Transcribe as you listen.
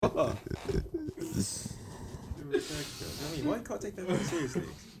Why can't I take that very seriously?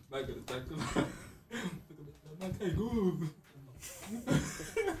 I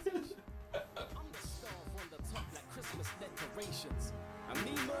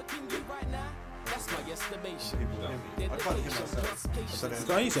mean, murking you right now. That's my estimation. I can't hear myself.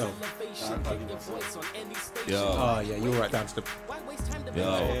 Go on yourself. Yeah. Oh yeah, you're right down to the.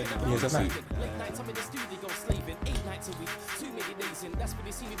 Yeah, that's right. Late nights I'm in the studio slaving, 8 nights a week, too many days in. That's when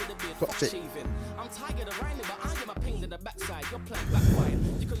they see me with a beard, fuck shaving. I'm tired of rhyming, but I get my pain in the backside. You're playing backfire.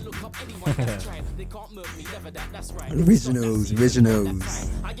 You can look up anyone that's trying. They can't murk me, never that. That's right. Originals. I ain't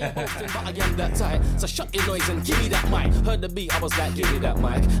boasting, but I am that tight. So shut your noise and give me that mic. Heard the beat, I was like, give me that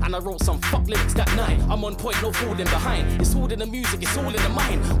mic. And I wrote some fuck lyrics that night. I'm on point, no falling behind. It's all in the music, it's all in the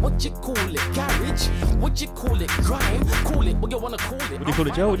mind. What you call it, garage? What you call it, grime? Call it what you wanna call it. What do you call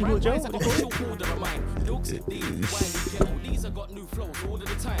it, Joe? What do you call it, Joe? What do you call it? These have got new flows all of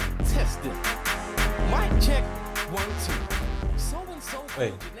the time. Testing. Mic check. 1, 2. So and so.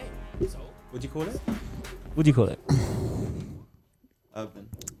 Wait. What's your name? So. What do you call it? What do you call it? Urban.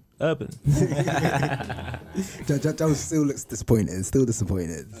 Urban. Joe still looks disappointed. Still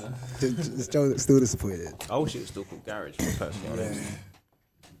disappointed. Joe looks still disappointed. I wish it was still called garage. Personally,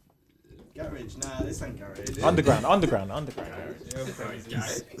 Garage, nah, this ain't garage. Underground.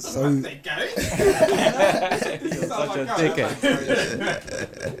 So Such a dickhead.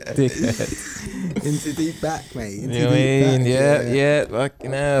 into deep back, mate. Into You know what I deep mean? back, Yeah. Like, you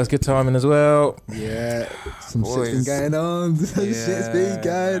know, it was good timing as well. Yeah, some Boys. shit's been going on. Some shit's been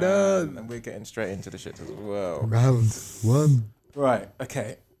going on. And we're getting straight into the shit as well. Round 1. Right,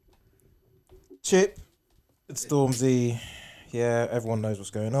 okay. Chip and Stormzy. Yeah, everyone knows what's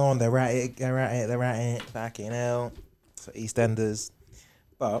going on. They're at it. Fucking hell. For EastEnders.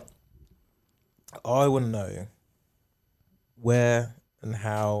 But I want to know where and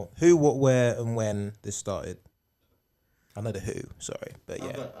how, who, what, where, and when this started. I know the who, sorry, but yeah.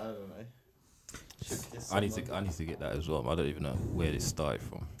 I don't know. I need to get that as well. I don't even know where this started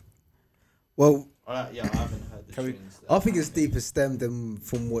from. Well, yeah, I haven't heard the tunes. I think it's deeper stem than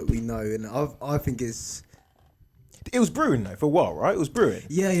from what we know, and I think it's. It was brewing though for a while, right? It was brewing.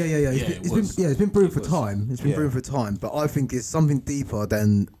 Yeah. It's been brewing for time. It's been brewing for time, but I think it's something deeper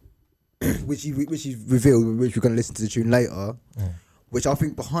than which you revealed, which we're going to listen to the tune later. Which I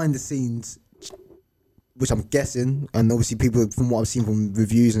think behind the scenes, which I'm guessing, and obviously people from what I've seen from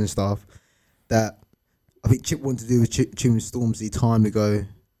reviews and stuff, that I think Chip wanted to do with tune with Stormzy time ago,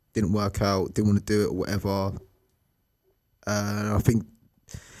 didn't work out, didn't want to do it or whatever. I think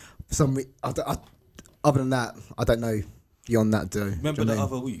for some other than that, I don't know. Beyond that, though. Remember the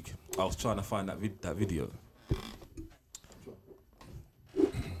other week, I was trying to find that video.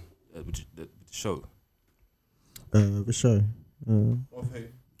 With the show. The show. Of who?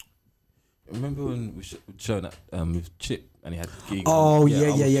 Remember when we showed that with Chip and he had the gig? Oh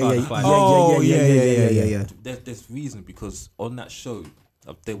yeah. There's reason because on that show,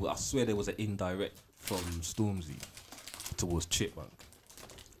 I swear there was an indirect from Stormzy towards Chipmunk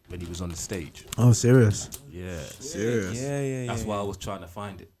when he was on the stage. Oh, serious? Yeah. Serious? Yeah. That's why I was trying to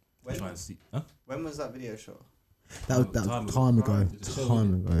find it. Trying to see. Huh? When was that video shot? That was time ago.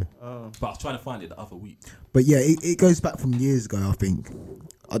 Oh. But I was trying to find it the other week. But yeah, it goes back from years ago. I think.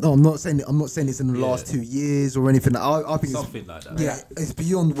 I'm not saying it's in the last 2 years or anything. I think something like that. Yeah, it's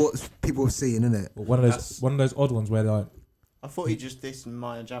beyond what people are seeing, isn't it? Well, one of those odd ones where like. I thought he just dissed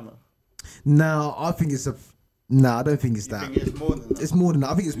Maya Jama. No, I think it's I don't think it's You that. think it's more than that? It's more than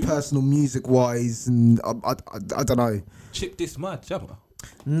that. I think it's personal, music wise, and I don't know. Chip this my jammer.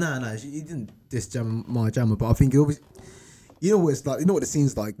 No, he didn't diss my jammer, but I think it always. You know what it's like. You know what it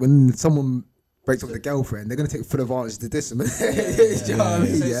seems like when someone breaks up with a girlfriend, they're gonna take full advantage to diss them. Do you know what I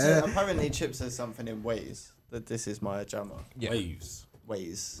mean? So apparently, Chip says something in Ways that this is Maya Jama. Yeah. Ways.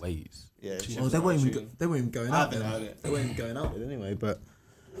 Yeah. Oh, they weren't even going I out haven't there. heard it. They weren't even going out there anyway. But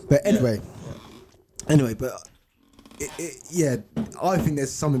anyway, but. Yeah, I think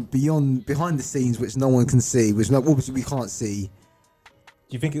there's something behind the scenes which no one can see, which obviously we can't see.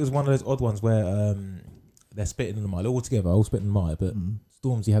 Do you think it was one of those odd ones where they're spitting in the mic all together, all spitting in the mic, but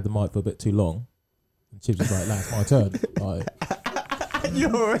Stormzy had the mic for a bit too long, and Chips was like, "It's my turn." Like,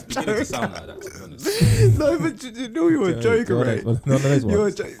 You're a joker. To sound like that, to be honest. No, but you know you're a joker, right? You're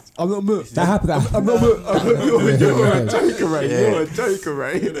a joker. I'm not. That happened. You're a joker, right? You're a joker,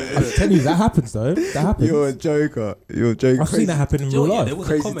 right? I'm telling you, that happens though. That happens. You're a joker. You're a joker. I've seen that happen in real life. There was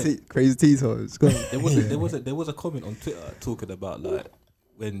a comment. Crazy tea times. There was a comment on Twitter talking about like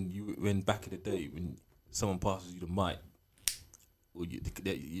when back in the day when someone passes you the mic, or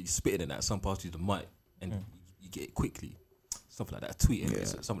you're spitting in that, someone passes you the mic and you get it quickly. Something like that. A tweet,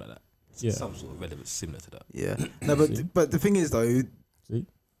 something like that. some sort of relevance similar to that. Yeah. No, but the thing is though,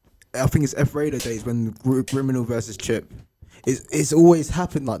 I think it's F Raider days when Criminal versus Chip. It's always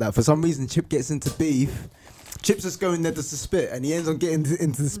happened like that. For some reason, Chip gets into beef. Chip's just going there just to spit, and he ends up getting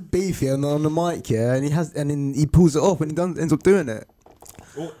into this beef here on the mic, yeah, and then he pulls it off, and he ends up doing it.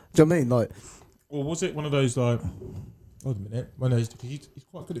 Do you know what I mean? Like, or was it one of those like? Hold a minute. One of those, he's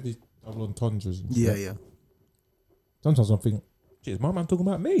quite good at these double entendres. And yeah, stuff. yeah. Sometimes I'm thinking, "Is my man talking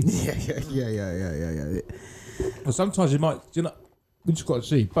about me?" Yeah. Or sometimes you might, you know, we just got to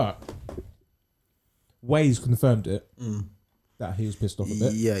see. But Waze confirmed it that he was pissed off a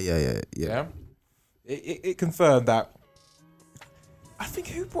bit. Yeah. It confirmed that. I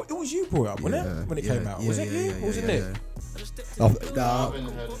think it was you brought it up, wasn't it? When it came out, was it you? Or was it Nick? I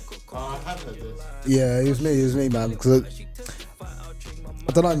have heard this. Yeah, it was me, man. Because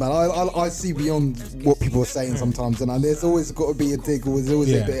I don't know, man. I see beyond what people are saying sometimes, and there's always got to be a dig, or there's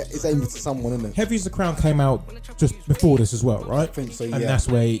always a bit. It's aimed at someone, isn't it? Heavy as the Crown came out just before this as well, right? I think so. Yeah. And that's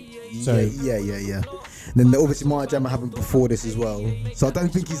where. Yeah. And then obviously Maya Jama happened before this as well, so I don't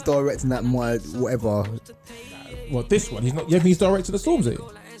think he's directing that Maya whatever. Well, this one he's not. Yeah, he's directed the Stormzy.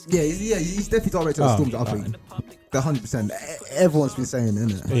 Yeah, he's definitely directed the Stormzy. I think 100%. Everyone's been saying,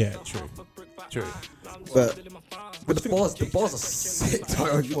 isn't it? Yeah, true. But the bars are sick.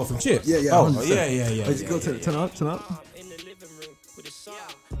 What, from Chip? Yeah. Oh, 100%. yeah. Just go turn up.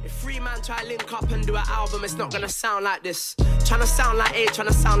 If 3 man try link up and do an album, it's not gonna sound like this. Tryna sound like A,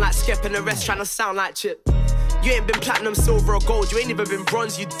 tryna sound like Skep, and the rest tryna sound like Chip. You ain't been platinum, silver, or gold. You ain't even been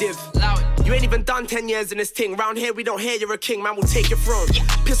bronze, you div. You ain't even done 10 years in this thing. Round here, we don't hear you're a king, man, we'll take your throne.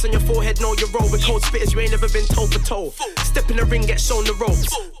 Piss on your forehead, know your role. With cold spitters, you ain't never been toe for toe. Step in the ring, get shown the ropes.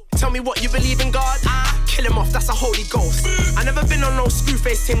 Tell me what you believe in, God? Kill him off, that's a holy ghost. I never been on no screw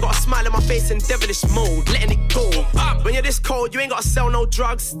face team. Got a smile on my face in devilish mode, letting it go. When you're this cold, you ain't gotta sell no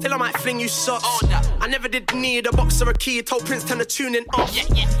drugs. Still I might fling you shots. I never did need a box or a key. Told Prince turn the tuning off.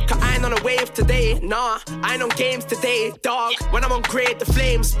 Cause I ain't on a wave today, nah. I ain't on games today, dog. When I'm on grade, the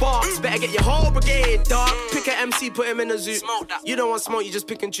flame sparks. Better get your whole brigade, dog. Pick a MC, put him in a zoo. You don't want smoke, you just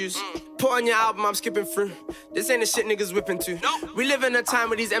pick and choose. Put on your album, I'm skipping through. This ain't the shit niggas whipping to. We live in a time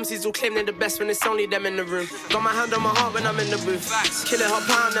where these MCs will claim they're the best when it's only them in the room. Got my hand on my heart when I'm in the booth. Kill it, hop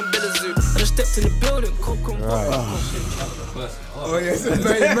pound and build a zoo. I just stepped in the building, cool. Oh yes, mate.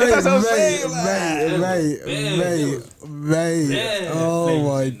 Oh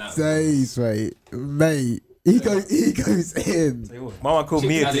my days, mate. He goes in. Mama called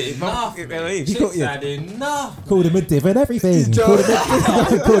me a div. Enough. Called him a div and everything. Called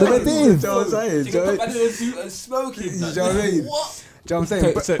him a div. You know what I'm saying? You can put in a suit and smoking. You know what I mean? What? Do you know what I'm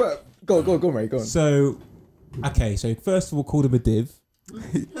saying? Okay, But go, mate, go on. So first of all, called him a div.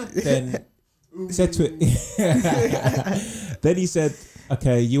 Then said to it. Then he said,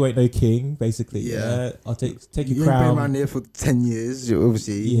 "Okay, you ain't no king." Basically, Yeah. I'll take your You ain't crown. been around here for 10 years,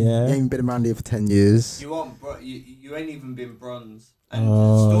 obviously. Yeah. You ain't been around here for 10 years. You ain't even been bronze. And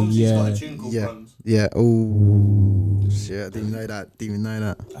Oh, Stormzy's got yeah. a tune called Bronze. Yeah. Oh shit! I didn't even know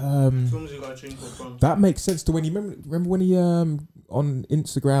that. Stormzy's got a tune called Bronze. That makes sense to when you remember when he on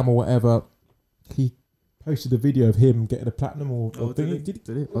Instagram or whatever, he posted a video of him getting a platinum or thing. Did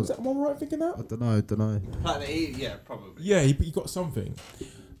he? Was that one right thinking that? I don't know. Yeah, probably. Yeah, he got something.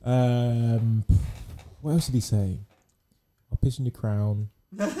 What else did he say? I'll piss in your crown.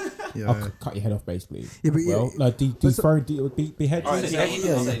 Yeah. I'll cut your head off, basically. Yeah, but Well, like behead. Alright, so he didn't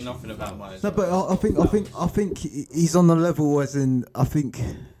Yeah. say nothing about mine. No, but I think he's on the level as in I think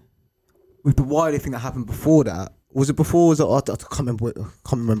with the Wiley thing that happened before that. Was it before? Was it after? I can't remember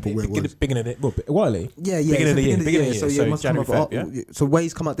where it was. Beginning of it. Well, Wiley. Yeah. Beginning of the year. Beginning of the So year. yeah, So must come January, up. Feb, So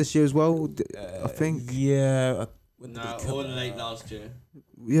Wade's come out this year as well. I think. Yeah. No, all late last year.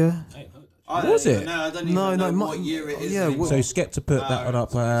 Yeah. Was it? No, I don't even No, know no, what year it is. yeah, anymore. So Skepta put that one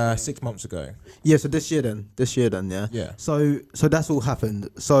up 6 months ago. Yeah. So this year then. Yeah. Yeah. So that's all happened.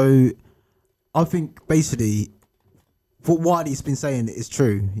 So I think basically, what Wiley's been saying is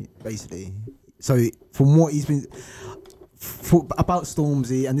true. Basically, so from what he's been. About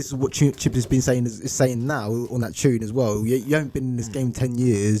Stormzy, and this is what Chip has been saying is saying now on that tune as well. You haven't been in this game 10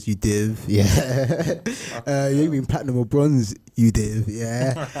 years, you div. Yeah. You ain't been platinum or bronze, you div.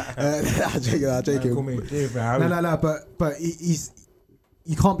 Yeah. I'm joking. Call me a div, man. No. But he's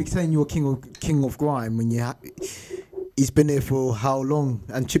you can't be saying you're king of grime when he's been here for how long,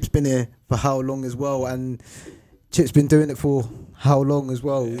 and Chip's been here for how long as well, and Chip's been doing it for how long as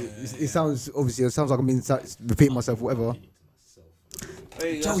well. It sounds like I'm repeating myself, whatever.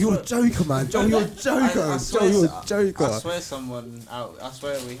 Joe, you're a joker, man. Joe, you're a joker. I Joe, you're a joker. I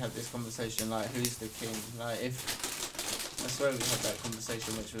swear we had this conversation, like, who's the king? Like, if I swear we had that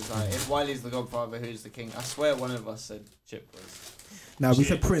conversation, which was like, if Wiley's the Godfather, who's the king? I swear one of us said Chip was. No, we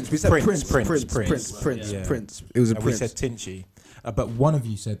said Prince. We said Prince. It was a And Prince. we said Tinchy. But one of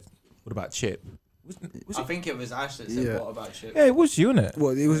you said, What about Chip? I think it was Ash that said, Yeah. what about Chip? Yeah, it was you, innit?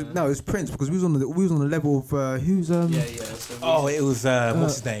 Well, it was no, it was Prince because we was on the level of who's Yeah, yeah. So Oh, it was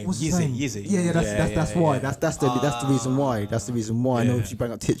what's his name? Yizzy. Yeah, that's why. That's the reason why. That's the reason why. I know Yeah. she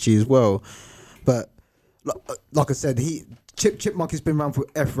bring up Titchy as well, but like I said, Chipmunk has been around for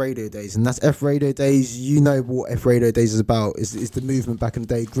F Radio days, and that's F Radio days. You know what F Radio days is about? Is the movement back in the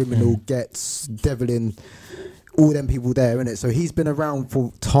day? Criminal, Gets, Devlin, all them people there, innit? So he's been around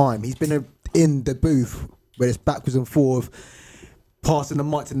for time. He's been in the booth where it's backwards and forth, passing the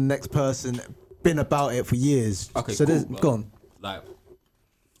mic to the next person. Been about it for years. Okay, so cool, there's but, gone. Like,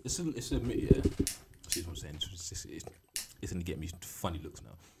 it's admit, yeah. See what I'm saying? It's gonna get me funny looks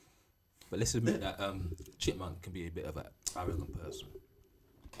now. But let's admit that Chipmunk can be a bit of an arrogant person.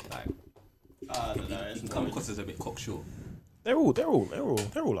 Like, I don't know. he can come across as a bit cocksure. They're all like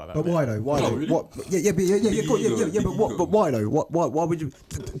that. But man. why though? Why No, though? really? What? Yeah. But why though? Why would you?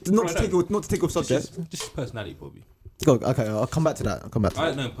 Not to take off subject. Just his personality, probably. Go. Okay, I'll come back to that. I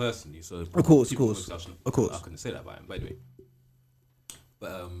don't know him personally, so Of course. I couldn't say that about him. By the way,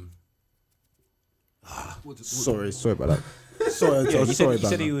 but Sorry about that. Sorry, Yeah, sorry he about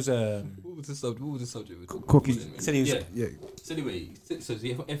said he that. was. what was the subject? What was the subject? Cookie. He said he was. Yeah. So anyway, so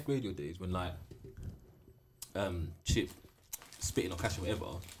the F Radio days when like Chip spitting on Cash or whatever,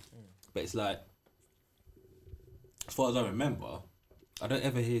 but it's like as far as I remember, I don't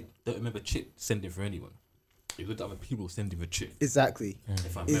remember Chip sending for anyone. It was other people sending for Chip. Exactly.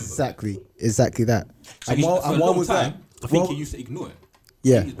 If I remember. Exactly that. So And for a why long was time, that? I think Well- he used to ignore it.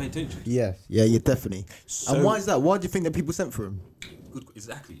 Yeah. He used to pay attention. Yeah, definitely. So- And why is that? Why do you think that people sent for him? Good,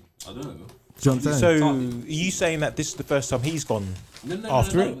 exactly. I don't know. Do you know what I'm saying? So, are you saying that this is the first time he's gone No,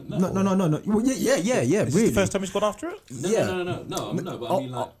 after it? no. Well, yeah. This Really? is the first time he's gone after it? No, but I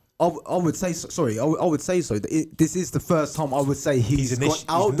mean like. I would say so, sorry. I would say so. This is the first time I would say he's gone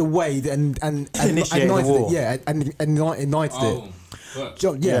out the way and Initiated the war. it. Yeah, and ignited Oh,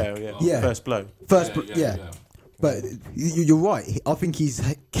 it. Yeah. First blow. Yeah. But you're right. I think he's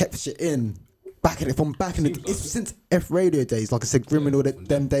kept shit in back in the it's since F Radio days. Like I said, Criminal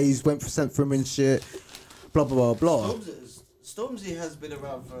them days went for sent for him and shit. Blah blah blah blah. Stormzy has been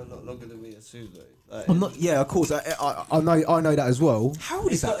around for a lot longer than we assumed, though. Like, I'm not. Yeah, of course. I know that as well. How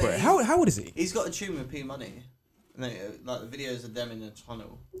old is that, got- bro? How old is he? He's got a tune with P Money. And like the videos of them in the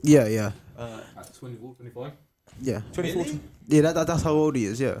tunnel. Yeah. At 24, 25? Yeah. 24. Yeah. That's how old he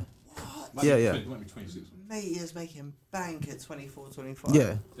is. Yeah. Yeah. Might be 26. Mate, he is making bank at 24, 25.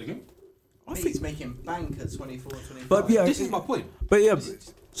 Yeah. Again? Mate, he's making bank at 24, 25. But yeah. This is my point. But yeah.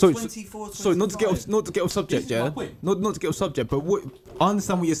 So 24, 25. not to get off subject, This is my yeah. point. Not to get off subject, but I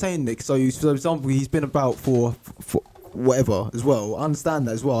understand what you're saying, Nick. So, for example, he's been about for whatever as well. I understand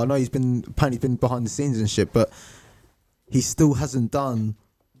that as well. I know he's been behind the scenes and shit, but he still hasn't done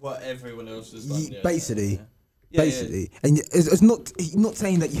What everyone else has done. basically. Yeah, Basically, and it's not. He's not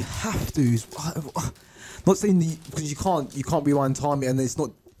saying that you have to. Not saying that because you can't rewind time, and it's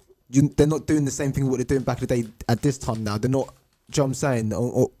not. They're not doing the same thing what they're doing back in the day at this time now. They're not. Do you know what I'm saying?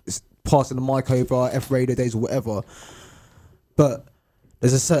 Or passing the mic over F Radio days or whatever. But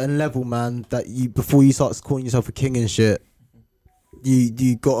there's a certain level, man, that you before you start calling yourself a king and shit,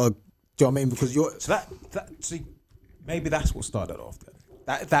 you gotta. Do you know what I mean? Because you're. So see, maybe that's what started off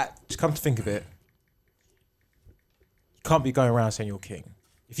then. That to come to think of it, you can't be going around saying you're king.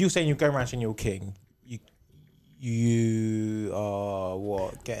 If you're saying you're going around saying you're king, you are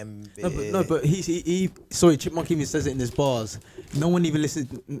what getting. No, but he sorry, Chipmunk even says it in his bars. No one even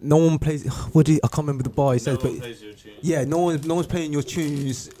listens. No one plays. I can't remember the bar he says, but yeah, no one's playing your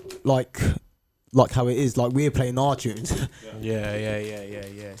tunes like how it is. Like we're playing our tunes.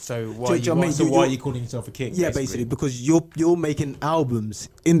 Yeah. So Do why? you know what I mean? why are you calling yourself a king? Yeah, basically because you're making albums,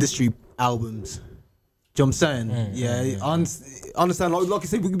 industry albums. Do you know what I'm saying? I understand. Like I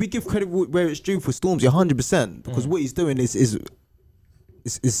said, we give credit where it's due for Stormzy 100% because what he's doing is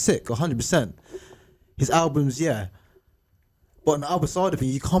sick 100%. His albums, yeah. But on the other side of it,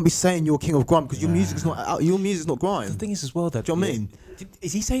 you can't be saying you're king of grime because your music's not grime. The thing is as well that. Do you know what I mean?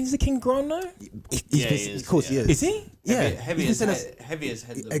 Is he saying he's the king of grime now? he is, Of course he is. Is he? Yeah, Heavy he's as been saying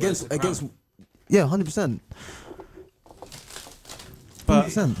head against yeah, 100%. But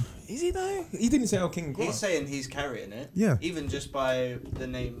 100%. is he though? He didn't say king of grime. He's saying he's carrying it. Yeah. Even just by the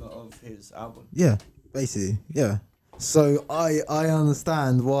name of his album. Yeah, basically, yeah. So I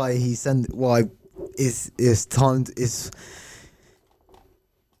understand why he sent why is timed is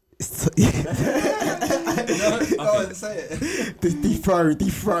on, say it. Dethrone. Do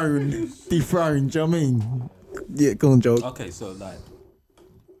you know what I mean? Yeah, go on, Joe. Okay, so like,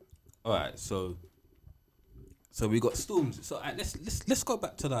 all right, so we got Stormzy. So let's go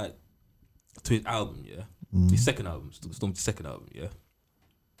back to like to his album, yeah, his second album, Stormzy's second album, yeah.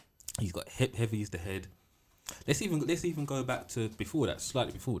 He's got Heavy Is the Head. Let's even go back to before that,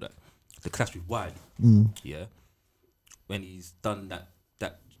 slightly before that, the clash with Wiley, yeah, when he's done that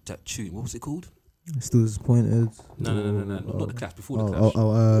tune. What was it called? Still disappointed. No, not the clash. Before the clash,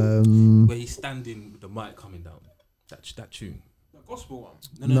 where he's standing with the mic coming down. That tune. The gospel one.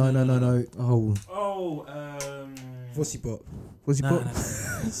 No. Oh, Vossy Bop. No.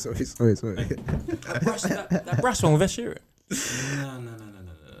 Sorry. that brass one with Ed Sheeran.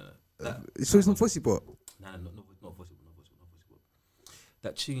 No. So it's not Vossy Bop. No, not Vossy Bop.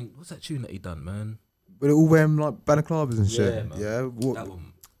 That tune. What's that tune that he done, man? But they're all wearing like balaclavas and shit. Yeah, man. Yeah. What? That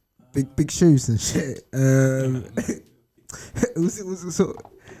one. Big shoes and shit. Was it sort of... I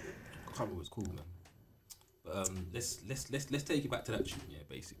can't remember what it's called, man. But let's take it back to that tune, yeah,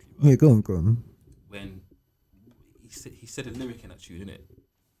 basically. Right? Yeah, go on. When he said a lyric in that tune, innit?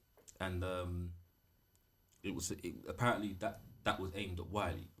 And apparently that was aimed at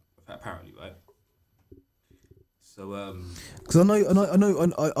Wiley, apparently, right? So because I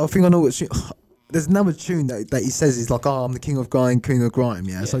think I know what. There's another tune that he says is like, "Oh, I'm the king of grime, king of grime."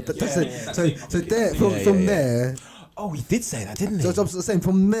 Yeah, so that's it. So there, from there. Oh, he did say that, didn't he? So I'm saying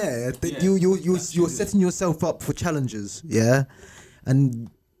from there, you're setting yourself up for challenges, yeah, and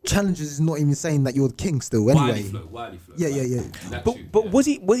challenges is not even saying that you're the king still. Anyway, Wiley flow. Yeah. But was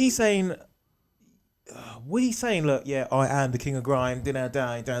he saying? Was he saying, look, yeah, I am the king of grime,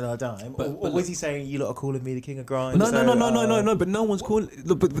 or was he saying, you lot are calling me the king of grime? No, but no one's calling.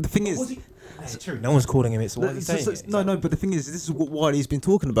 Look, but the thing is, it's true. No one's calling him. It's what he's saying. No, but the thing is, this is what Wiley's been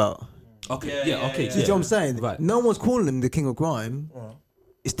talking about. Okay, Do you know what I'm saying? Right. No one's calling him the king of grime.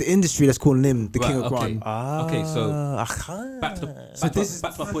 It's the industry that's calling him the king of grime. Okay, so back to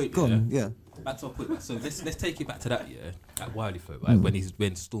my point. Go on, yeah. Back to my point. So let's take it back to that, yeah, at Wiley flow, right? When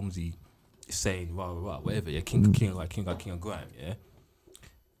Stormzy is saying rah, whatever, yeah, king of grime, yeah,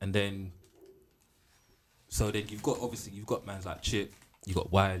 and then you've got mans like Chip, you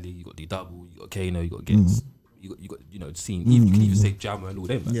got Wiley, you got D Double, you got Kano, you got Gets, you got scene. You can even say Jammer and all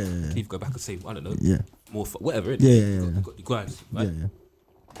them. Man. Yeah. You can even go back and say I don't know, more whatever. Yeah. You got the Grimes, right? Yeah.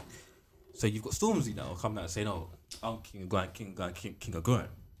 So you've got Stormzy now coming out and saying, "Oh, I'm king of grime, king of grime."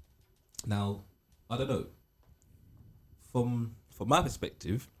 Now, I don't know. From my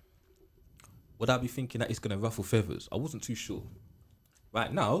perspective, would I be thinking that it's gonna ruffle feathers? I wasn't too sure.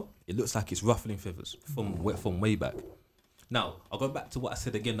 Right now, it looks like it's ruffling feathers from way back. Now, I'll go back to what I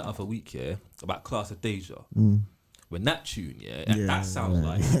said again the other week, yeah, about Class of Deja. When that tune, that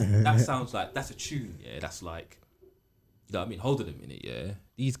sounds like that's a tune, yeah, that's like, you know what I mean? Hold on a minute, yeah.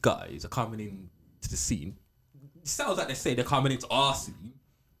 These guys are coming in to the scene. It sounds like they say they're coming into our scene,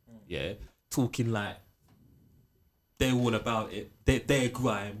 yeah, talking like they're all about it. They're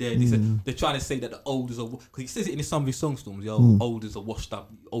grime. They're trying to say that the olders are, because he says it in some of his song Storms. Olders are washed up.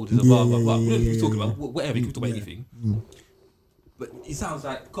 Olders are blah blah blah. He's talking about whatever. He can talk about anything. But it sounds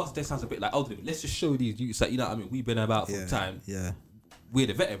like, because that sounds a bit like older. Let's just show these youths that, you know what I mean. We've been about for time. Yeah. We're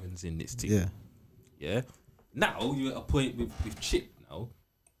the veterans in this team. Yeah. Now you're at a point with Chip now,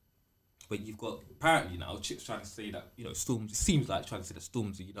 where you've got, apparently now Chip's trying to say that, you know, Stormzy, it seems like trying to say that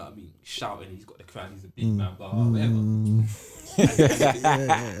Stormzy, you know what I mean, shouting, he's got the crowd, he's a big man, blah, whatever.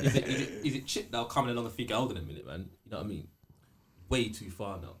 Is it Chip now coming along and thinking, hold on a minute, man, you know what I mean? Way too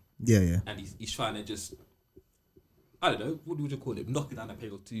far now. Yeah. And he's trying to just, I don't know, what would you call it? Knocking down a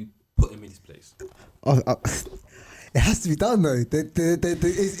peg or two, put him in his place. It has to be done though.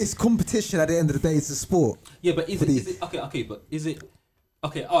 It's competition at the end of the day. It's a sport. Yeah, but is it okay? But is it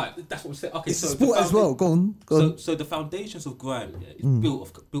okay? All right, that's what I'm saying. Okay, it's a sport as well. Go on. So the foundations of grime, is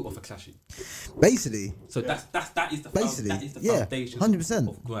built off a clashing. Basically. So that is the foundation. 100%.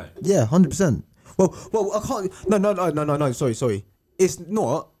 Of grime. Yeah, 100%. Well, I can't. No. Sorry. It's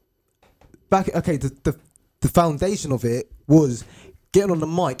not. Okay. The foundation of it was getting on the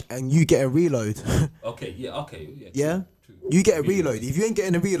mic and you get a reload. Okay. Yeah. Yeah. True. You get a reload. If you ain't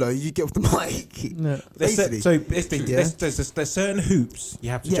getting a reload, you get off the mic. No. Basically. There's certain hoops you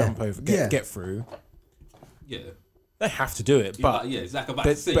have to jump over, get through. Yeah. They have to do it, but it's like about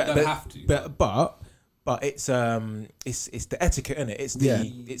to say, you don't have to. But it's the etiquette, isn't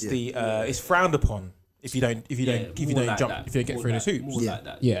it? It's frowned upon if you don't jump, if you don't get through those hoops.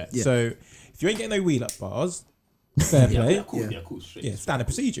 Yeah. So if you ain't getting no wheel up bars, fair play. Of course, standard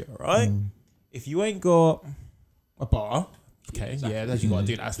procedure, right? If you ain't got a bar, Okay, exactly. yeah, that's you gotta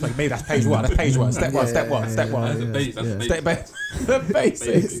do that. Maybe that's page one. That's page one. Step one. Step one. Step one. That's the base. That's Step back. The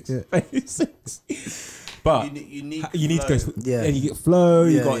basics. But you need to go. Yeah. And you get flow.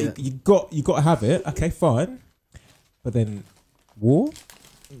 You Yeah, got to have it. Okay, fine. But then war.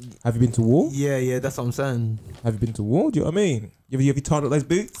 Have you been to war? Yeah, that's what I'm saying. Have you been to war? Do you know what I mean? Have you tied up those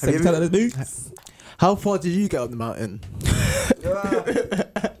boots? Have you tied up those boots? How far did you get up the mountain?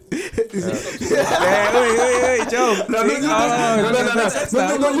 Wait, Joe. Not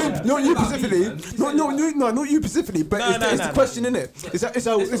you specifically. Not you specifically. But it's the question, isn't it? It's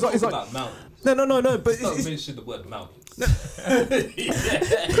like no. But Don't mention the word mountains.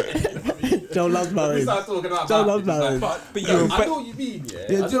 Joe loves mountains. Joe loves mountains. But I know what you mean. Yeah. Yeah,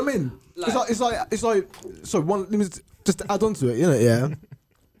 do you know what I mean? It's like. So one. Let me just to add on to it. You know, yeah.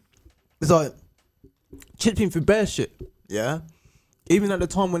 It's like chipping for bear shit. Yeah. Even at the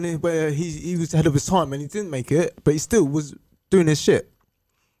time where he was ahead of his time and he didn't make it, but he still was doing his shit.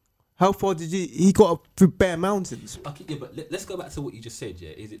 How far did he got up through bare mountains? Okay, yeah, but let's go back to what you just said. Yeah,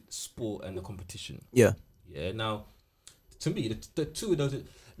 is it sport and the competition? Yeah. Yeah. Now, to me, the two of those.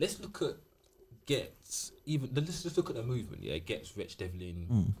 Let's look at Gets. Let's just look at the movement. Yeah, Gets, Wretch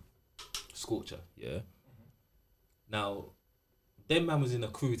Devlin, Scorcher. Yeah. Now, them man was in a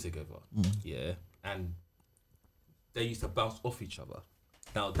crew together. Yeah, and they used to bounce off each other.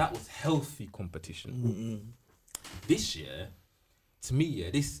 Now that was healthy competition. This year, to me, yeah,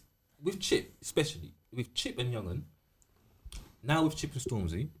 this with Chip, especially with Chip and Young'un, now with Chip and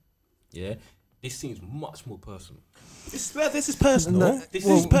Stormzy, yeah, this seems much more personal. This is personal. This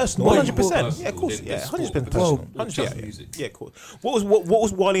is personal. 100%. Yeah, of course. Yeah, 100% personal. 100%. Music. Yeah, of course. What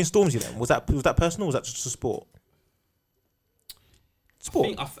was Wiley and Stormzy then? Was that personal? Or was that just a sport?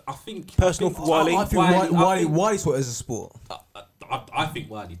 Sport. I think personal for Wiley. I think Wiley saw it as a sport. I think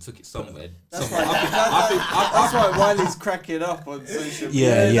Wiley took it somewhere. That's why Wiley's cracking up on social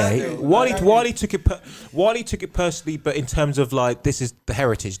media. Yeah. Wiley took it. Wiley took it personally, but in terms of like, this is the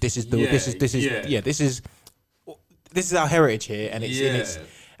heritage. This is our heritage here, and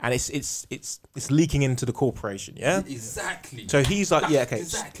it's leaking into the corporation. Yeah. Exactly. So he's like, yeah, okay.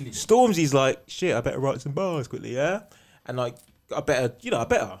 Exactly. Stormzy's like, shit, I better write some bars quickly, yeah, and like, I better. Do you know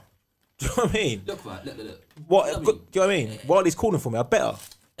what I mean? Look. What? Do you know what I mean? Wiley's calling for me. I better.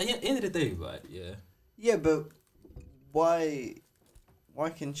 And at the end of the day, right? Yeah. Yeah, but why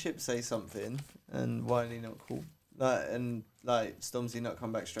can Chip say something and Wiley not cool? And Stormzy not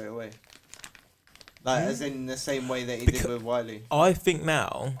come back straight away? As in the same way that he did with Wiley. I think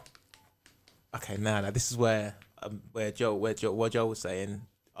now. Okay, now this is where Joe was saying.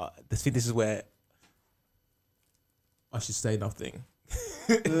 This is where I should say nothing.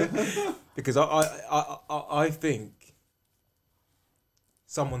 Because I think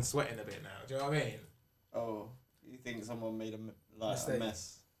someone's sweating a bit now. Do you know what I mean? Oh, you think someone made a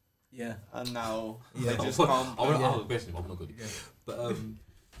mess? Yeah. And now they just can't. I'm not good. But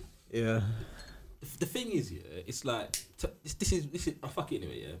yeah. The thing is, yeah, it's like this is fuck it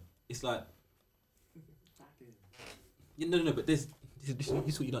anyway. Yeah, it's like no. But this is what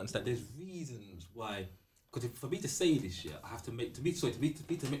you don't understand. There's reasons why. Because for me to say this, yeah, I have to make to make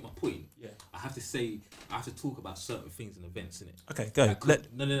my point. Yeah, I have to talk about certain things and events in it. Okay, go.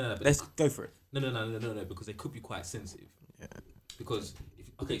 Let's go for it. No, because they could be quite sensitive. Yeah. Because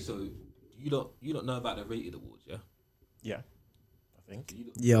so you don't know about the Rated Awards, yeah? Yeah, I think.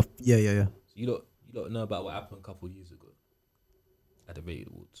 Yeah. You don't know about what happened a couple of years ago at the Rated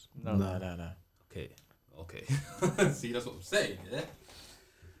Awards. No. Okay. See, that's what I'm saying. Yeah.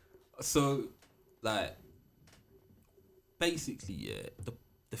 So, like. Basically, yeah,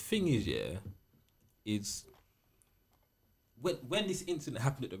 the thing is, yeah, is when this incident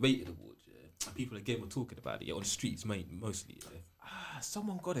happened at the Rated Awards, yeah, and people again were talking about it, yeah, on the streets, mostly, yeah.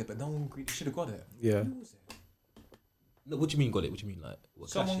 Someone got it, but no one should have got it. Yeah. Who was it? No, what do you mean got it? What do you mean, like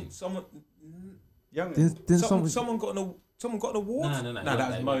what? Someone got an award. No.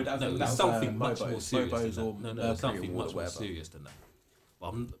 That was something much more serious. Something much more serious than that.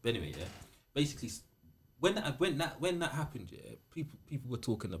 But anyway, yeah, basically. When that happened, yeah, people were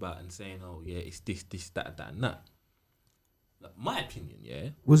talking about and saying, oh yeah, it's this, that, and that. Like, my opinion, yeah.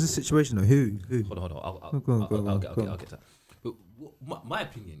 What's the situation though? Who? Hold on. I'll get that. But my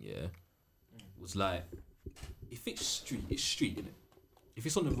opinion, yeah, was like, if it's street, innit? If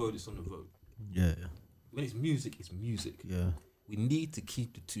it's on the road, it's on the road. Yeah. When it's music, it's music. Yeah. We need to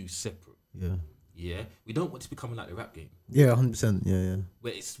keep the two separate. Yeah. Yeah, we don't want to be becoming like the rap game. Yeah, 100%. Yeah.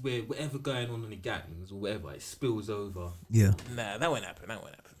 Where whatever going on in the gangs or whatever, it spills over. Yeah. Nah, that won't happen.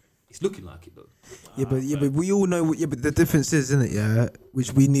 It's looking like it though. But we all know. But the difference is, isn't it? Yeah,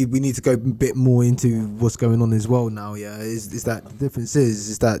 which we need to go a bit more into what's going on as well now. Yeah, is that the difference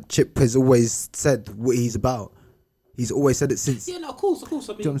is that Chip has always said what he's about. He's always said it since. Yeah, no, of course. I mean, do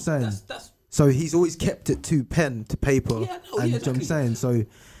you know what I'm saying? That's so he's always kept it to pen to paper. Yeah, no, and yeah, do you know what I'm exactly. saying? So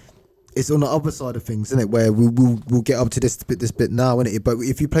it's on the other side of things, isn't it? Where we'll get up to this bit now, isn't it? But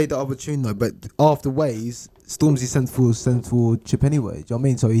if you play the other tune though, but after Ways, Stormzy sent for Chip anyway. Do you know what I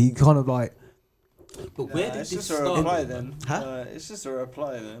mean? So he kind of like. But where did it's this just a start? reply then. Huh? It's just a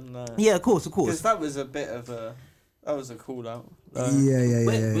reply then. Yeah, of course. Because that was a bit of a. That was a call out. Yeah.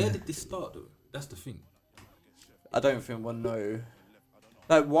 Where did this start though? That's the thing. I don't think one know.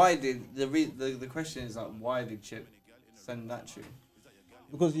 Like, why did the question is like, why did Chip send that tune?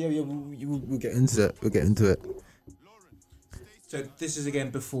 Because we'll get into it. We'll get into it. So this is again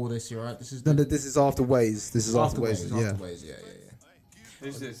before this, you're right? This is This is after Ways. This is after Ways. Yeah. After Ways, yeah.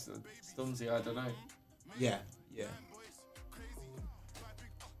 Who's this? Stormzy, I don't know. Yeah.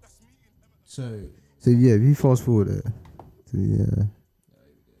 So yeah, if you fast forward it to yeah.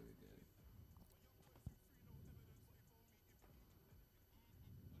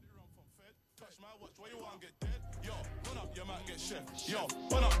 Yo,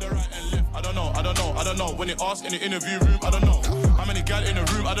 burn up the right and left. I don't know. When they ask in the interview room, I don't know. How many gal in the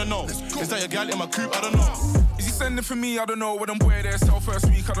room, I don't know. Is that a gal in my coupe, I don't know. Is he sending for me? I don't know. When I'm boy there, sell first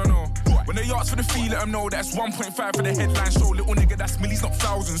week, I don't know. When they ask for the fee, let them know that's 1.5 for the headline show. Little nigga, that's millies, not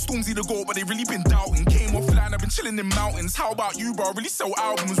thousands. Stormzy the goal, but they really been doubting. Came offline, I've been chilling in mountains. How about you, bro? Really sell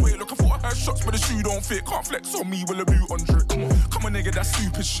albums. Wait, look, I thought I heard shots, but the shoe don't fit. Can't flex on me with a boot on drip. Come on, nigga, that's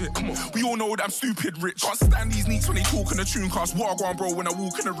stupid shit. We all know that I'm stupid rich. Can't stand these neeks when they talk in the tune cast. Wagwan, bro, when I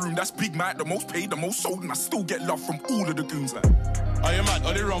walk in the room, that's Big Mac, the most paid, the most sold, and I still get love from all of the goons. Like, Are you mad?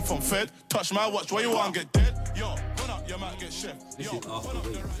 Are they run from Fed? Touch my watch, where you want get dead? Yo, run up, you might get chef. This Yo, is after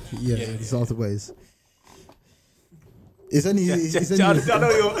Ways. Yeah, it's after Ways. It's only. I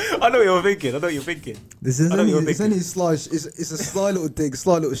know what you're thinking. This is only. It's only a sly. It's a sly little dig,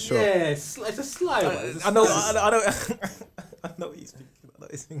 sly little shot. Yeah, it's a slide. I know what he's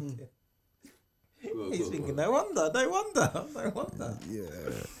thinking. He's thinking, no wonder. Yeah.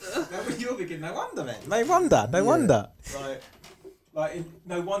 You're thinking, no wonder, man. No wonder. No wonder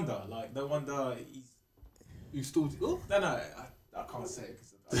You still? Oh, No, I can't say it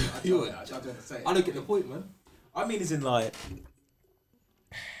because I don't want to say it. I don't get the point, man. I mean, it's in like,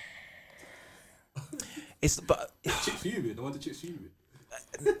 it's but Chicks for you, man. No wonder chicks for you,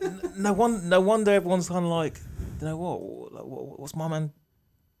 man. no wonder everyone's kind of like, you know what? Like, what's my man?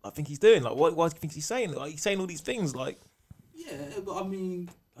 I think he's doing like what do you think he's saying? Like he's saying all these things like. Yeah, but I mean,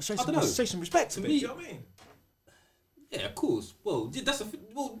 Show I don't know. some respect to To me. me- Do you know what I mean? yeah, of course. Well,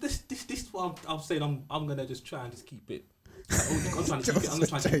 that's this is what I'm saying. I'm gonna just try and just keep it. I'm trying to keep it. I'm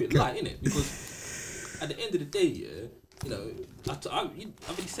trying to keep it light, innit? Because at the end of the day, yeah, you know, I've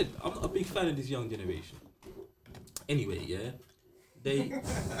already said I'm not a big fan of this young generation. Anyway, yeah, they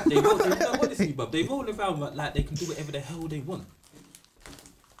honestly, bub, they roll around like they can do whatever the hell they want.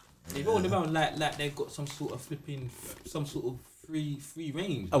 They roll around like they've got some sort of free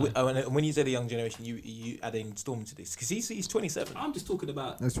range. And when you say the young generation, you adding Storm to this because he's 27. I'm just talking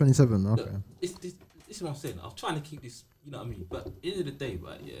about. That's 27. Okay. Look, this is what I'm saying. I'm trying to keep this, you know what I mean. But at the end of the day,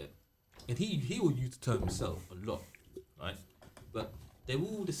 right, yeah, and he will use the term himself a lot, right? But they're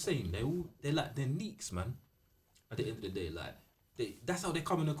all the same. They're neeks, man. At the end of the day, like that's how they're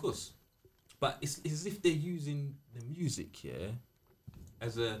coming across. But it's as if they're using the music, yeah,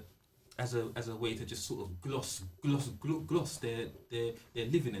 as a way to just sort of gloss their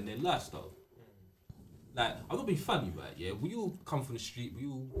living and their lifestyle. Like, I'm not being funny, right? Yeah, we all come from the street. We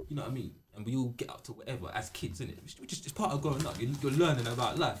all, you know what I mean, and we all get up to whatever as kids, innit? It's part of growing up. You're learning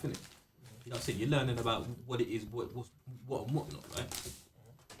about life, innit? You know what I'm saying? You're learning about what it is, what and what not, right?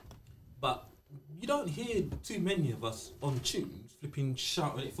 But you don't hear too many of us on tunes flipping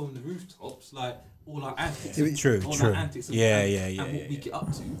shouting it from the rooftops, like all our antics. True. Our antics and what we get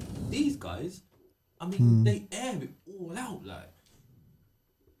up to. These guys, I mean, they air it all out, like.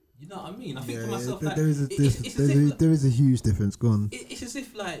 You know what I mean? I think to myself, like, there is a huge difference. Go on. It's as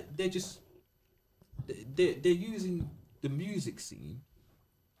if like they're using the music scene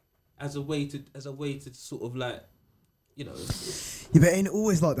as a way to sort of like, you know. Yeah, but ain't it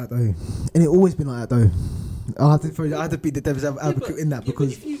always like that though? Ain't it always been like that though? I had to be the devil's advocate in that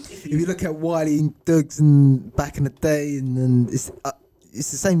because if you look at Wiley and Dougs and back in the day, and then it's the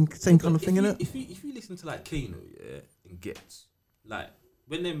same kind of thing, innit? If you listen to like Kano, yeah, and Gets, like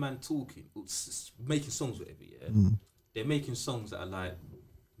when they're man talking, making songs, whatever, yeah, they're making songs that are like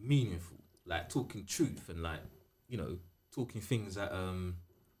meaningful, like talking truth and like, you know, talking things that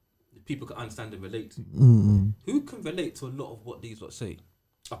that people can understand and relate to. Who can relate to a lot of what these lot say,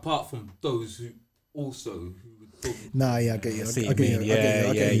 apart from those who also Nah, yeah, I get you. I get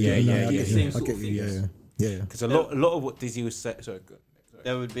you. Yeah. Because a lot of what Dizzy was saying. Sorry, good.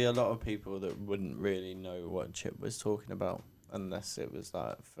 There would be a lot of people that wouldn't really know what Chip was talking about unless it was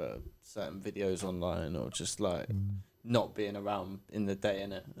like for certain videos online or just like not being around in the day,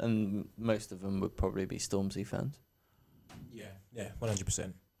 innit? And most of them would probably be Stormzy fans. Yeah,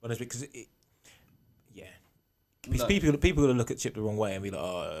 100%. Because because people will look at Chip the wrong way and be like,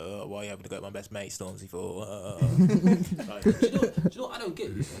 oh, why are you having to go at my best mate Stormzy for? Like, do you know what I don't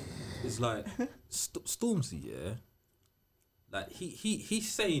get? It's like Stormzy, yeah. Like he's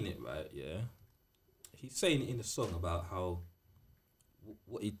saying it right, yeah. He's saying it in the song about how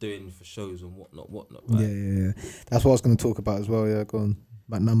what he's doing for shows and whatnot. Right? Yeah. That's what I was going to talk about as well. Yeah, go on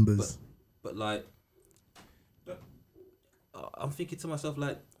about numbers. But like, I'm thinking to myself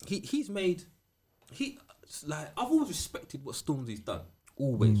like I've always respected what Stormzy's done.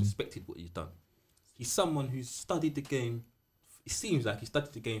 Always respected what he's done. He's someone who's studied the game. It seems like he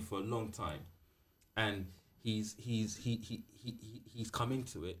studied the game for a long time, and he's come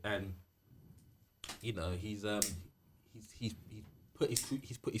into it, and you know he's put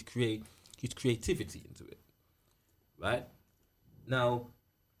his creativity into it. Right now,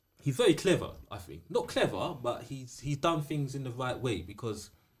 he's very clever. I think not clever, but he's done things in the right way because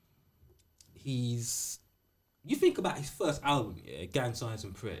you think about his first album, yeah, Gang Signs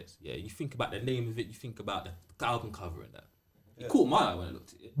and Prayers, yeah. You think about the name of it, you think about the album cover and that. It caught my eye when I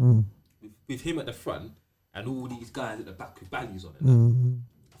looked at it. With him at the front and all these guys at the back with values on it.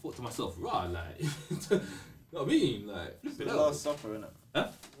 I thought to myself, rah, like, you know what I mean? Like, the Last Supper, innit? Huh?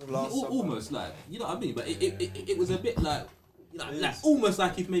 Almost like, you know what I mean? But it was a bit like, you know, like almost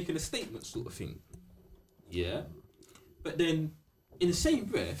like he's making a statement sort of thing. Yeah. But then, in the same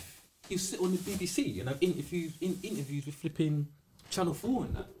breath, he'll sit on the BBC and have interviews with flipping Channel 4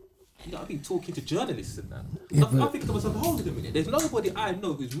 and that. You know what I mean? Talking to journalists and that. Yeah, I think to myself, hold on a minute. There's nobody I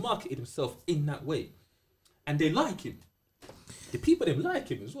know who's marketed himself in that way. And they like him. The people, them like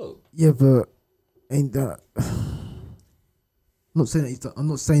him as well. Yeah, but ain't that... I'm not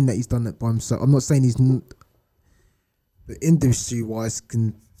saying that he's done it by himself. I'm not saying he's... But industry-wise,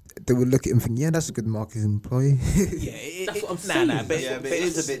 they will look at him and think, yeah, that's a good marketing ploy. That's what I'm saying. But it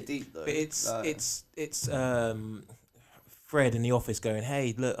is a bit deep though. But it's Fred in the office going,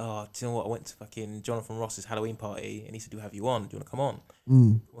 hey, look, do you know what? I went to fucking Jonathan Ross's Halloween party and he said, do we have you on? Do you want to come on?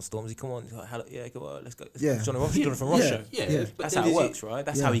 Come on, Stormzy, come on. Yeah, go on, let's go. Jonathan Ross show. Yeah. That's how it works, right?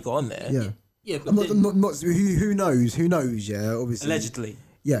 That's how he got on there. Yeah, but not who knows, yeah, obviously. Allegedly.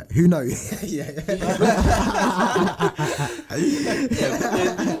 Yeah, who knows? Yeah.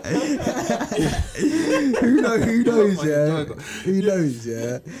 Who knows? Yeah. Who knows?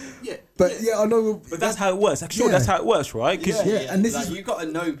 Yeah. Yeah. But I know. But that's how it works. Actually, that's how it works, right? And this is you got to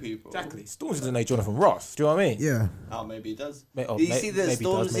know people. Exactly. Stormzy doesn't know Jonathan Ross. Do you know what I mean? Yeah. Oh, maybe he does. Did you see that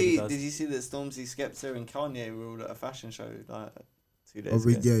Stormzy? Did you see that Stormzy, Skepta, and Kanye were all at a fashion show like 2 days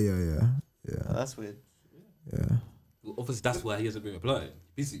ago? Yeah. Oh, that's weird. Yeah. Well, obviously, that's why he hasn't been replying.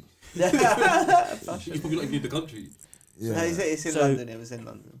 Busy. He's probably not even in the country. Yeah. No, it's in London. It was in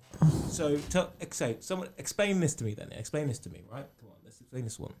London. So, someone explain this to me then. Explain this to me, right? Come on, let's explain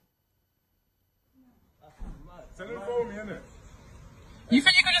this one. You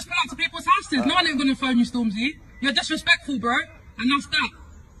think you can just pull up to people's houses? No one ain't gonna phone you, Stormzy. You're disrespectful, bro. And that's that.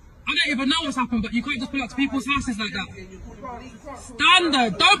 I don't even know what's happened, but you can't just pull up to people's houses like that. Stand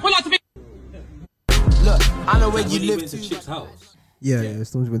there. Don't pull up to people. Look, I know where you live. Went to Chip's house. Yeah,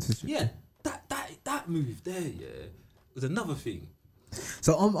 Stormzy went to Chip's. Yeah, that move there, was another thing.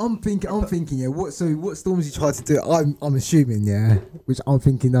 So I'm thinking, yeah. What Stormzy tried to do? I'm assuming, yeah. Which I'm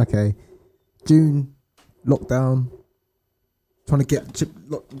thinking, okay, June, lockdown, trying to get Chip. Do you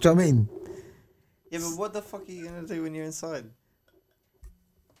know what I mean? Yeah, but what the fuck are you gonna do when you're inside?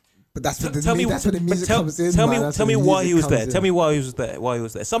 But that's when the music comes in. Tell me why he was there. Tell me why he was there. Why he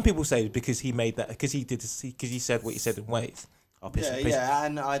was there. Some people say because he made that because he said what he said in ways.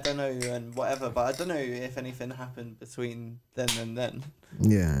 And I don't know and whatever, but I don't know if anything happened between then and then.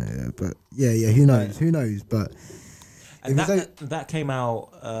 Yeah, but who knows? Who knows? But and that came out.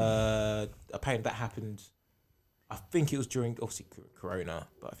 Apparently, that happened. I think it was during obviously Corona,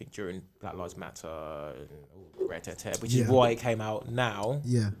 but I think during Black Lives Matter and which is why it came out now.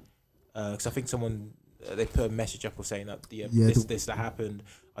 Yeah. Because I think someone they put a message up or saying that this that happened.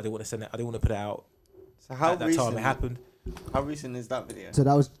 I didn't want to send it. I didn't want to put it out. So how at that time it happened? How recent is that video? So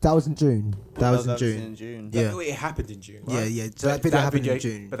that was in June. That was in June. Yeah, it happened in June. Right? Yeah. So that video happened in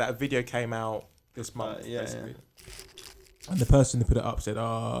June. But that video came out this month, basically. And the person who put it up said,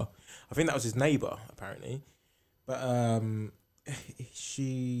 I think that was his neighbour apparently, but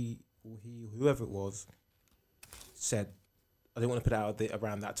she or he, whoever it was, said, I didn't want to put it out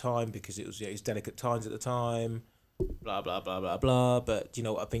around that time because it was delicate times at the time, blah blah blah blah blah. But you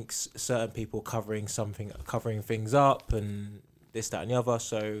know, I think certain people covering things up and this, that, and the other.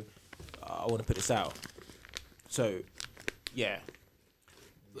 So I want to put this out. So yeah.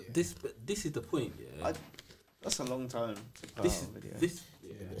 But this is the point. Yeah, that's a long time to put out a video.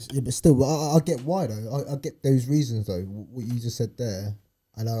 Yeah, but still, I get why though. I get those reasons though. What you just said there,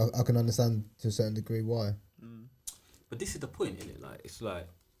 and I can understand to a certain degree why. But this is the point, innit? Like, it's like,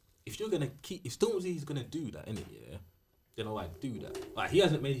 if Stormzy's gonna do that, innit? Yeah, then I do that. Like, he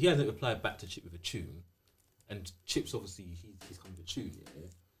hasn't replied back to Chip with a tune, and Chip's obviously he's come with a tune. Yeah,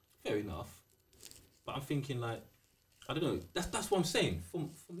 fair enough. But I'm thinking like, I don't know. That's what I'm saying.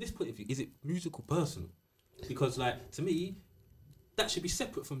 From this point of view, is it musical personal? Because like to me, that should be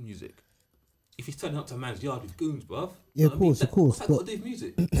separate from music. If he's turning up to a man's yard with goons, bruv. Yeah, of course. What's that got to do with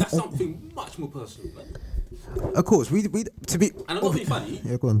music? That's something much more personal, man. Of course, we to be. And I'm not being funny.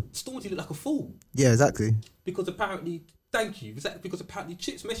 Yeah, go on. Stormzy looked like a fool. Yeah, exactly. Because apparently, because apparently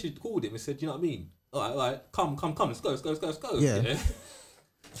Chip's called him and said, you know what I mean? All right, come, let's go. Yeah. No.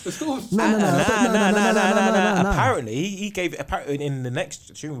 Apparently, he gave in the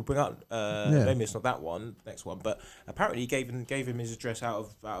next tune we'll bring up. Maybe it's not that one, next one, but apparently he gave him his address out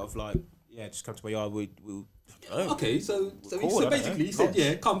of like, yeah, just come to my yard. We'll okay, so basically he said,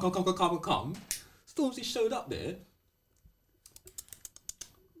 yeah, come. Stormzy showed up there.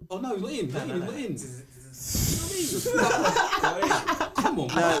 Oh no, he's not in. Come on,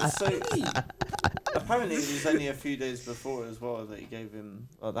 man. So apparently it was only a few days before as well that he gave him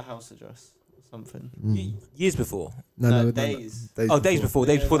the house address or something. Years before. No, days. Days before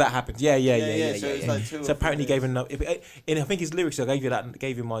that happened. Yeah. So, like so apparently he gave him. And I think his lyrics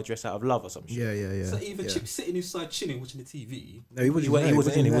gave him my address out of love or something. Yeah. So even Chip sitting inside chilling, watching the TV. No, he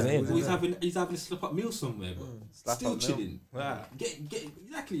wasn't in. He's having a slip up meal somewhere, but still chilling. Wow.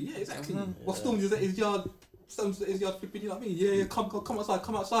 Exactly. Well, Stormzy's at his yard. His yard flipping, you know what I mean? Yeah, come outside.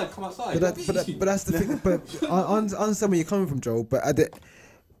 But that's the thing. But I understand where you're coming from, Joel. But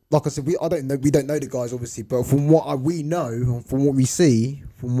like I said, we don't know the guys obviously. But from what we know, from what we see,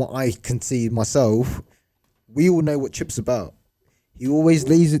 from what I can see myself, we all know what Chip's about. He always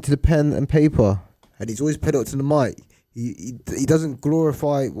leaves it to the pen and paper, and he's always pedal to the mic. He doesn't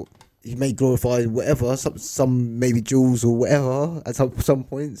glorify. He may glorify whatever, some maybe jewels or whatever at some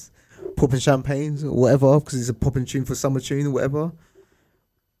points. Popping champagnes or whatever, because it's a popping tune for summer tune or whatever.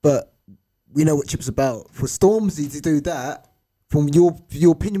 But we know what Chip's about. For Stormzy to do that, from your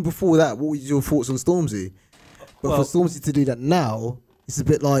opinion before that, what were your thoughts on Stormzy? But for Stormzy to do that now, it's a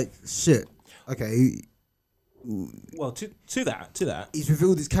bit like shit. Okay. Well, to that, he's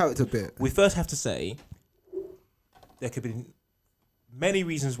revealed his character a bit. We first have to say there could be many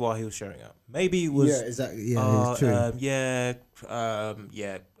reasons why he was showing up. Maybe it was exactly. Yeah, it's true.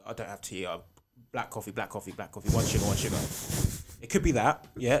 I don't have tea. Black coffee, 1 sugar. It could be that.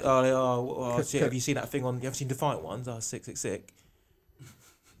 Yeah. Have you seen that thing on? You ever seen Defiant Ones? 666.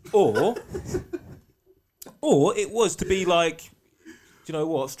 Or it was to be like, do you know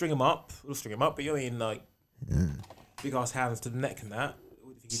what? String them up. We'll string them up. But you know what I mean, like big ass hands to the neck and that.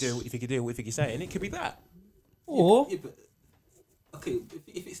 What do you think you're saying? It could be that. Or okay,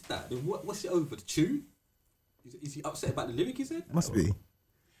 if it's that, then what's it over? The tune? Is he upset about the lyric? He said must be.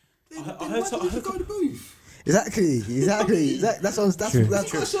 I heard go to the booth. Exactly. That's true. That's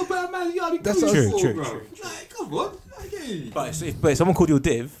true. Like, come on. But if someone called you a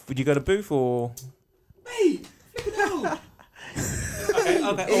div, would you go to booth or? Mate, flipping hell.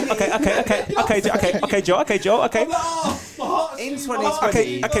 Okay, Joe. In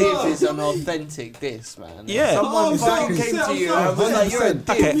 2020, div is an authentic diss, man. Yeah. Someone fucking came to you and was like, "You're a div."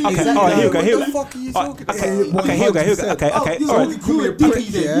 Okay. All right, here we go. What the fuck are you talking about? Okay, here we go. Okay. All right. Call me a divvy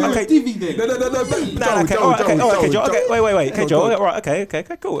then. Okay. Divvy then. No. Okay. All right, Joe. Okay. Wait. Okay, Joe. All right. Okay.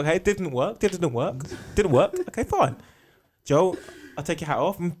 Cool. Okay. Didn't work. Okay, fine. Joe, I'll take your hat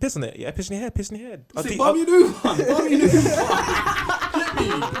off and piss on it. Yeah, piss in your head. Buy me a new one.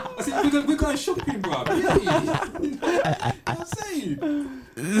 I said, we're going shopping, bro. I'm saying.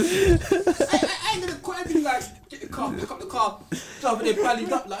 I ain't gonna quite everything like, get the car, pick up the car, drive it there,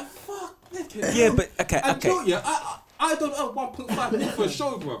 rallied up, like, fuck. Yeah, but, okay. I don't have 1.5 minutes for a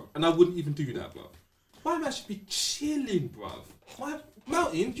show, bro. And I wouldn't even do that, bro. My man should be chilling, bro. My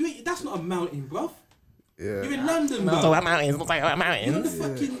mountain, that's not a mountain, bro. Yeah. You're in London, bro. So mountains, not like mountains. You're in the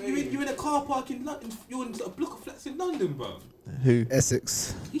fucking, you're in a car park in London. You're in a block of flats in London, bro. Who?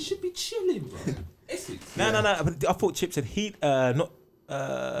 Essex. You should be chilling, bro. Essex. No. I thought Chip said heat. Not.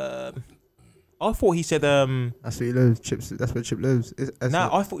 I thought he said. That's where he lives. That's where Chip lives. I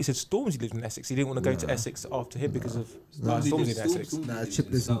thought he said Stormzy lived in Essex. He didn't want to go to Essex after him because of Stormzy in Essex. Chip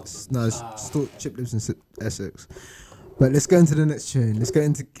lives in Essex. But let's go into the next tune. Let's go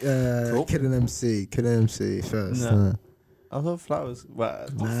into Killing MC. Killing MC first. I thought Flowers. Well,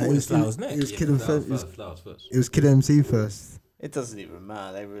 it was Flowers next. It was Killing Flowers first. It was Killing MC first. It doesn't even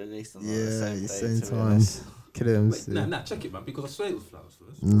matter. They were released on the same time. Honest. Killing MC. Nah, check it, man. Because I swear it was Flowers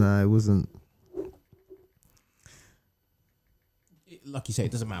first. No, it wasn't. Like you say,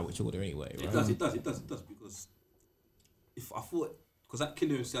 it doesn't matter which order anyway. Right? It does. Because if I thought, because that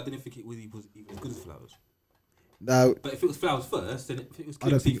Killing MC, I didn't think it was as good as Flowers. No, but if it was Flowers first, then if it was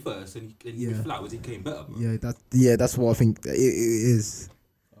Killing MC first, and with Flowers, it came better. Bro. That's what I think it is.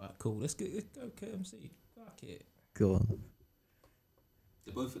 Alright, cool. Let's go KMC. Fuck it. Go on.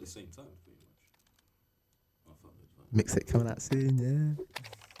 They're both at the same time, pretty much. Mixtape coming out soon, yeah.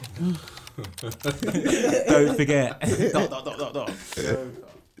 Don't forget.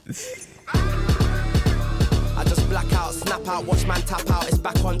 I just black out, snap out, watch man tap out. It's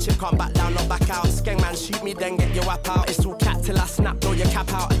back on, chip can't back down, not back out. Skeng man shoot me, then get your whap out. It's all cat till I snap, blow your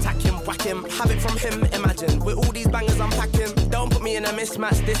cap out. Attack him, whack him, have it from him, imagine. With all these bangers I'm packing. Don't put me in a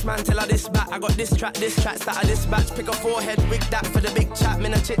mismatch, this man till I this back. I got this tracks that I dispatch. Pick a forehead, wig that for the big chat.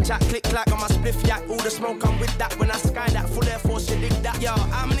 Min a chit chat, click clack on my spliff yak. All the smoke I'm with that. When I sky that, full air force, you dig that. Yo,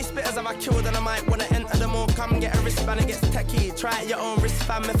 how many spitters have I killed and I might wanna enter them all? Come get a wristband and get techie. Try at your own wrist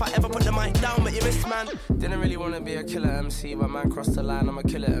fam if I ever put the mic down, but you miss man. Didn't really wanna be a killer MC, but man crossed the line, I'm a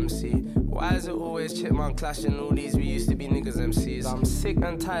killer MC. Why is it always Chipmunk clashing? All these we used to be niggas MCs. I'm sick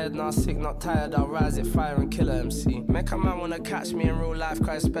and tired, now sick not tired. I'll rise it, fire and kill a MC. Make a man wanna catch me in real life,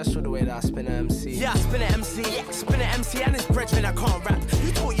 cause it's special the way that I spin a MC. Yeah, I spin a MC, spin a MC and it's brethren I can't rap.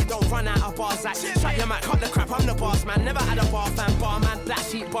 You thought you don't run out of bars like shut your mic, cut the crap, I'm the boss man. Never had a bar fan, bar man, black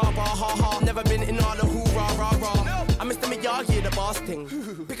sheep, bar, ha ha. Never been in all the hoorah, rah rah. I Mr. Miyagi, the boss thing.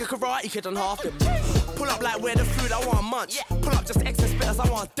 Pick a karate kid on half him. Pull up like where the food I want munch. Pull up just extra spitters I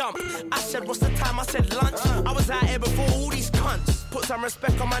want dump. I said what's the time, I said lunch. I was out here before all these cunts. Put some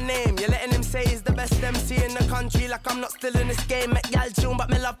respect on my name. You're letting him say he's the best MC in the country. Like I'm not still in this game. Make y'all tune but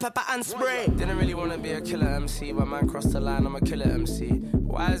me love pepper and spray. Didn't really wanna be a killer MC, but man crossed the line, I'm a killer MC.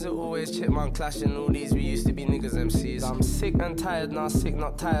 Why is it always Chipmunk clashing? All these we used to be niggas MCs. I'm sick and tired, now sick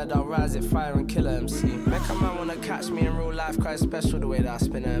not tired. I'll rise it, fire and kill a MC. Make a man wanna catch me in real life, cause it's special the way that I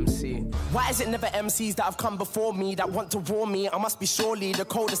spin a MC. Why is it never MCs that have come before me that want to war me? I must be surely the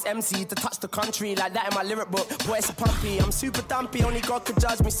coldest MC to touch the country like that in my lyric book. Boy, it's a pumpy, I'm super dumpy, only God could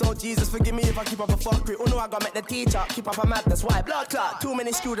judge me. So Jesus forgive me if I keep up a fuckery. Oh no, I gotta make the teacher keep up a madness. Why? Blood clot, too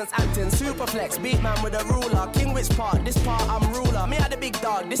many students acting. Super flex, beat man with a ruler. King which part? This part I'm ruler. Me had a big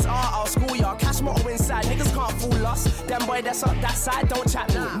dog, this art I'll school ya. Cash motto inside, niggas can't fool us. Them boy that's up that side, don't chat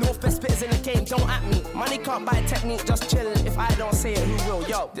me. North best spitters in the game, don't at me. Money can't buy technique, just chill. If I don't say it, who will?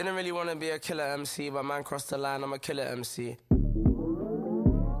 Yo, didn't really wanna be a killer MC, but man crossed the line, I'm a killer MC.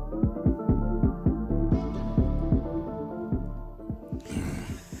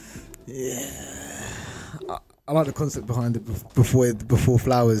 Yeah, I like the concept behind it before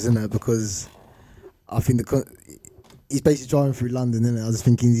Flowers, innit? Because I think he's basically driving through London, innit? I was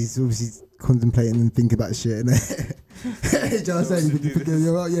thinking he's obviously contemplating and thinking about shit, innit? Do you know what I'm saying? Yeah, do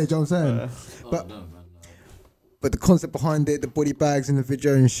you know what I'm saying? But the concept behind it, the body bags in the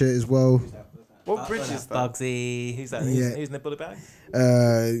video and shit as well. What bridge is that? Bugsy. Who's that? Yeah. Who's in the body bag?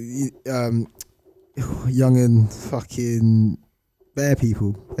 Young and fucking bear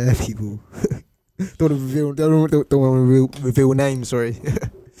people. Don't want to reveal names. Sorry.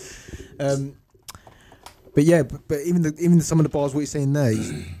 But yeah, but even some of the bars, what you're saying there,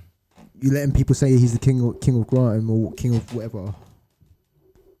 you letting people say he's the king of grime or king of whatever.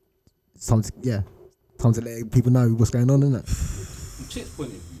 It's time to let people know what's going on, isn't it? From Chip's point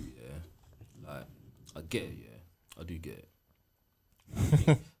of view, yeah, like I get it, yeah, I do get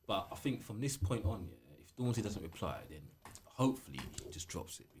it. But I think from this point on, yeah, if Daunty doesn't reply, then hopefully he just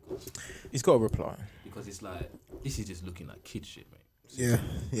drops it because he's got to reply. Because it's like this is just looking like kid shit, mate. Yeah.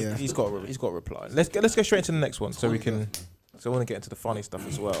 He's got to reply. Let's go straight into the next one so we can. So I want to get into the funny stuff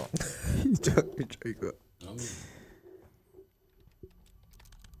as well.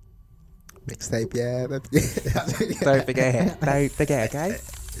 Mixtape, yeah. Don't forget, okay?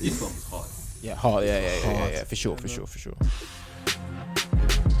 This one was hard. Yeah, hard. Yeah, for sure.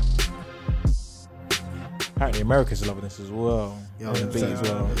 Apparently, America's loving this as well. Yeah, on the beat as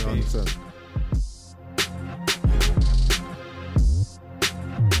well. 100%.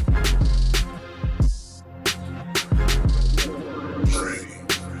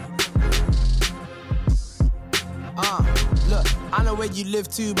 Look, I know where you live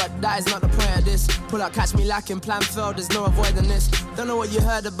too, but that is not the point of this. Pull out, catch me lacking, plan failed, there's no avoiding this. Don't know what you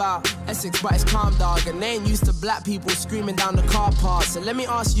heard about Essex, but it's calm, dog. And they ain't used to black people screaming down the car park. So let me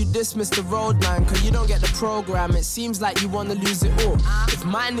ask you this, Mr. Roadman, cause you don't get the program. It seems like you wanna lose it all. If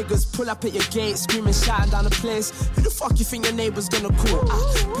my niggas pull up at your gate, screaming, shouting down the place, who the fuck you think your neighbor's gonna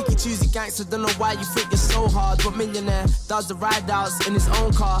call? Picky choosy gangster, don't know why you think you're so hard. But millionaire does the ride outs in his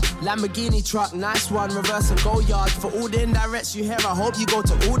own car, Lamborghini truck, nice one, reverse and go yard. For all the indirects you hear, I hope you go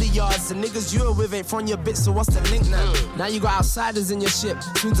to all the yards. The niggas you were with ain't from your bit, so what's the link now? Now you got outsiders in your ship,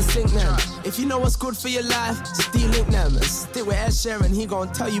 soon to sink now. If you know what's good for your life, just de-link them and stick with Ed Sheeran, he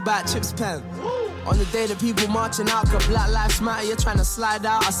gon' tell you about Chip's pen. On the day that people marching out, cause Black Lives Matter, you're trying to slide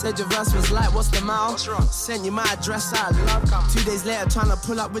out. I said your verse was like, what's the matter? Sent you my address out, 2 days later trying to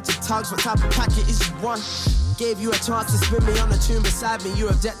pull up with your tugs. What type of packet is you want? Gave you a chance to spin me on the tune beside me. You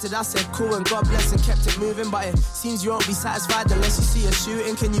objected, I said cool and God bless and kept it moving. But it seems you won't be satisfied unless you see a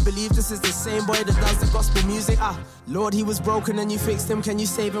shooting. Can you believe this is the same boy that does the gospel music? Lord, he was broken and you fixed him. Can you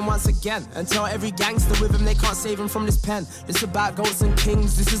save him once again? And tell every gangster with him they can't save him from this pen. It's about goats and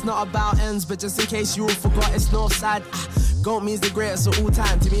kings, this is not about ends. But just in case you all forgot, it's Northside. Goat means the greatest of all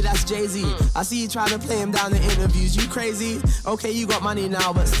time, to me that's Jay-Z. I see you trying to play him down in interviews, you crazy? Okay, you got money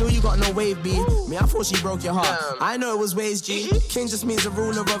now, but still you got no wave, B. Me, I thought she broke your heart. I know it was ways, G. King just means a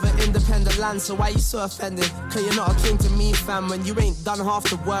ruler of an independent land, so why you so offended? Cause you're not a king to me, fam, when you ain't done half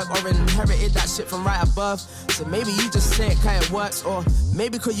the work or inherited that shit from right above. So maybe you just say it cause it works, or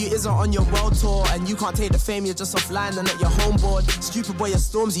maybe cause you isn't on your world tour and you can't take the fame, you're just offline and at your home board. Stupid boy, you're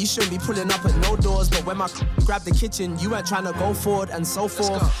Stormzy, you shouldn't be pulling up at no doors, but when my grabbed the kitchen, you weren't trying to go forward and so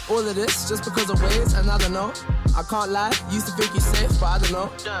forth. All of this just because of ways, and I don't know. I can't lie, used to think he's safe, but I don't know.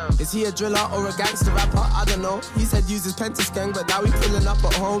 Is he a driller or a gangster rapper? I don't know. He said use his Pentas gang, but now he pulling up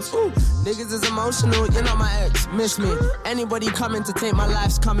at homes. Ooh, niggas is emotional, you're not my ex, miss me. Anybody coming to take my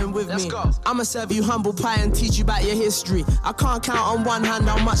life's coming with me. I'ma serve you humble pie and teach you about your history. I can't count on one hand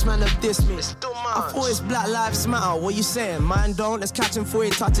how much man have dissed me. I thought it's Black Lives Matter, what you saying? Mine don't, let's catch him before he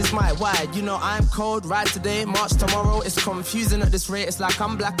touches my wide. You know I'm cold, ride today, march tomorrow. It's confusing at this rate, it's like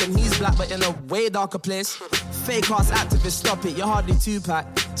I'm black and he's black, but in a way darker place. Fake ass activists, stop it, you're hardly Tupac.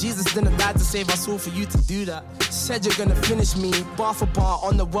 Jesus didn't die to save us all for you to do that. Said you're gonna finish me, bar for bar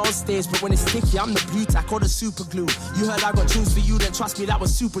on the world stage, but when it's sticky, I'm the blue tack or the super glue. You heard I got tunes for you, then trust me, that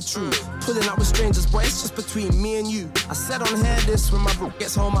was super true. Pulling up with strangers, boy, it's just between me and you. I said on here this, when my bro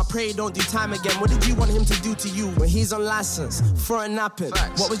gets home, I pray don't do time again. What did you want him to do to you when he's on license for a napping?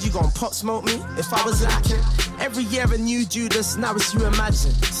 What was you gonna pop smoke me if I was lacking? Every year a new Judas, now it's you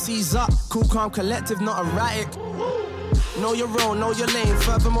imagine. Seize up, cool, calm, collective, not erratic. Know your role, know your lane,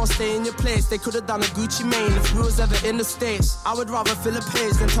 furthermore stay in your place. They could've done a Gucci Mane if we was ever in the States. I would rather fill a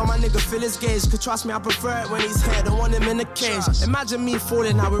page than tell my nigga fill his gauge. Cause trust me, I prefer it when he's here, don't want him in a cage. Imagine me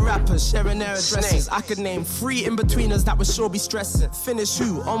falling out with rappers, sharing their addresses. I could name 3 in-betweeners that would sure be stressing. Finish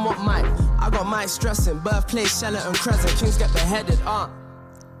who, on what mic? I got Mike stressing, birthplace, Sheraton, Crescent, Kings get beheaded,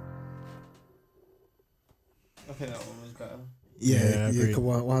 Okay, that one was better. Yeah,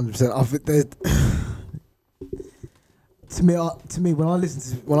 100%. I think there's to me, when I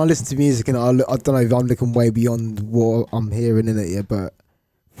listen to music, and I don't know if I'm looking way beyond what I'm hearing in it, yeah. But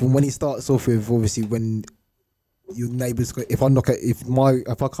from when he starts off with, obviously, when your neighbours, if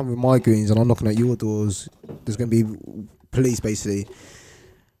I come with my goons and I'm knocking at your doors, there's going to be police basically.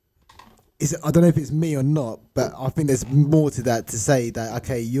 I don't know if it's me or not, but I think there's more to that to say that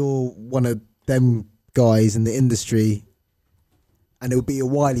okay, you're one of them guys in the industry, and it'll be a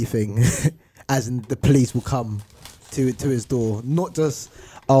Wiley thing, as in the police will come to his door, not just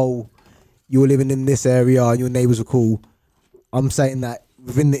you're living in this area and your neighbours are cool. I'm saying that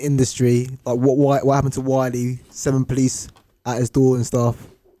within the industry, like what happened to Wiley, 7 police at his door and stuff.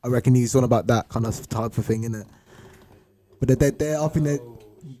 I reckon he's on about that kind of type of thing, innit? But they're I think that.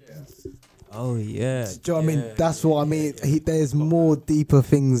 Oh yeah. Do you know what I mean? That's what I mean. There's more deeper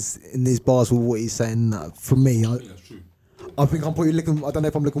things in these bars with what he's saying. For me, I think that's true. I think I'm probably looking. I don't know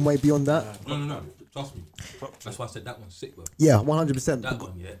if I'm looking way beyond that. No. Trust me. That's why I said that one's sick, bro. Yeah, 100%. That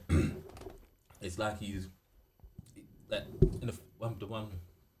one, yeah. It's like he's like in the one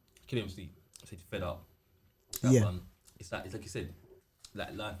Killing Sleep. I said fed up. That one, it's like you said,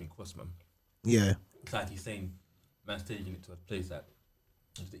 like life in cross, man. Yeah. It's like he's saying, man's taking it to a place that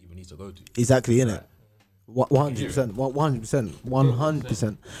he doesn't even need to go to. Exactly, innit? 100%,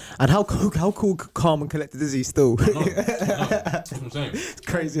 100%. And how cool, calm and collected is he still? That's what I'm saying. It's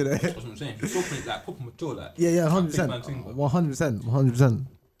crazy, innit? That's what I'm saying. He's talking like proper mature, like. Yeah, 100%. 100%.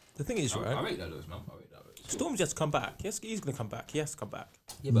 The thing is, right? I rate that, Lewis, man. Storm's just come back. Yes, he's gonna come back. He has to come back.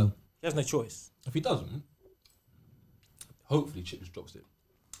 Yeah, but he has no choice. If he doesn't, Hopefully, Chip just drops it.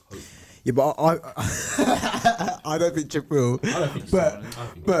 Hopefully. Yeah, but I don't think Chip will. I don't think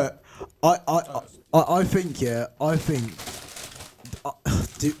but I think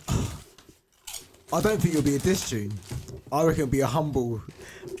I don't think it'll be a diss tune. I reckon it'll be a humble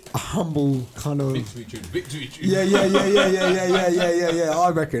kind of victory tune. Yeah.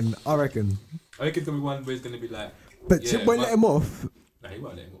 I reckon. I think it's gonna be one where it's gonna be like. But Chip won't let him off. No, he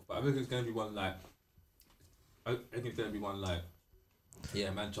won't let him off. But I think it's gonna be one like. I think it's gonna be one like.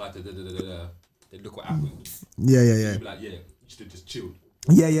 Yeah, man tried to Then look what happened. Yeah. He'll be like, yeah, you should have just chilled.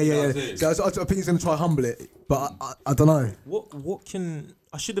 Yeah. So I think he's gonna try humble it, but I don't know. What can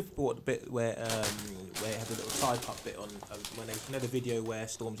I should have bought the bit where it had a little side cut bit on when they the video where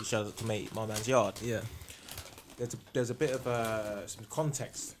Stormzy shows up to meet My Man's Yard. Yeah. There's a bit of some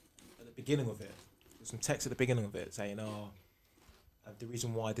context at the beginning of it. There's some text at the beginning of it saying, the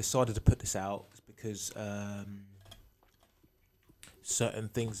reason why I decided to put this out is because certain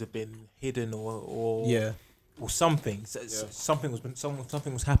things have been hidden or something. Something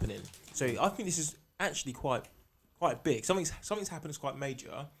was happening. So I think this is actually quite big. Something's happened that's quite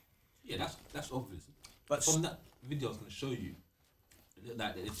major. Yeah, that's obvious. But from that video, I was going to show you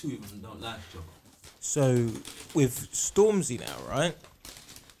that the two of them don't like each other. So with Stormzy now, right?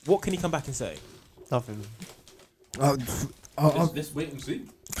 What can he come back and say? Nothing. Let's wait and see.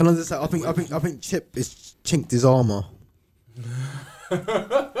 Can I just say? I think Chip is chinked his armor.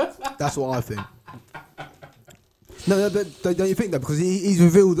 That's what I think. No, but don't you think that? Because he's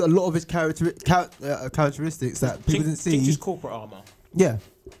revealed a lot of his characteristics that people didn't see. Chinked his corporate armor. Yeah.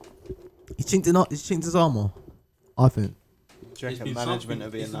 He's chinked his armor, I think. Do you reckon management are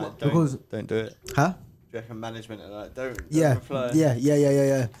being like, don't do it? Huh? Do you reckon management are like, don't reply? Yeah.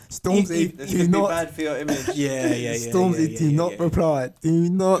 Stormzy, this could be bad for your image. Yeah. Stormzy, do not reply. Do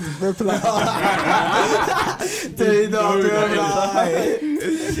not reply. Do not reply.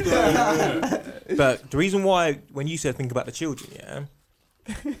 But the reason why, when you said think about the children,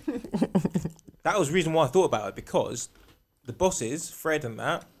 that was the reason why I thought about it, because the bosses, Fred and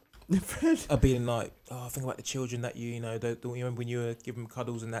that, are being like, think about the children that you know, don't you remember when you were giving them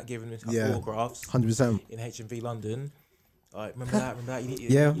cuddles and that, giving them autographs 100% in HMV London? Like, remember that? You need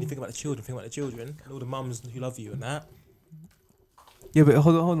to think about the children, and all the mums who love you and that. Yeah, but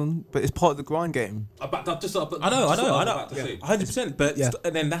hold on. But it's part of the grind game. I know. 100%. But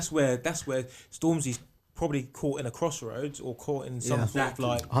and then that's where Stormzy's probably caught in a crossroads or caught in some sort of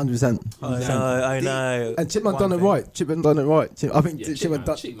like 100%. I know. And Chipmunk done it right. I think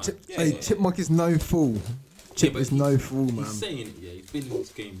Chipmunk is no fool. Chip is no fool, man. He's saying it. Yeah, he's been in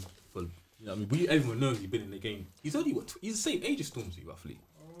this game for. Everyone knows he's been in the game. He's only he's the same age as Stormzy, roughly.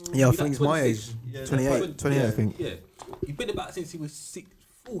 Yeah, I think he's my age. 28, I think. Yeah. He's been about since he was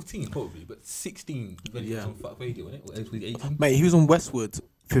 14 probably, but 16 when he was on Fuck Radio, wasn't it? Or was he 18? Mate, he was on Westwood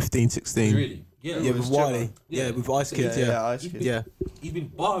 15, 16. Really? Yeah, with Wiley. Yeah, with Ice Kid. Yeah, Ice Kid. Yeah. He's been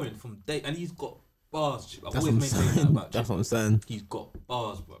barring from day, and he's got bars. That's what I'm saying. That's what I'm saying. He's got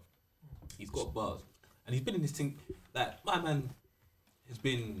bars, bro. He's got bars. And he's been in this thing, like, my man has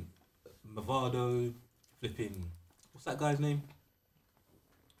been Mavado, flipping, what's that guy's name?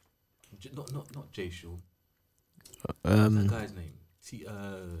 Not Jay Shaw. What's that guy's name?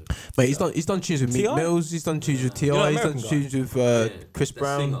 Mate, he's done tunes with Meek Mills. He's done tunes with T.I. He's done tunes with Chris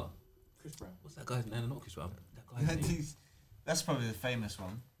Brown. Singer. Chris Brown. What's that guy's name? No, not Chris Brown. That guy's name. That's probably the famous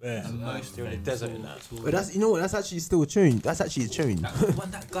one. Yeah, most in the desert in that. But that's that's actually still a tune. That's actually a tune.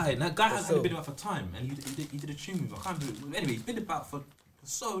 That guy has only been about for time, and he did a tune with. I can't believe. Anyway, he's been about for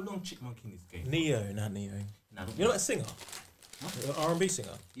so long. Chipmunk in this game. Neo. You're not a singer. R&B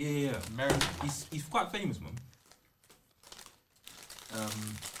singer. Yeah. American. He's quite famous, man.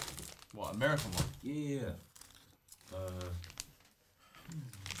 What, American one? Yeah.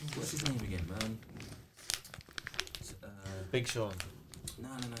 What's his name again, man? Big Sean. No.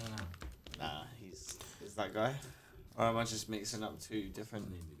 Nah, he's that guy. Or am I just mixing up two different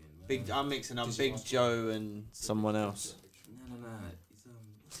names again? I'm mixing up Big Joe and someone else. No.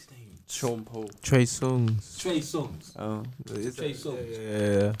 What's his name? Sean Paul. Trey Songz. Oh. Trey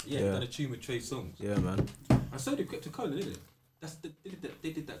Songz. Yeah. Done a tune with Trey Songz. Yeah, man. And so did Crypto Cola, didn't it? They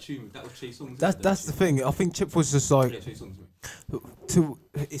did that tune. That was Trey Songz. That's the thing. I think Chip was just like Trey Songz.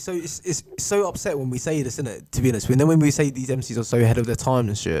 It's so upset when we say this, isn't it? To be honest, when we say these MCs are so ahead of their time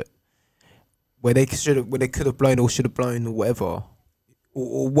and shit, where they could have blown or should have blown or whatever,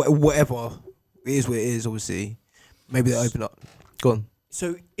 or whatever. It is what it is. Obviously, maybe they open up. Go on.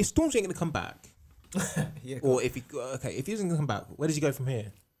 So if Stormzy ain't gonna come back, or if he isn't gonna come back, where does he go from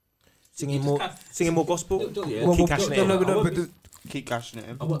here? Singing more gospel? No, Keep cashing it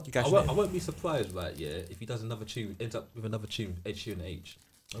in. I won't be surprised, right? Yeah, if he does another tune, ends up with another tune, Ed Sheeran H.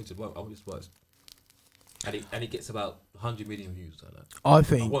 I won't be surprised. And he gets about 100 million views like that. I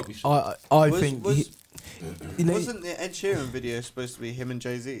think. Wasn't the Ed Sheeran video supposed to be him and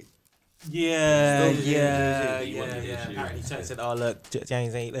Jay-Z? Yeah. Apparently, he said, "Oh look,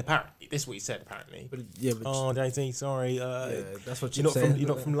 Jay-Z." Apparently, this is what he said. Apparently, oh Jay-Z, sorry. That's what you're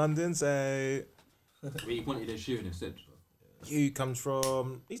not from London, so. He wanted Ed Sheeran instead. He comes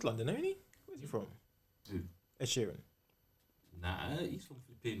from. He's London, isn't he? Where's he from? Who? Ed Sheeran. Nah, he's from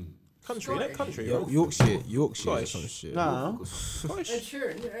flipping country. Yorkshire, Scottish. some shit. No. Ed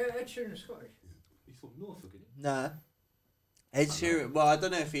Sheeran is Scottish. He's from Norfolk, isn't he? Nah. Ed Sheeran. Well, I don't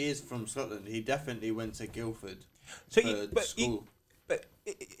know if he is from Scotland. He definitely went to Guildford for school. But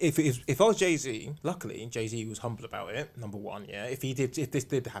if I was Jay-Z, luckily Jay-Z was humble about it. Number one, yeah. If this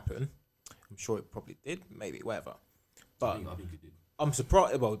did happen, I'm sure it probably did. Maybe whatever. But I think it did. I'm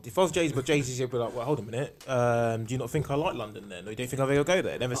surprised. Well, if I was Jay-Z, but Jay-Z would be like, "Well, hold a minute. Do you not think I like London then, or do you think I'll ever go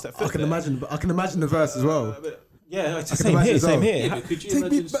there? Never step foot I can there?" imagine the verse as well. Yeah, it's the same here. Same here. Yeah, but could you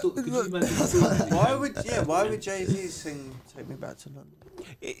imagine? Why would Jay-Z sing "Take Me Back to London"?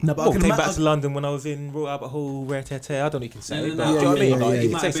 I came back to London when I was in Royal Albert Hall, Rare Tete. I don't know if you can say it, but do you know what I mean? Like, you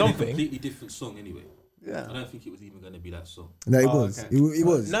can say something. A completely different song anyway. Yeah. I don't think it was even going to be that song. No, it was. Okay. It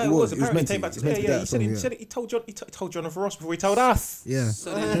was. No, it was. Apparently, came back to he said he told Jonathan Ross before he told us. Yeah.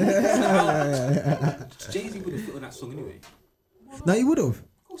 So Jay-Z would have fit on that song anyway. No, he would have. Of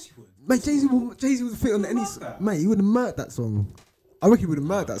course he would. Mate, Jay-Z would fit on any song. Mate, he would have murdered that song. I reckon he would have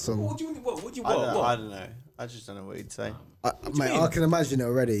murdered that song. What do you want? I don't know. I just don't know what he'd say. Mate, I can imagine it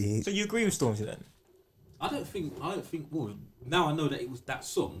already. So you agree with Stormzy then? I don't think. Well, now I know that it was that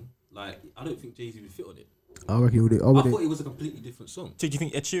song. Like, I don't think Jay-Z would fit on it. I reckon he would. I thought it was a completely different song. So do you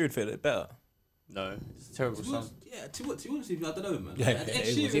think Ed Sheeran fit it better? No, it's a terrible song. Yeah, to be honest with you, I don't know, man. Yeah,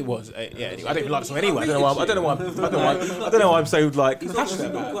 it was. Yeah, I don't even like the song anyway. I don't know why I'm so like passionate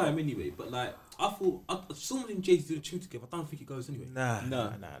about it. Grime anyway, but like I thought someone and Jay-Z do the tune together. I don't think it goes anyway. Nah. It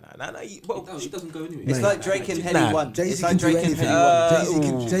doesn't go anyway. It's like Drake and Heady One. Jay-Z can do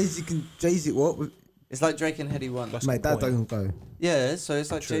anything. Jay-Z what? It's like Drake and Heady One. Mate, that doesn't go. Yeah, so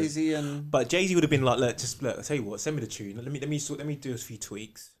it's like Jay-Z and. But Jay-Z would have been like, look, I'll tell you what, send me the tune. Let me do a few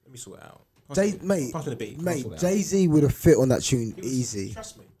tweaks. Let me sort it out. Mate, Jay-Z would have fit on that tune easy.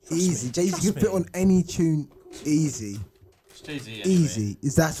 Trust me. Easy. Jay-Z can fit on any tune easy. Jay-Z anyway. Easy.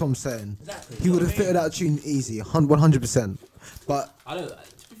 That's what I'm saying. Exactly. He would have fitted that tune easy, 100%. But I don't. To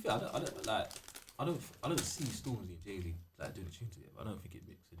be fair, I don't see Stormzy and Jay-Z like doing the tune together. I don't think it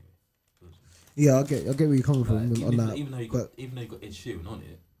mixes anyway. Yeah, I get where you're coming from on that. Even though you got Ed Sheeran on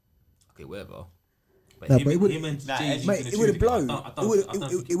it, okay, whatever. But it would have blown.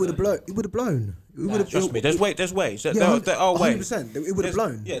 It would have blown. It would have blown. Trust me, there's ways. There are ways. 100%. It would have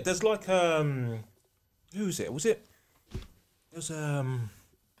blown. Yeah, there's like who was it? It was I'm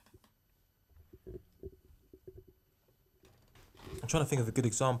trying to think of a good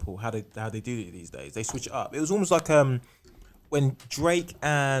example how they do it these days. They switch it up. It was almost like when Drake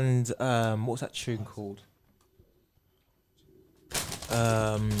and what was that tune called?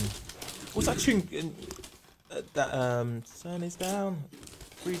 What's that tune? That sun is down,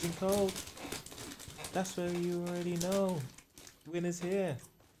 freezing cold. That's where you already know. Winter's here.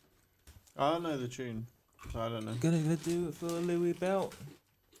 I don't know the tune. So I don't know. Gonna do it for Louis Belt.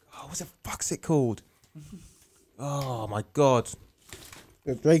 Oh, what the fuck's it called? Oh my god.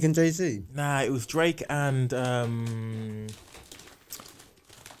 Drake and Jay-Z? Nah, it was Drake and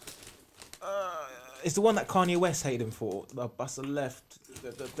it's the one that Kanye West hated him for. Bust the left.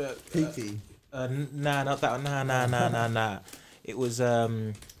 Kiki. Nah, not that one. Nah. It was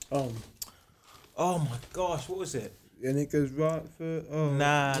oh my gosh, what was it? And it goes right for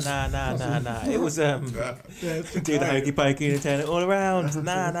Nah. It was do the hokey pokey and turn it all around.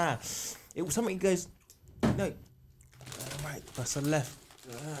 Nah. It was something that goes no. Right, bust the left.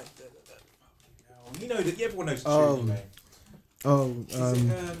 You know that everyone knows the tune, mate.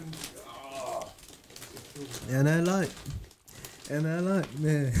 And I like,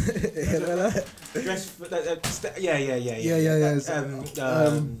 man. Dress for yeah.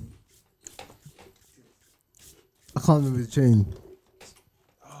 I can't remember the tune.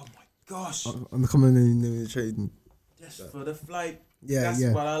 Oh my gosh! I'm coming in the tune. Just for the flight. Yeah, that's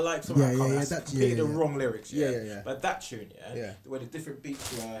what I like. So That's completely the wrong lyrics. Yeah. But that tune, where the different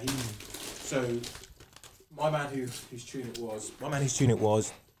beats were. So my man whose tune it was,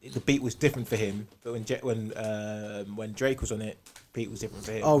 the beat was different for him. But when Drake was on it, beat was different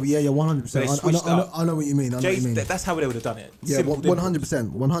for him. Oh yeah, 100%. I know what you mean. That's how they would have done it. Yeah,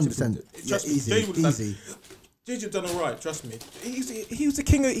 100%. Yeah, easy. JJ done all right. Trust me. He was the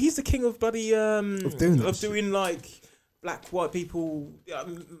king. He's the king of bloody of doing like black white people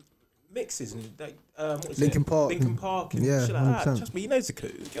mixes and like Linkin Park and shit like that. Trust me, he knows the coup.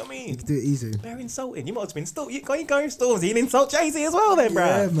 Do you know what I mean? You can do it easy. Very insulting. You might have been you going Stormzy and insult Jay-Z as well, then, bro.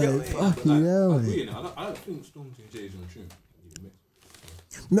 Yeah, mate. Fuck you, mate. I don't think Stormzy and Jay-Z on tune.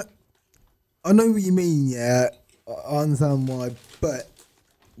 No, I know what you mean. Yeah, I understand why, but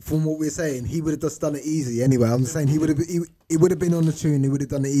from what we're saying, he would have just done it easy anyway. I'm saying he would have been on the tune. He would have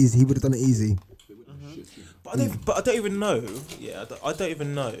done it easy. He would have done it easy. But I don't even know. Yeah, I don't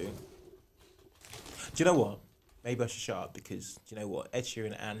even know. Do you know what? Maybe I should shut up because do you know what? Ed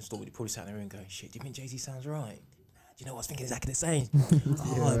Sheeran and Stormzy probably sat in the room going, "Shit, do you think Jay-Z sounds right?" Do you know what I was thinking exactly the same?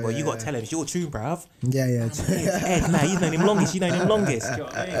 You got to tell him it's your tune, bruv. Yeah. Ed, man, you've known him longest. You know him longest. Do you know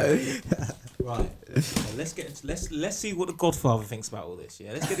what I mean? Right. Let's see what the Godfather thinks about all this.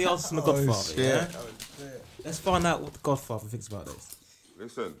 Yeah, let's get the answers from the Godfather. Yeah. Let's find out what the Godfather thinks about this.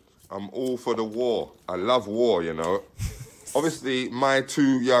 Listen, I'm all for the war. I love war, you know. Obviously, my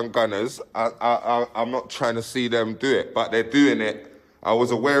two young gunners, I'm not trying to see them do it, but they're doing it. I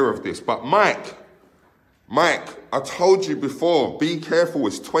was aware of this. But Mike, I told you before, be careful.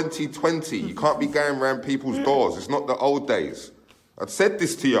 It's 2020. You can't be going around people's doors. It's not the old days. I've said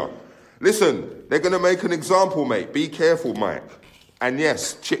this to you. Listen, they're going to make an example, mate. Be careful, Mike. And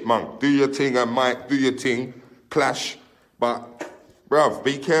yes, Chipmunk, do your thing, and Mike, do your thing. Clash. But, bruv,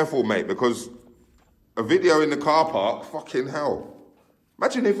 be careful, mate, because a video in the car park, fucking hell.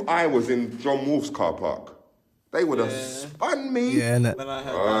 Imagine if I was in John Wolf's car park. They would have spun me. Yeah, innit? When I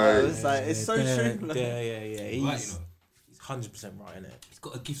heard that, I was like, it's so true. Yeah. He's 100% right, innit? He's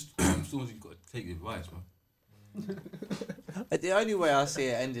got to give Stormzy, got to take the advice, man. The only way I see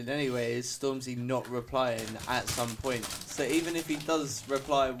it ending anyway is Stormzy not replying at some point. So even if he does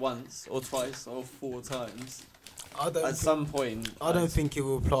reply once or twice or 4 times, some point, I don't think he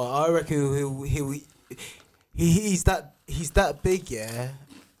will reply. I reckon he's that big, yeah,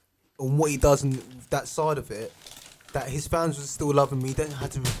 on what he does and that side of it, that his fans will still love him. He doesn't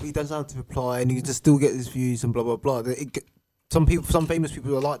have to reply, and he just still get his views and blah blah blah. Some famous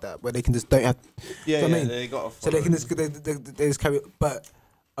people are like that, where they can just don't have. Yeah, I mean? They got. So they can just they just carry. But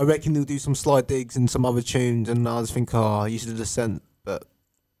I reckon he'll do some slide digs and some other tunes, and I just think, you should have just sent. But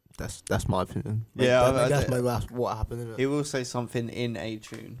that's my opinion. Yeah, that's what happened. Isn't it? He will say something in a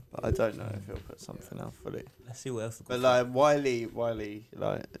tune, but I don't know if he'll put something out fully. Let's see what else. But like Wiley,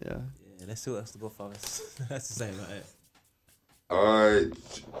 like yeah. Yeah, let's see what else the Godfather has to say about it. Alright,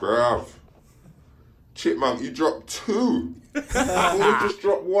 bruv. Chipmunk, you dropped 2. I only just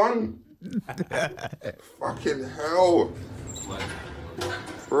dropped 1. Fucking hell.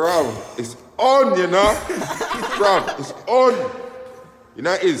 Bruv, it's on, you know? Bruv, it's on. You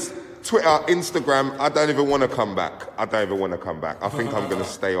know, it is Twitter, Instagram. I don't even want to come back. I think I'm going to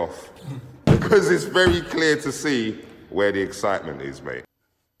stay off. Because it's very clear to see where the excitement is, mate.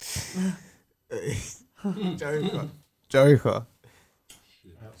 Joker.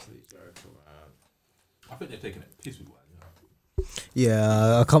 Absolutely Jericho, man. I think they're taking it piss with one, you know.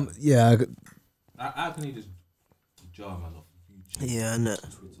 Yeah, I can't. Yeah. How can he just jar man off YouTube? Yeah, no.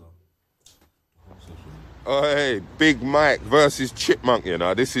 Oh, hey, Big Mike versus Chipmunk, you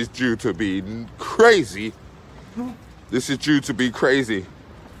know. This is due to be crazy.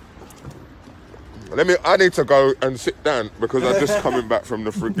 I need to go and sit down because I'm just coming back from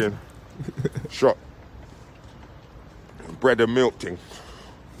the friggin' shop. Bread and milk thing.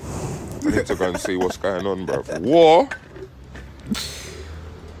 I need to go and see what's going on, bro. War.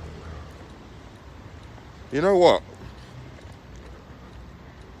 You know what?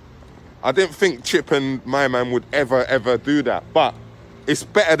 I didn't think Chip and my man would ever do that, but it's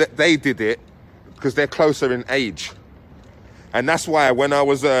better that they did it because they're closer in age. And that's why when I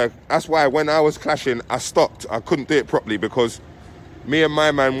was clashing, I stopped. I couldn't do it properly because me and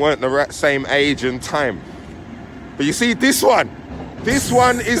my man weren't the same age and time. But you see, this one is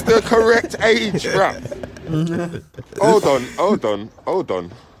the correct age, bro. Hold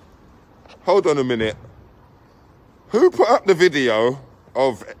on a minute. Who put up the video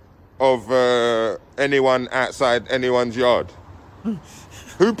of anyone outside anyone's yard?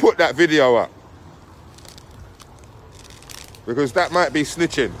 Who put that video up? Because that might be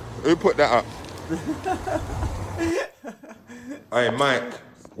snitching. Who put that up? Hey, Mike,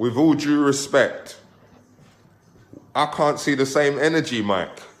 with all due respect, I can't see the same energy,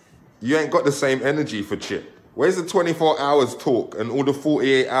 Mike. You ain't got the same energy for Chip. Where's the 24 hours talk and all the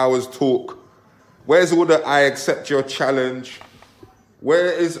 48 hours talk? Where's all the I accept your challenge?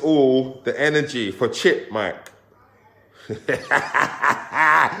 Where is all the energy for Chip, Mike? Hey,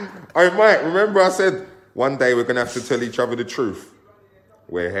 Mike, remember I said One day we're gonna have to tell each other the truth.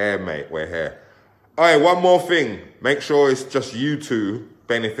 We're here, mate. We're here. All right, one more thing. Make sure it's just you two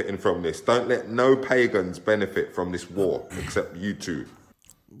benefiting from this. Don't let no pagans benefit from this war except you two.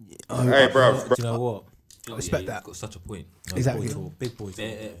 Hey, bruv. Do you know what? I respect that. You've got such a point. Exactly. Big boys.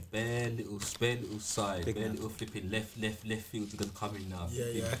 Bare little side, bare little flipping left field. You're gonna come in now.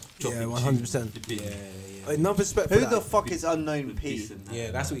 Yeah, Dropping 100%. Another respect for Who that. the fuck is Unknown P?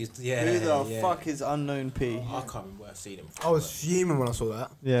 Yeah, that's what he's. Yeah. Who the fuck is Unknown P? I can't remember where I've seen him. I was fuming when I saw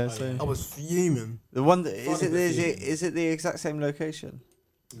that. Yeah, so I was fuming. the one that is it the exact same location?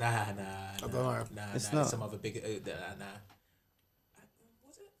 Nah. I don't know. It's not. Some other big. Nah.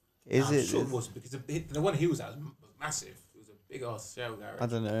 Is I'm it? sure it was because the one he was at was massive. It was a big ass shell garage. I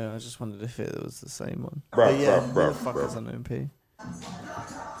don't know. I just wondered if it was the same one. Bruv, But yeah, bruv, who the bruv, fuck bruv. is Unknown P?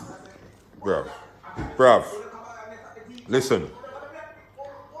 Bruv.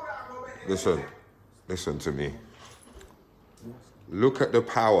 Listen to me. Look at the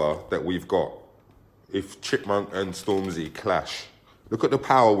power that we've got. If Chipmunk and Stormzy clash, look at the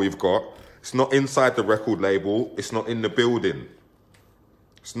power we've got. It's not inside the record label. It's not in the building.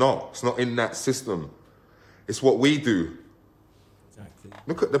 It's not in that system. It's what we do. Exactly.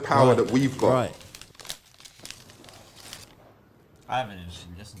 Look at the power that we've got. Right. I haven't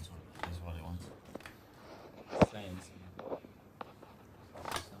actually listened to it. Is what it wants.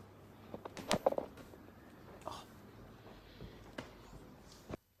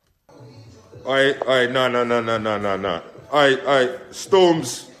 Alright, no. Alright,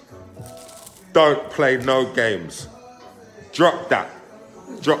 Storms, don't play no games. Drop that.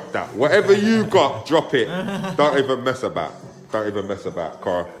 Whatever you got, drop it. Don't even mess about.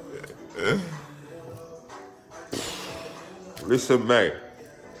 Carl. Listen, mate.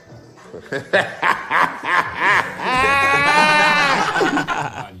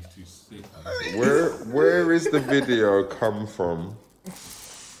 Where is the video come from?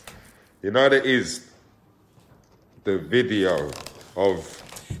 You know there is the video of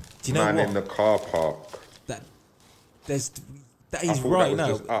man in the car park. That is I thought right that was now.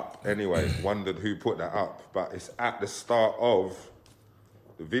 just up anyway. Wondered who put that up, but it's at the start of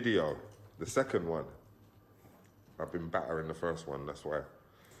the video, the second one. I've been battering the first one, that's why.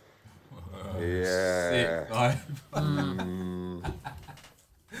 Yeah.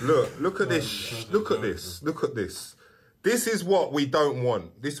 Look at this. Look at this. This is what we don't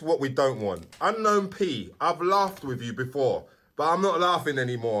want. Unknown P, I've laughed with you before, but I'm not laughing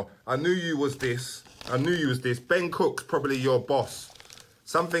anymore. I knew you was this. Ben Cook's probably your boss.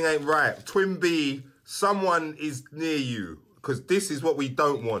 Something ain't right. Twin B, someone is near you, because this is what we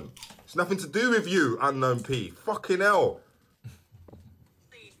don't want. It's nothing to do with you, Unknown P. Fucking hell.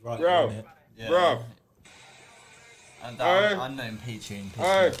 Right, Bro. And Unknown P tune.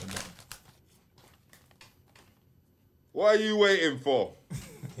 What are you waiting for?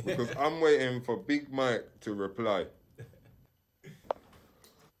 Because I'm waiting for Big Mike to reply.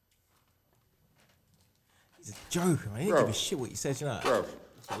 He's a joker, man. He didn't give a shit what he says, you know. Bro,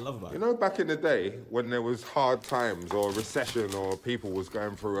 That's what I love about you it. know, back in the day when there was hard times or recession or people was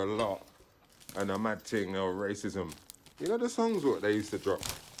going through a lot and a mad thing or racism, you know the songs what they used to drop?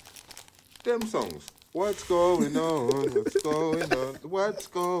 Them songs. What's going on? What's going on? What's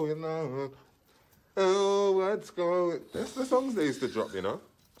going on? Oh, what's going... That's the songs they used to drop, you know?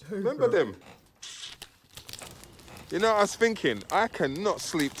 Remember them? You know, I was thinking, I cannot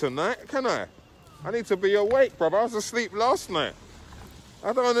sleep tonight, can I? I need to be awake, brother. I was asleep last night.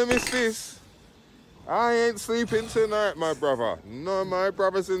 I don't want to miss this. I ain't sleeping tonight, my brother. No, my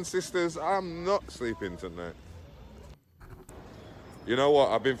brothers and sisters, I'm not sleeping tonight. You know what?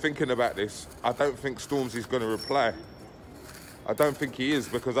 I've been thinking about this. I don't think Stormzy's going to reply. I don't think he is,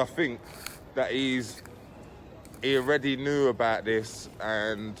 because I think that he already knew about this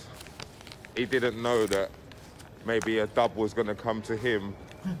and he didn't know that maybe a dub was going to come to him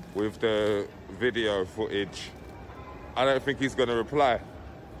with the video footage. I don't think he's going to reply.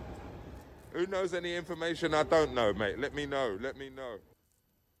 Who knows any information I don't know, mate? Let me know.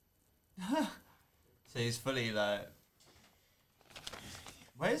 So he's fully like...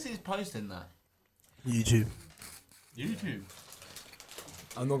 Where is he posting that? YouTube.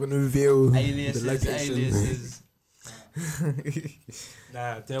 I'm not going to reveal the locations.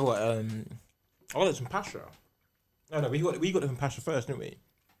 Nah, do you know what? I got it from Pasha. No, we got it from Pasha first, didn't we?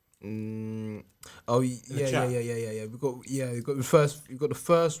 Oh yeah. We got the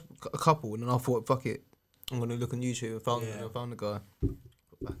first couple, and then I thought, fuck it, I'm gonna look on YouTube. I found the guy.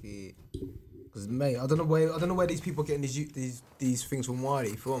 Because mate, I don't know where these people are getting these things from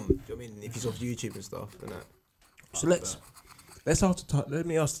Wiley from. Do you know what I mean? If he's off YouTube and stuff, and that. So let's Let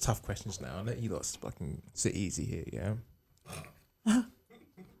me ask the tough questions now. I'll let you lot fucking sit easy here, yeah?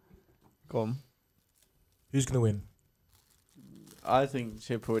 Go on. Who's going to win? I think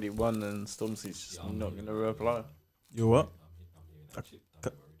Chip already won and Stormzy's just not going to reply. You're what?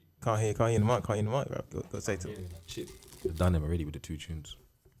 Can't hear the mic, Got to say to him. Chip, they've done them already with the 2 tunes.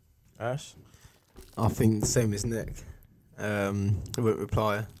 Ash? I think the same as Nick. He won't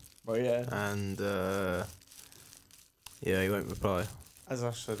reply. Well, yeah. And he won't reply. As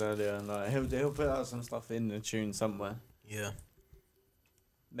I said earlier, like, he'll put out some stuff in the tune somewhere. Yeah.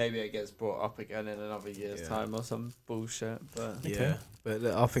 Maybe it gets brought up again in another year's time or some bullshit. But yeah, but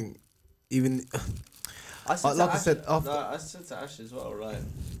I think even I said I said to Ash as well, right?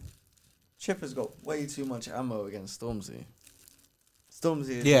 Chip has got way too much ammo against Stormzy.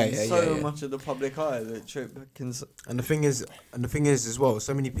 Stormzy is so much of the public eye that Chip can. And the thing is as well,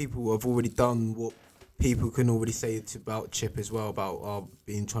 so many people have already done what people can already say about Chip as well, about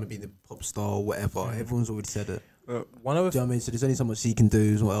trying to be the pop star or whatever. Everyone's already said it. Do you know what I mean? So there's only so much he can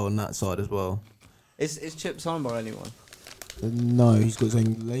do as well on that side as well. Is Chip signed by anyone? No, he's got his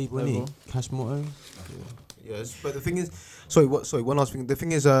own label, isn't he? Cash Motto. Yes, but the thing is, one last thing. The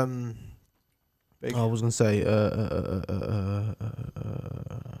thing is, I was gonna say,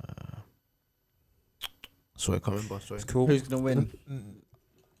 sorry, I can't remember. Sorry. It's cool. Who's gonna win?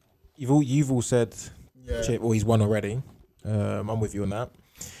 You've all said Chip, or he's won already. I'm with you on that.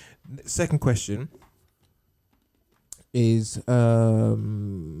 Second question is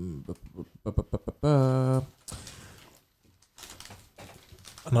and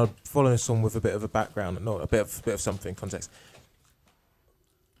I'll follow this on with a bit of a background, not a bit of something context.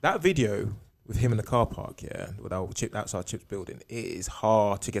 That video with him in the car park, without Chip outside Chip's building, it is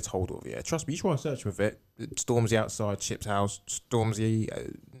hard to get hold of. Yeah, trust me. You try and search with it. Stormzy outside Chip's house, Stormzy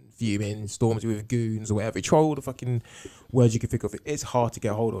fuming, Stormzy with goons or whatever. You try all the fucking words you can think of. It's hard to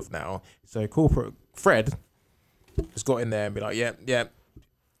get hold of now. So corporate Fred has got in there and be like, yeah,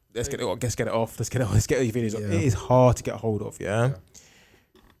 let's get it off. Let's get these videos off. It is hard to get hold of. Yeah.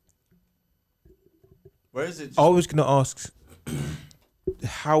 Where is it? I was going to ask,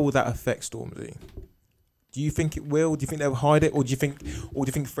 how will that affect Stormzy? Do you think it will? Do you think they'll hide it, or do you think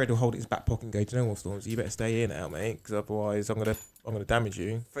Fred will hold it in his back pocket and go, "Do you know what, Stormzy? You better stay here now, mate, because otherwise I'm gonna damage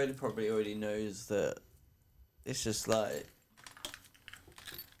you." Fred probably already knows that it's just like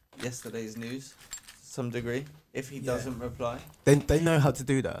yesterday's news, to some degree. If he doesn't reply, they know how to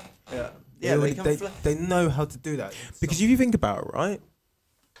do that. Yeah, they know how to do that. Because if you think about it, right,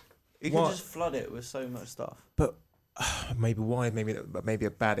 you can just flood it with so much stuff. But maybe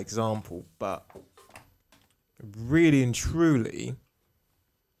a bad example, but really and truly,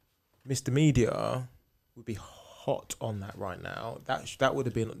 Mr. Media would be hot on that right now. That would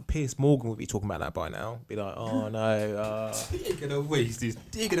have been, Piers Morgan would be talking about that by now. Be like, oh no, he ain't gonna waste this.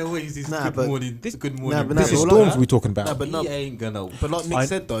 Good morning. This good morning. This is Storms we're talking about. He ain't gonna. But like Mick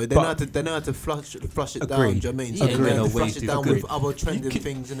said though, they know how to flush it down. Do you know what I mean? He ain't gonna flush it down with other trending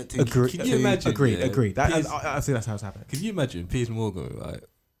things in it too. Can you imagine? Agreed. I think that's how it's happening. Can you imagine Piers Morgan? Right?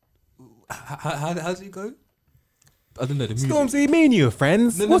 How does it go? I don't know. The music. Stormzy, me and you are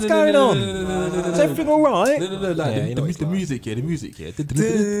friends. What's going on? Is everything all right? No. Like the music, yeah. The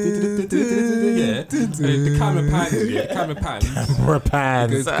camera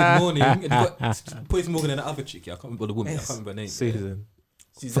pans. Goes, good morning. And you got Piers Morgan and the other chick. Yeah, I can't remember the woman. I can't remember her name. Susan.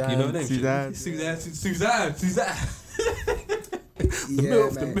 You know her name? Suzanne.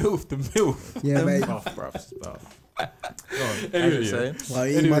 The MILF. Yeah, mate. Buff. Anyway, so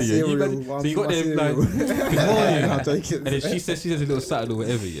you got them like good morning, and then she says a little subtle or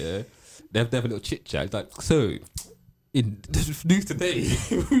whatever. Yeah, they have a little chit chat. Like, so in news today,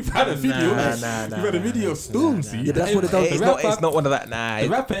 we've had a video. We've had a video of Stormzy. Yeah, that's what it does. It's not one of that. Nah, the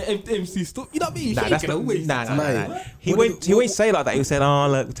rapper MC Storm. You know what I mean? Nah. He won't say like that. He'll say, "Oh,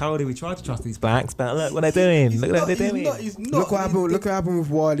 look, we told you we tried to trust these blacks, but look what they're doing. Look what they're doing." Look what happened with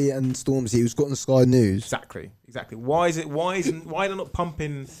Wiley and Stormzy. He was got on Sky News. Exactly. Why are they not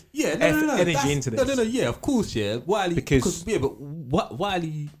pumping energy into this? No. Yeah, of course. Yeah, Wiley. But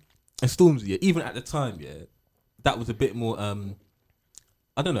Wiley and Stormzy. Yeah, even at the time. Yeah. That was a bit more, I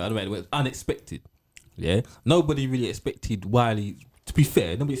don't know, it was unexpected. Yeah, nobody really expected Wiley. To be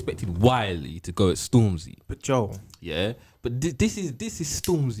fair, nobody expected Wiley to go at Stormzy. But Joel, yeah, but this is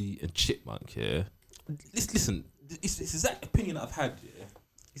Stormzy and Chipmunk. Yeah, listen, it's the exact opinion that I've had. Yeah,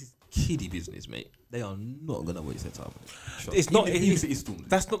 this is kiddie business, mate. They are not gonna waste their time. It's not.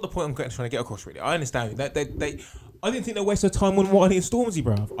 That's not the point I'm trying to get across. Really, I understand that they. I didn't think they waste their time on Wiley and Stormzy,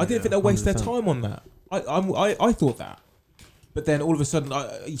 bruv. I didn't think they waste their time on that. I thought that, but then all of a sudden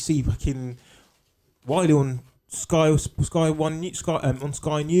you see fucking Wiley on Sky One, on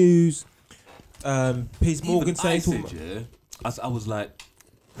Sky News. Piers Morgan saying, I was like,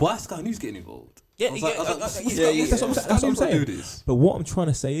 why is Sky News getting involved? That's what I'm saying. But what I'm trying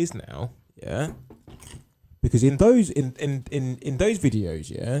to say is now, because in those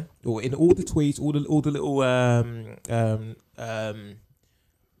videos, or in all the tweets, all the little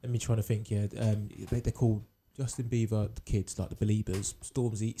let me try to think, they're called Justin Bieber the kids, like the Believers,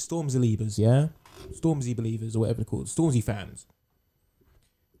 Stormzy Believers, Stormzy Believers, or whatever they're called, Stormzy fans.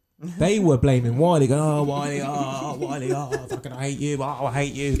 They were blaming Wiley, going, "Oh, Wiley, fucking I hate you, I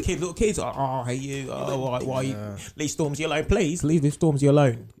hate you." Little kids, I hate you. Why you leave Stormzy alone, please? Leave Stormzy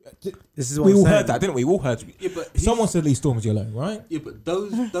alone. This is what we I'm all saying. heard that, didn't we? We all heard. Yeah, but someone said leave Stormzy alone, right? Yeah, but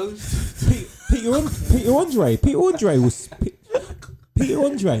those Peter Andre was. Peter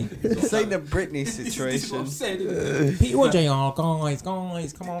Andre. This ain't a Britney situation. This is what I'm saying. Peter Andre, guys,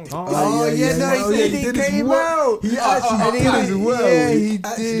 come on, guys. He came out. He actually did as well. Yeah, he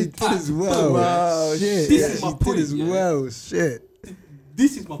did as well. Wow, shit. This is my point, as well. Shit.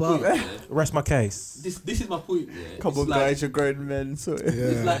 This is my point. Rest my case. This is my point. Yeah. Come on, guys, you're grown men. So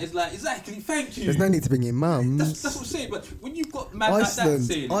It's like exactly. Thank you. There's no need to bring in mums. That's what I'm saying. But when you've got man like that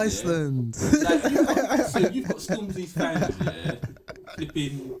saying Iceland. like you've got Stormzy's fans,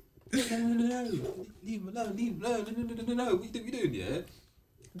 flipping. No, leave him alone. No. What are you doing? Yeah.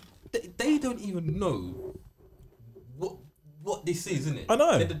 They don't even know what this is, isn't it? I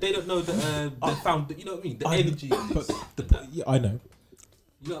know. They don't know the found. You know what I mean? The energy. Of this. Yeah, I know.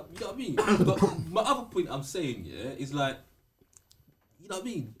 You know what I mean? But my other point I'm saying, is like, you know what I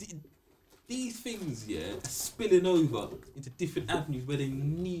mean? These things, are spilling over into different avenues where they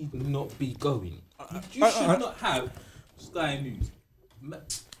need not be going. You should not have Sky News.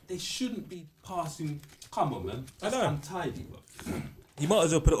 They shouldn't be passing. Come on, man. That's untidy, bro. You might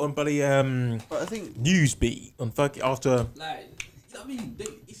as well put it on bloody but I think Newsbeat on after. Like, you know what I mean?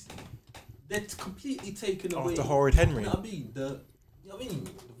 They're completely taken away. After Horrid Henry. You know what I mean? The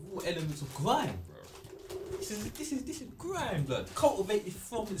raw elements of grime, bro. This is grime, blood. Cultivated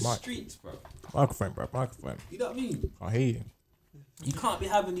from the streets, bro. Microphone. You know what I mean? I hear you. You can't be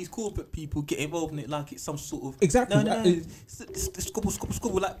having these corporate people get involved in it like it's some sort of exactly. No. It's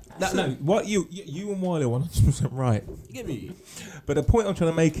scribble. Like no. What you and Wiley are 100% right. You get me? But the point I'm trying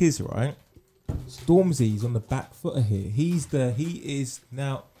to make is right. Stormzy's on the back footer here. He is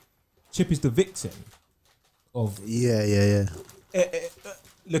now. Chip is the victim of. Yeah.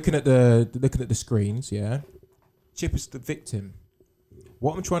 Looking at the screens, Chip is the victim.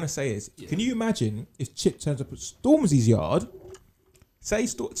 What I'm trying to say is, can you imagine if Chip turns up at Stormzy's yard? Say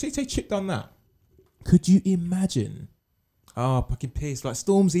Chip done that. Could you imagine? Fucking Piers like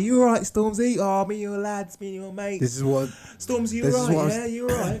Stormzy, you alright, Stormzy? Me and your lads, me and your mates. This is what Stormzy, you alright? You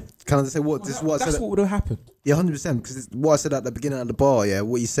alright? Can I say what? This is what I said. That's what would have happened. Yeah, 100%. Because what I said at the beginning of the bar,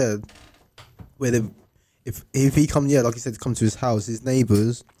 what you said, where if he come, like you said, come to his house, his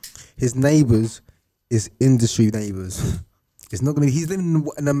neighbours is industry neighbours. It's not gonna be. He's living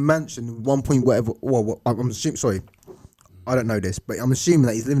in a mansion, 1 point whatever. Well, I'm assuming. Sorry, I don't know this, but I'm assuming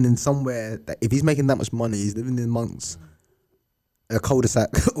that he's living in somewhere that if he's making that much money, he's living in amongst a cul-de-sac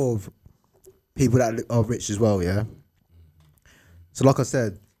of people that are rich as well. Yeah. So, like I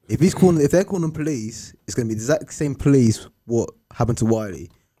said, if they're calling police, it's gonna be the exact same police. What happened to Wiley?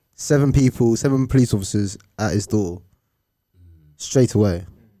 7 police officers at his door, straight away.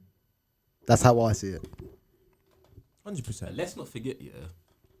 That's how I see it. 100%. Let's not forget,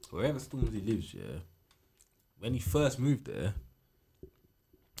 wherever Stormzy lives, when he first moved there,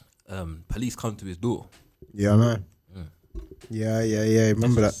 police come to his door. Yeah, I know. Yeah.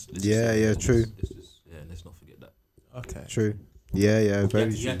 Remember that? True. Let's not forget that. Okay. True. Yeah, very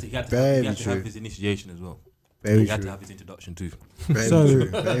true. He had to have his initiation as well. Very he true. had to have his introduction too. Very true.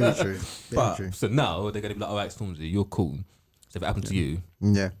 Very true. So now they're gonna be like, all right, Stormzy, you're cool. So if it happened to you, yeah.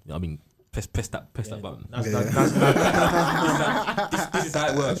 You know what I mean, press that button. This is how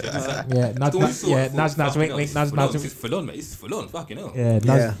it works. Nudge, wink, nudge. It's full on, mate. It's full on. Fucking hell.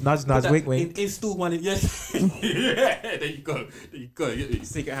 Nudge, wink. Install one. Yes. Yeah. There you go.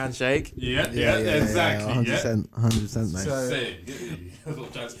 Secret handshake. Yeah. Exactly. 100%, mate. That's what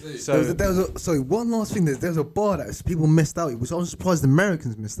I'm trying to say. So one last thing. There was a bar that people missed out, which I was surprised the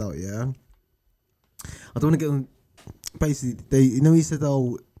Americans missed out. Yeah. I don't want to get on. Basically, he said,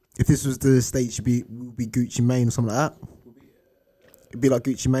 if this was the States, would be Gucci Mane or something like that. It'd be like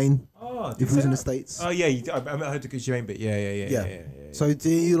Gucci Mane. If it was in the States. Oh yeah, I heard the Gucci Mane bit. Yeah. So do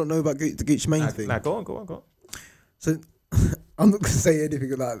you not know about the Gucci Mane thing? Nah, go on. So I'm not gonna say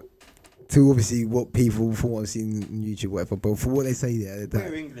anything like to obviously what people from what I've seen on YouTube, whatever. But for what they say there,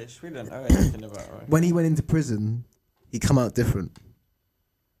 we're English. We don't know anything about it. When he went into prison, he come out different.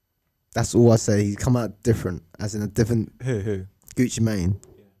 That's all I say. He come out different, as in a different. Who? Gucci Mane.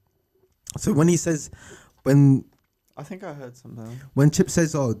 Yeah. So when he says, I think I heard something. When Chip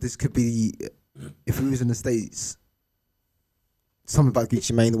says, "Oh, this could be," if we was in the States, something about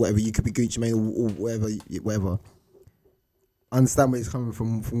Gucci Mane or whatever, you could be Gucci Mane or whatever. I understand where he's coming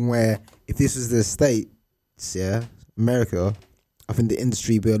from where if this was the States, yeah, America, I think the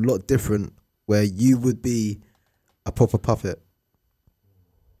industry would be a lot different where you would be a proper puppet.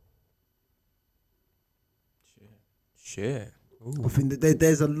 Shit. I think that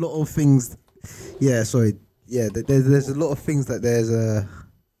there's a lot of things. Yeah, sorry. Yeah, there's a lot of things that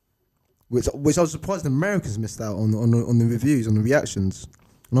which I was surprised Americans missed out on the reviews, on the reactions.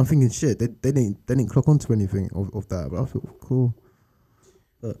 And I'm thinking, shit, they didn't clock onto anything of that. But I thought, cool.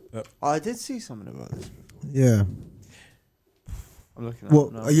 But I did see something about this. Yeah. I'm looking at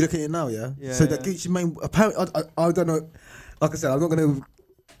it now. Are you looking at it now, yeah? Yeah. So that Gucci Mane, apparently, I don't know. Like I said, I'm not going to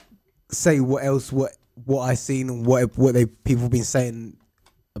say what I seen and what people have been saying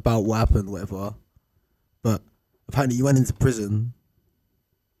about what happened, whatever. But apparently you went into prison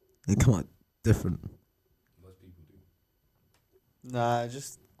and come out different. Nah,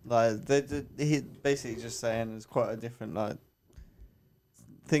 just like he basically just saying it's quite a different like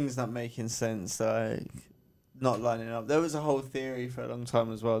things not making sense, like not lining up. There was a whole theory for a long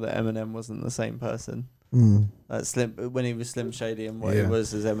time as well that Eminem wasn't the same person. Like when he was Slim Shady and what he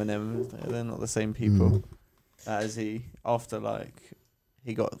was as Eminem, they're not the same people as he after like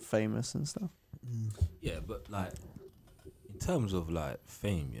he got famous and stuff. Yeah, but like in terms of like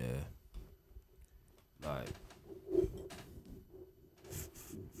fame, like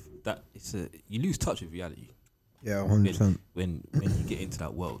that you lose touch with reality. Yeah, 100%. When you get into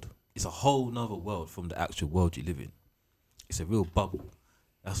that world, it's a whole nother world from the actual world you live in. It's a real bubble.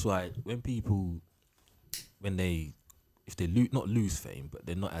 That's why when people, if they not lose fame, but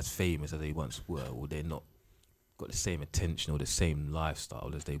they're not as famous as they once were, or they're not got the same attention or the same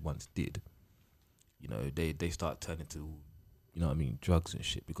lifestyle as they once did, you know, they start turning to, you know what I mean, drugs and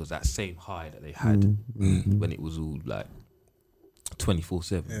shit, because that same high that they had when it was all like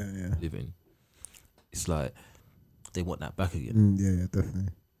 24/7 living, it's like they want that back again. Yeah,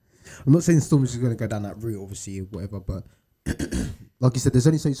 definitely. I'm not saying Stormzy is going to go down that route, obviously, whatever, but like you said, there's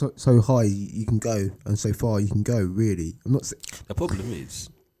only so high you can go and so far you can go, really. I'm not saying the problem is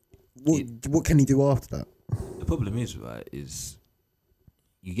what can he do after that? The problem is, right, is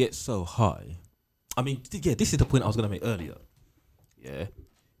you get so high. I mean, yeah, this is the point I was going to make earlier. Yeah,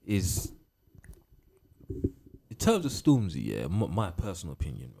 is in terms of Stormzy, yeah, my personal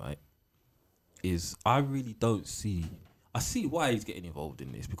opinion, right, is I really don't see. I see why he's getting involved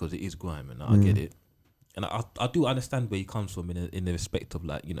in this because it is grime, and I get it, and I do understand where he comes from in the respect of,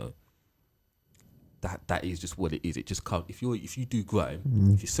 like, you know, that is just what it is. It just comes if you do grime,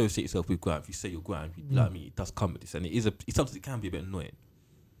 if you associate yourself with grime, if you say you're grime, like, I mean, it does come with this, and it's something that can be a bit annoying.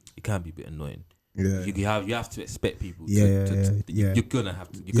 It can be a bit annoying. Yeah, you have to expect people. You're gonna have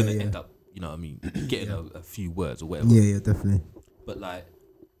to. You're gonna end up, you know what I mean, getting a few words or whatever. Yeah, definitely. But like,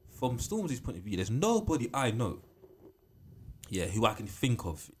 from Stormzy's point of view, there's nobody I know, who I can think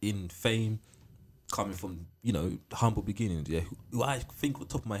of in fame, coming from, you know, humble beginnings, who I think off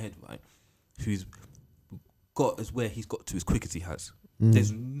the top of my head, right, who's got as where he's got to as quick as he has.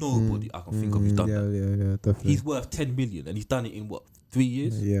 There's nobody I can think of who's done that. Yeah, definitely. He's worth 10 million and he's done it in what, 3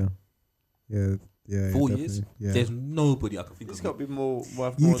 years? Yeah. 4 years? Yeah. There's nobody I can think of. He's got to be worth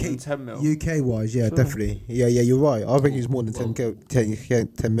more than 10 mil. UK wise, definitely. Yeah, you're right. I think he's more than 10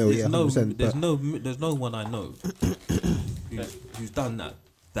 mil. Yeah, 100%. There's no one I know who's done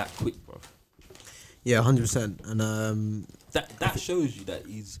that quick, bro. Yeah, 100%. And that shows you that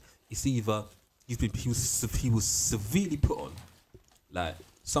it's either he was severely put on, like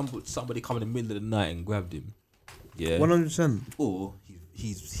somebody come in the middle of the night and grabbed him. Yeah, 100%. Or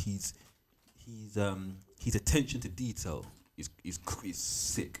his attention to detail is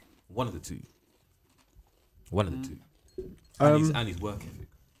sick. One of the two. And his work ethic.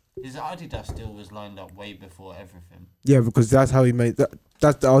 His Adidas deal was lined up way before everything. Yeah, because that's how he made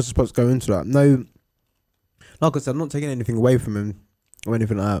that. I was supposed to go into that. No, like I said, I'm not taking anything away from him or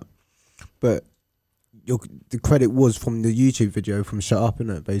anything like that. But the credit was from the YouTube video from Shut Up,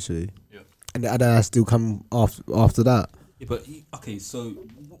 innit, basically. Yeah. And the Adidas still come after that. Yeah, but you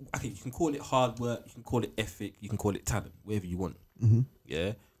can call it hard work, you can call it ethic, you can call it talent, whatever you want.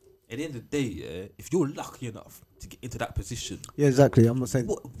 Yeah. At the end of the day, yeah, if you're lucky enough to get into that position, yeah, exactly. I'm not saying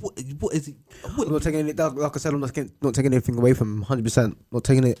what is it. I'm not taking it. Like I said, I'm not taking anything away from him. 100%. Not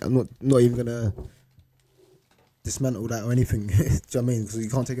taking it. I'm not even gonna dismantle that or anything. Do you know what I mean? Because you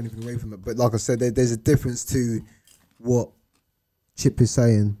can't take anything away from it. But like I said, there's a difference to what Chip is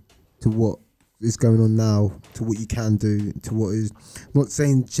saying to what is going on now, to what you can do, to what is. I'm not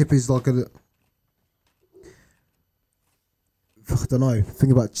saying Chip is like a. I don't know.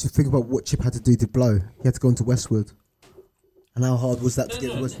 Think about what Chip had to do to blow. He had to go into Westwood. And how hard was that to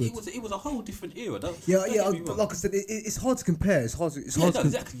get to Westwood? It was a whole different era. But like I said, it's hard to compare. It's hard.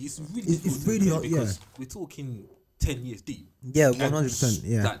 Exactly. It's really hard because we're talking 10 years deep. Yeah, 100%.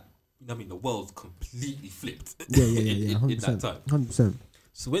 Yeah. I mean, the world's completely flipped. Yeah. in that time. 100%.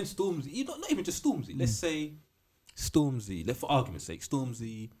 So when Stormzy, not even just Stormzy. Let's say Stormzy. For argument's sake,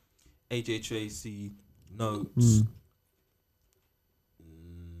 Stormzy, AJ Tracy, Notes.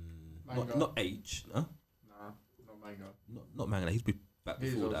 Not H, huh? Nah, not Manga. Not Manga. He's been back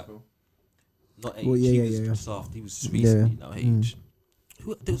before that. School. Not H. Well, He was soft. He was recently now H.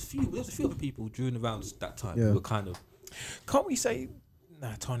 There was a few other people during around that time who were kind of. Can't we say?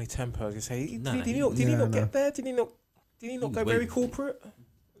 Nah, Tiny Temper. I was gonna say. Did he not get there? Did he not go very corporate?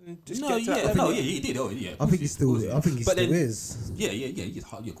 He did. Oh, yeah. I think he still is. Yeah. He's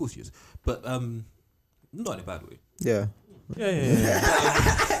hard. Yeah, of course he is. But not in a bad way. Yeah. Yeah.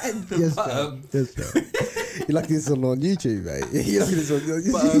 Yes, you like this on YouTube, mate. You like this on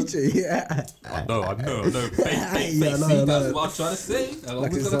YouTube, yeah. I know. That's what I'm trying to say.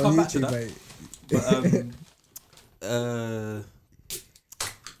 Like it's on YouTube, mate.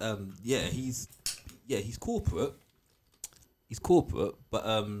 He's corporate. But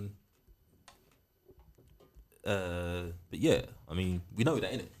yeah, I mean, we know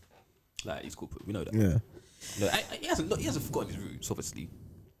that, innit? Like, he's corporate. We know that. Yeah. No, he hasn't forgotten his roots, obviously,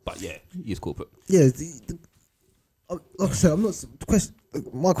 but yeah, he is corporate. Yeah, like I said, I'm not.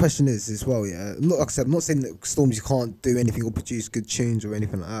 My question is as well. Yeah, like I said, I'm not saying that Stormzy can't do anything or produce good tunes or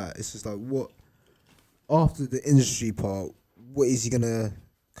anything like that. It's just like what after the industry part, what is he gonna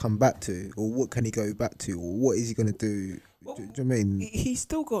come back to, or what can he go back to, or what is he gonna do? Well, do you know what I mean? He's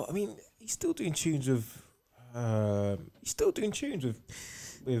still got. I mean, he's still doing tunes with.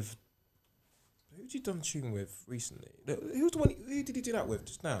 With. Who'd you done a tune with recently? Who was the one? Who did he do that with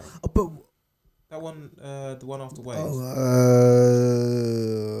just now? But that one, the one after Waves.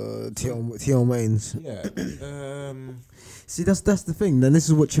 T.O. Mains. Yeah. See, that's the thing. Then this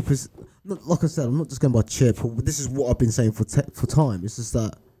is what Chip is. Not, like I said, I'm not just going by Chip. This is what I've been saying for time. It's just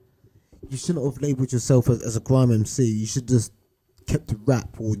that you shouldn't have labelled yourself as a grime MC. You should just kept to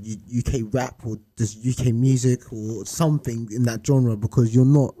rap or UK rap or just UK music or something in that genre because you're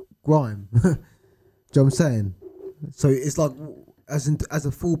not grime. Do you know what I'm saying? So it's like as a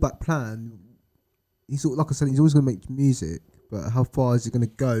fallback plan. He's like I said, he's always gonna make music, but how far is he gonna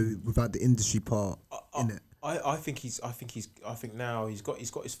go without the industry part in it? I think now he's got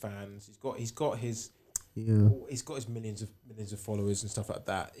his fans. He's got his millions of followers and stuff like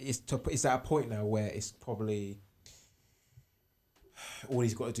that. It's at a point now where it's probably all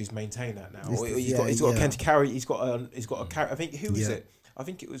he's got to do is maintain that now. He's got to carry. He's got a carry. I think who is it? I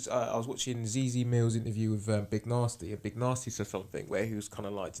think it was. I was watching ZZ Mill's interview with Big Nasty, and Big Nasty said something where he was kind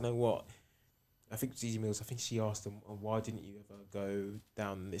of like, you know what? I think ZZ Mills. I think she asked him, "Why didn't you ever go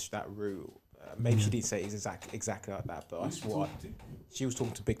down that route?" Maybe she didn't say it exactly like that, but I swore she was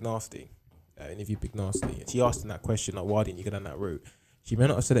talking to Big Nasty, interviewed Big Nasty, and she asked him that question, like, "Why didn't you go down that route?" She may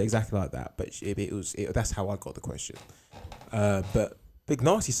not have said it exactly like that, but that's how I got the question. But Big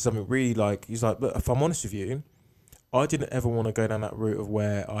Nasty said something really like, he's like, "But if I'm honest with you, I didn't ever want to go down that route of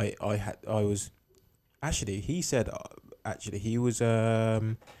where I was." Actually, he said,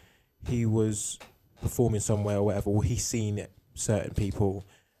 he was performing somewhere or whatever, or he's seen certain people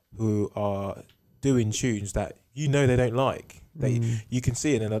who are doing tunes that they don't like. You can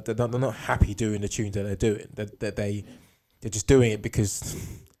see it, and they're not happy doing the tunes that they're doing. They're just doing it because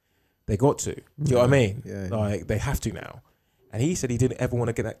they got to. Do you know what I mean? Yeah. Like they have to now. And he said he didn't ever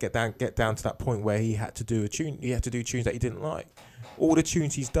want to get down to that point where he had to do a tune. He had to do tunes that he didn't like. All the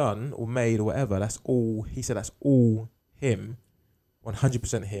tunes he's done or made or whatever, that's all. He said that's all him,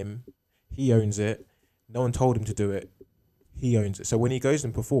 100% him. He owns it. No one told him to do it. He owns it. So when he goes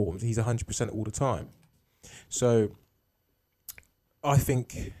and performs, he's 100% all the time. So I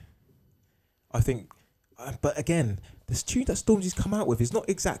think. But again, this tune that Stormzy's come out with is not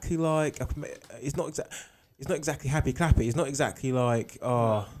exactly like. It's not exactly happy clappy. It's not exactly like.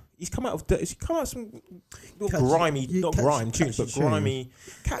 He's come out with some grimy, not grime tunes, but grimy,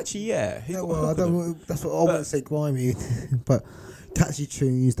 catchy. Yeah. That's what I wouldn't say grimy, but catchy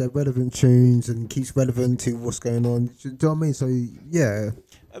tunes, they're relevant tunes, and keeps relevant to what's going on. Do you know what I mean? So yeah.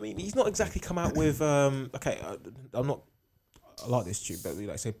 I mean, he's not exactly come out with okay. I'm not. I like this tune, but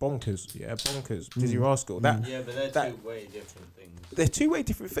like say Bonkers, Bonkers, Dizzy Rascal. That yeah, but they're two way different things. They're two way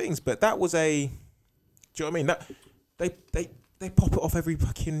different things, but that was a. Do you know what I mean? That they pop it off every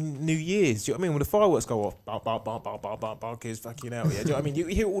fucking New Year's. Do you know what I mean? When the fireworks go off, Bonkers, fucking hell, yeah. Do you know what I mean? You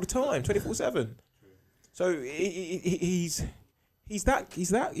hear it all the time, 24/7. So he's that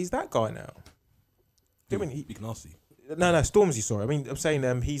guy now. Do you know what I mean? Big Nasty. No, Stormzy. Sorry, I mean I'm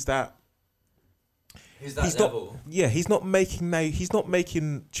saying he's that. He's that level. He's not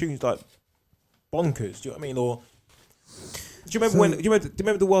making tunes like Bonkers. Do you know what I mean? Or do you remember do you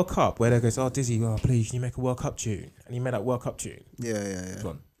remember the World Cup where they goes, "Oh, Dizzy, please, can you make a World Cup tune?" And he made that World Cup tune.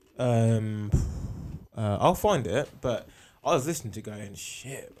 Yeah. I'll find it, but I was listening to it going,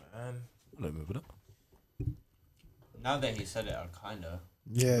 shit, man. I don't remember that. Now that he said it, I kinda.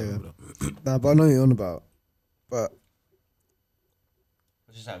 Yeah. Nah, but I know what you're on about. But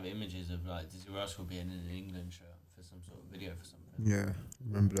I just have images of like Dizzy Rascal being in an England shirt for some sort of video for something. Yeah,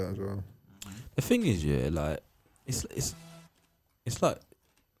 remember that as well. The thing is, like it's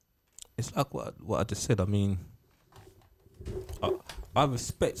like what I just said. I mean, I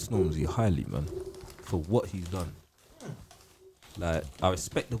respect Stormzy highly, man, for what he's done. Like, I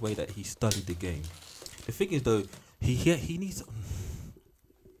respect the way that he studied the game. The thing is, though, he needs.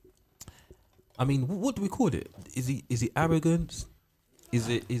 I mean, what do we call it? Is it arrogance? Is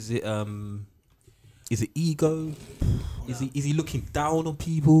it ego? Is he looking down on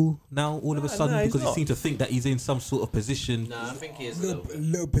people now all of a sudden because he seems to think that he's in some sort of position? No, I think he is a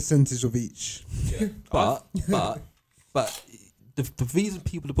little percentage of each. Yeah. But the reason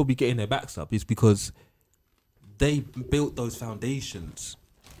people are probably getting their backs up is because they built those foundations.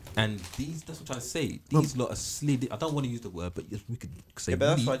 And that's what I'm trying to say. These lot are slid. I don't want to use the word, but we could say. Yeah,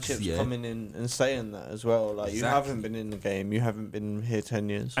 but that's why Chip's coming in and saying that as well. Like, you haven't been in the game, you haven't been here 10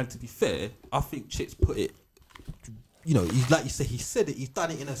 years. And to be fair, I think Chip's put it. You know, he's like you said. He said it. He's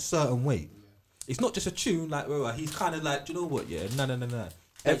done it in a certain way. It's not just a tune. Like, he's kind of like, do you know what? Yeah, no.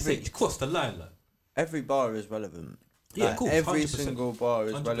 He's crossed the line. Like, every bar is relevant. Yeah, like, cool. Every 100%. single bar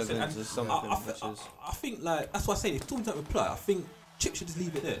is 100%. relevant to something. I think like that's why I say if Stormzy don't reply, I think Chip should just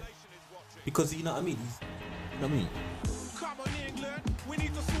leave it there. Because you know what I mean? You know what I mean? Come on, England, we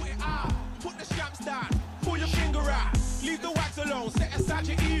need to sort it out. Put the stamps down, pull your finger out. Leave the wax alone, set aside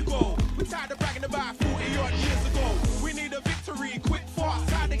your ego. We're tired of bragging about 40 odd years ago. We need a victory, quick, fast,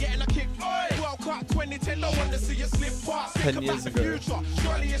 tired of getting a kick. World Cup 2010, don't want to see you slip past. 10 years ago. Future.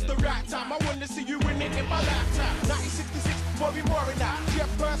 Surely it's the right time. I want to see you win it in my lifetime. 1966, Bobby Moore in that. Jeff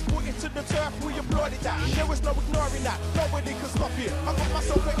Burst put it to the turf, we applauded that. There was no ignoring that. Nobody can stop it. I got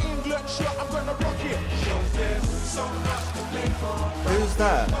myself an England shirt, I'm gonna rock it. Who's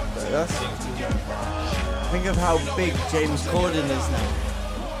that? Think of how big James Corden is now.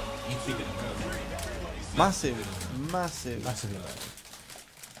 Massive.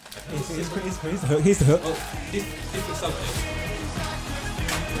 Here's the hook. Different subject.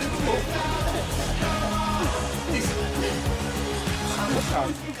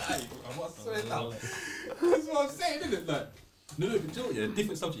 That's what I'm saying, isn't it? Like, no, but Joe,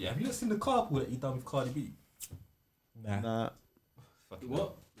 different subject. Have you not seen the carpool that he done with Cardi B? Nah. Fucking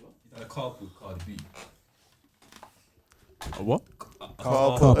what? He done a carpool with Cardi B. A what?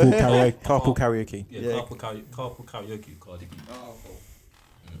 Carpool karaoke. Yeah, carpool karaoke with Cardi B.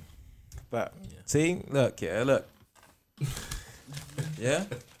 But see, look. Yeah,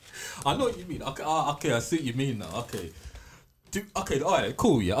 I know what you mean. Okay, I see what you mean now. Okay. All right,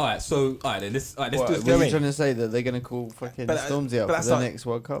 cool. Yeah, all right. So, all right, then let's do this. What are you trying to say, that they're gonna call fucking Stormzy up for the next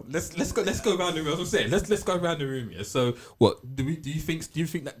World Cup? Let's go around the room. As I'm saying, let's go around the room. Yeah. So, what do you think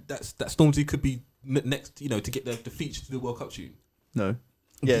that Stormzy could be next? You know, to get the feature to the World Cup tune? No.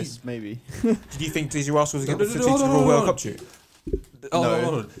 Yes, maybe. Do you think Dizzy Rascal was going to feature to the World Cup tune?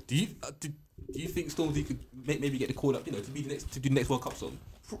 No. Do you think Stormzy could maybe get the call up? You know, to be the next to do the next World Cup song?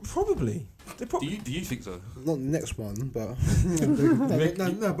 Probably. Do you think so? Not the next one, but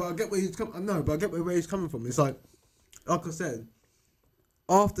no. But I get where he's coming. No, but I get where he's coming from. It's like I said,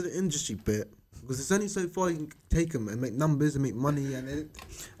 after the industry bit, because it's only so far you can take them and make numbers and make money. And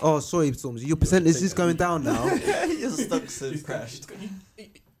sorry, Stormzy, your percentage is going down now. Your stocks have crashed.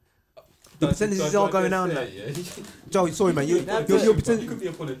 The percentages are going down now. Joe, sorry, man. Your percentage. You could be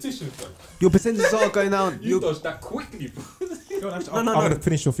a politician, fam. Your percentages are going down. You dodged that quickly, bro. I'm going to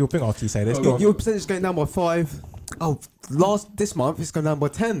finish off your thing after you say this. Your percentage is going down by 5. This month it's going down by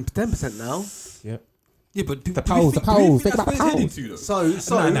 10% now. Yep. Yeah, but the polls. Think about the polls. I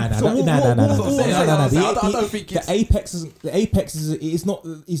don't think the apex is not.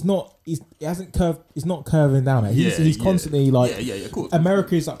 It hasn't curved. It's not curving down. He's constantly like. Of course.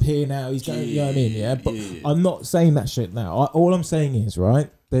 America's up here now. He's going. You know what I mean? Yeah. But I'm not saying that shit now. All I'm saying is right.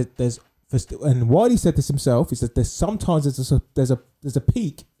 There's and Wiley said this himself. Is that there's sometimes there's a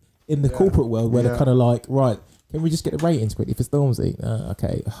peak in the corporate world where they're kind of like, right, can we just get the ratings quickly for Stormzy?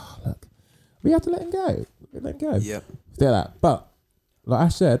 Okay, look, we have to let him go. Yep. Do that. But like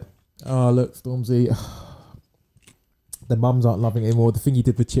Ash said, look, Stormzy, the mums aren't loving it anymore. The thing he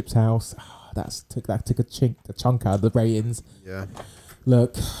did with Chip's house, that took a chunk out of the ratings. Yeah.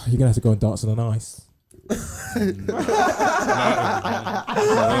 Look, you're gonna have to go and dance on the ice. No,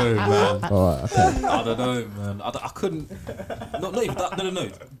 man. All right, okay. I don't know, man. I couldn't. Not even that. No.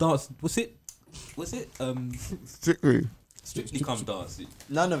 Dance. Was it? Strictly come dance.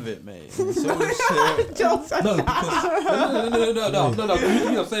 None of it, mate. No, because no. The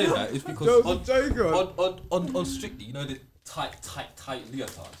reason I'm saying that is because on Strictly, you know the tight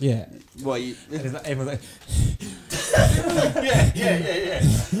leotard. Yeah. What you? Everyone's like, yeah.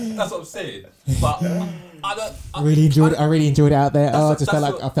 That's what I'm saying. But I really enjoyed it out there. I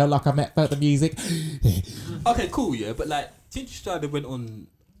felt like I felt the music. Okay, cool, yeah. But like, Tinchy Stryder went on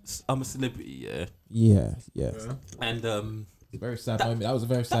I'm a Celebrity, yeah. And very sad moment. That was a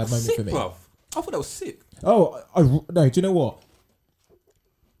very sad moment for me. Bruv. I thought that was sick. Oh, no. Do you know what?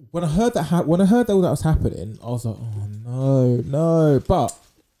 When I heard that all that was happening, I was like, oh no. But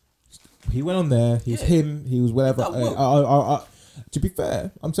he went on there. He's him. He was whatever. To be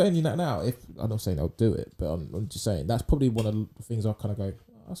fair, I'm saying you that now. If I'm not saying I'll do it, but I'm just saying that's probably one of the things I kind of go,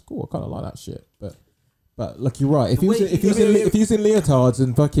 that's cool. I kind of like that shit. But look, you're right. If he was in leotards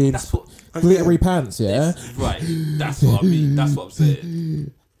and fucking glittery pants, right. That's what I mean. That's what I'm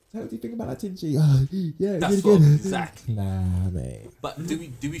saying. So what do you think about that, Tinchy? Yeah, that's really good. Exactly. Nah, mate. But do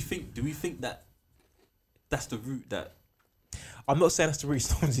we think that that's the route that? I'm not saying that's the route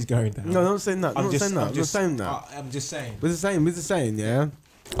Stormzy's going down. No, I'm not saying that. I'm not saying that. I'm just saying. We're the same, yeah.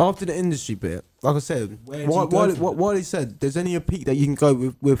 After the industry bit, like I said, what he said, there's only a peak that you can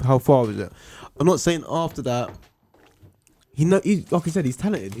go with how far is it. I'm not saying after that. Like I said, he's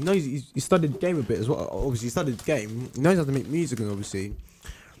talented. He knows he studied the game a bit as well. Obviously, he studied the game. He knows how to make music, and obviously.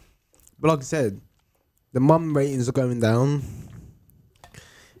 But like I said, the mum ratings are going down.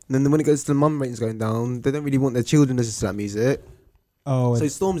 And then when it goes to the mum ratings going down, they don't really want their children to listen to that music. Oh, so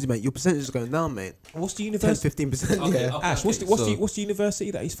Stormzy, mate, your percentage is going down, mate. What's the university? 10-15%. Yeah. Ash, what's the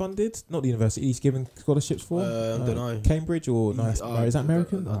university that he's funded? Not the university he's given scholarships for. I don't know. Cambridge or no, is that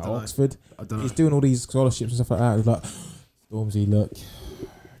American? I don't know. Oxford. I don't know. He's doing all these scholarships and stuff like that. It's like Stormzy, look,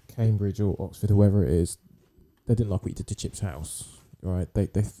 Cambridge or Oxford, whoever it is, they didn't like what you did to Chip's house, right? They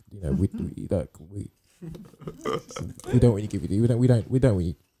we don't want you give you.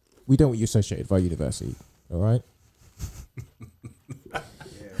 We don't want you associated by university. All right.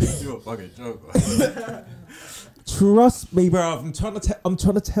 You're a fucking joke. Trust me, bro. I'm trying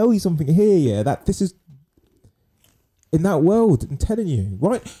to tell you something here. Yeah, that this is in that world. I'm telling you,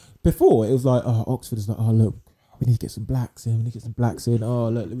 right? Before it was like, Oxford is like, look, we need to get some blacks in. Oh,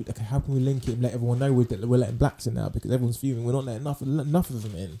 look, okay, how can we link it and let everyone know we're letting blacks in now because everyone's fuming. We're not letting enough of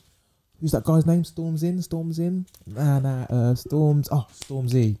them in. Who's that guy's name? Storm's in. Storms. Oh,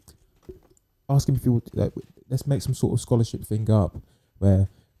 Stormzy. Ask him if you would. Let's make some sort of scholarship thing up where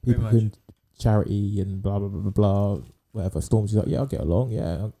people can charity and blah blah blah blah blah. Whatever. Stormzy's like, yeah, I'll get along.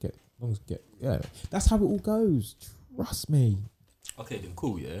 Yeah, I'll get. As long as get. Yeah, that's how it all goes. Trust me. Okay, then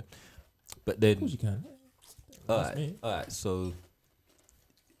cool. Yeah, but then. Of course you can. All right. So,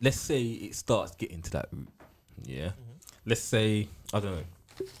 let's say it starts getting to that route. Yeah. Mm-hmm. Let's say I don't know.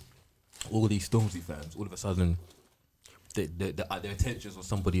 All these Stormzy fans, all of a sudden, their attentions on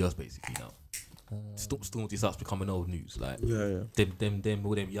somebody else basically now. Stormzy starts becoming old news. Like them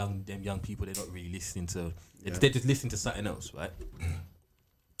all them young people, they're not really listening to. Yeah. They're just listening to something else, right?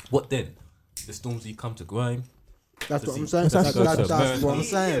 What then? Does Stormzy come to grime? That's what I'm saying. That's what I'm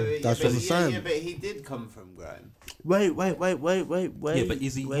saying. That's what I'm saying. Yeah, but he did come from grime. Wait. Yeah, but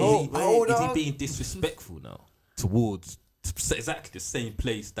is he being disrespectful now towards exactly the same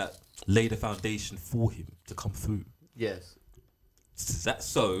place that laid the foundation for him to come through? Yes. Is that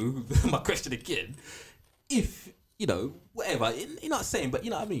so? My question again: if whatever, you're not saying, but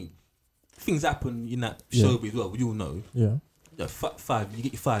you know what I mean. Things happen in that showbiz as well. We all know. Yeah. You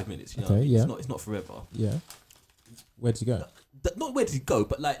get your 5 minutes. You know, okay, what I mean? It's not forever. Yeah. Where does he go? Not where does he go,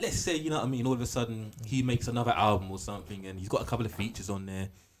 but like let's say you know what I mean. All of a sudden he makes another album or something, and he's got a couple of features on there.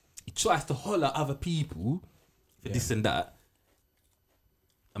 He tries to holler at other people for this and that.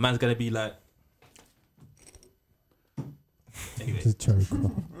 A man's gonna be like, Anyway. The choke.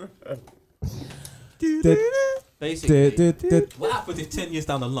 Basically, what happens if 10 years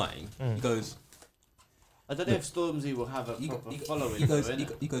down the line, he goes... I don't know if Stormzy will have a proper following.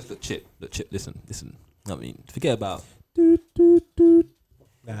 He goes, look, Chip, listen. I mean, forget about... Nah,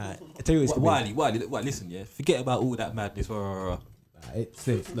 I tell you what it's Wiley, listen, yeah? Forget about all that madness. Nah, it's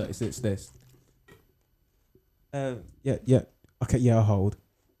this. Look, it's this. Yeah. Okay, yeah, I'll hold.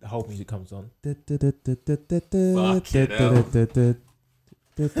 The whole music comes on. Wow.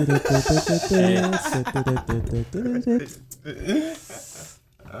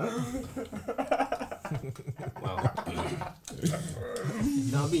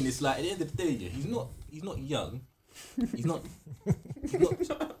 You know what I mean? It's like at the end of the day, yeah, he's not young. He's not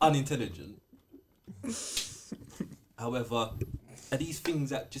unintelligent. However, are these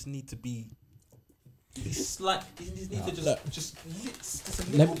things that just need to be just a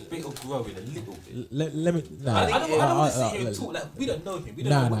little bit of growing, a little bit. Let me. I don't want to sit here and talk like we don't know him. We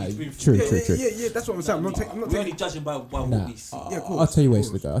don't know what he's been through. through. Yeah, that's what I'm saying. We're only judging by what we see. I'll tell you where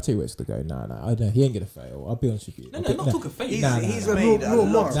it's to go. Nah, I know he ain't gonna fail. I'll be honest with you. No, not talking fail. He's a real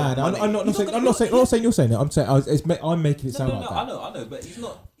mark. I'm not saying you're saying it. I'm saying I'm making it sound like that. I know, but he's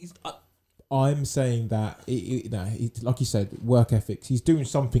not. I'm saying that like you said, work ethics. He's doing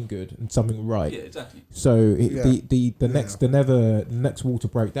something good and something right. Yeah, exactly. So the next wall to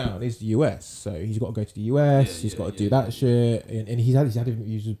break down is the US. So he's got to go to the US. He's got to do that shit. And he's had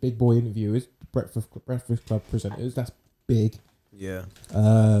interviews with big boy interviewers, Breakfast Club presenters. That's big. Yeah.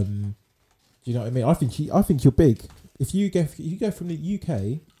 Do you know what I mean? I think you're big. If you go from the UK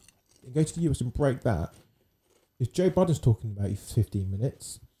and go to the US and break that, if Joe Biden's talking about you for 15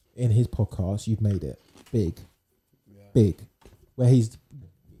 minutes in his podcast, you've made it big. Where you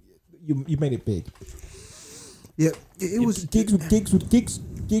made it big. Yeah, it was Giggs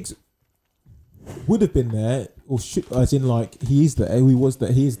would have been there, or as in like he is there.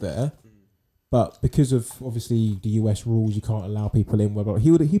 He is there, but because of obviously the US rules, you can't allow people in. But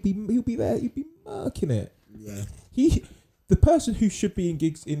he'll be there. He'd be murking it. Yeah. The person who should be in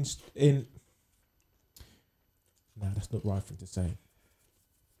Giggs in. No, that's not the right thing to say.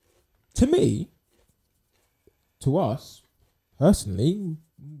 To me, to us, personally,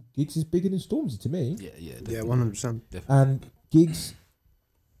 Giggs is bigger than Stormzy to me. Yeah, 100%. And Giggs,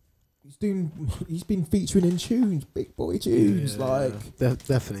 he's been featuring in tunes, big boy tunes,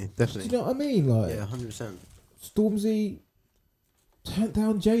 definitely. Do you know what I mean? Like, 100%. Stormzy turned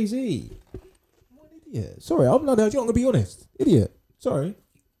down Jay-Z. What an idiot! Sorry, I'm not gonna be honest, idiot. Sorry,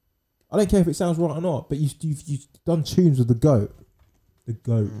 I don't care if it sounds right or not, but you've done tunes with the GOAT. The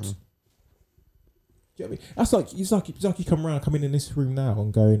GOAT. Do you know what I mean? That's like it's like you come in this room now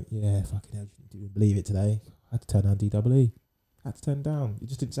and going, yeah, fucking hell, you didn't believe it today. I had to turn down DWE. Had to turn down. It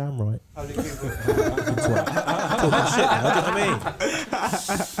just didn't sound right. Talking shit now, do you know what I mean?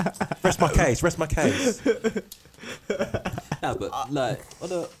 Rest my case. Yeah, but like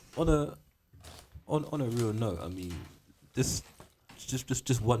on a real note, I mean, just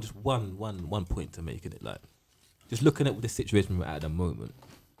one point to make in it, like just looking at the situation we're at the moment,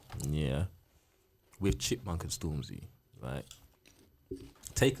 yeah, with Chipmunk and Stormzy, right?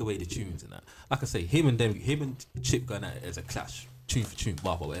 Take away the tunes and that. Like I say, him and Chip going at it as a clash, tune for tune,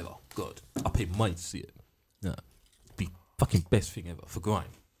 blah blah whatever. God, I paid money to see it. Yeah, be fucking best thing ever for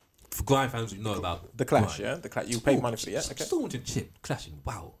grime. For grime fans who know about the clash, grime. yeah, the clash. You paid money for it, yeah. Okay. Stormzy and Chip clashing.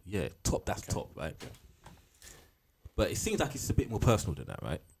 Wow, yeah, top. That's top, right? Okay. But it seems like it's a bit more personal than that,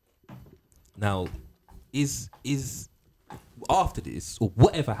 right? Now, is after this or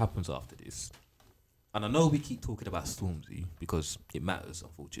whatever happens after this, and I know we keep talking about Stormzy because it matters,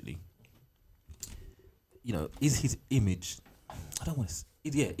 unfortunately. You know, is his image? I don't want to.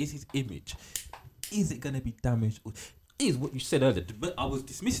 Is his image? Is it going to be damaged? Or is what you said earlier? But I was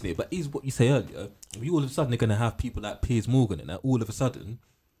dismissing it. But is what you say earlier? We all of a sudden are going to have people like Piers Morgan and that. All of a sudden,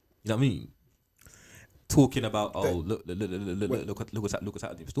 you know what I mean? Talking about look what's happening.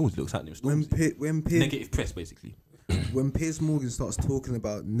 Stormzy looks happening. When Piers, negative press basically. When Piers Morgan starts talking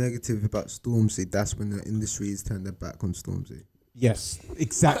about negative about Stormzy, that's when the industry is turning their back on Stormzy. Yes,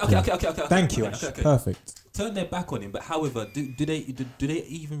 exactly. Okay. Thank you, Ash. Okay. Perfect. Turn their back on him, but however, do they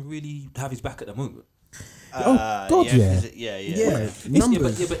even really have his back at the moment? God, yeah.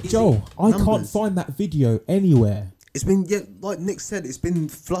 Numbers. But Joel, I can't find that video anywhere. It's been like Nick said, it's been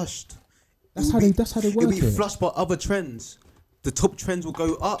flushed. That's how they work. It'll be flushed by other trends. The top trends will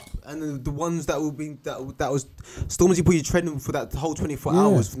go up, and the ones that will be that was Stormzy put you trending for that whole 24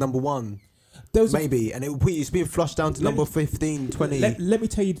 hours for number one. Maybe, and it will put you. It's being flushed down to number 15, 20. Let me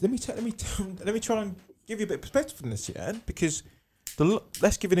tell you. Let me try and give you a bit of perspective from this, yeah. Because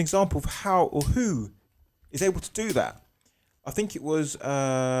let's give an example of how or who is able to do that. I think it was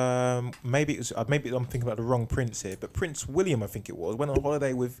maybe I'm thinking about the wrong Prince here, but Prince William, I think it was, went on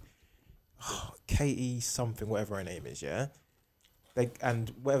holiday with Katie something, whatever her name is, yeah.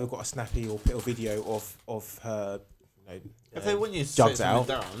 And whatever got a snappy or video of her, if they want you to jugs out.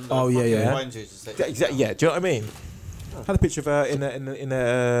 down, Exactly. Yeah. Do you know what I mean? Had a picture of her in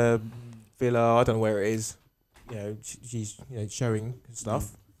a villa. I don't know where it is. She's showing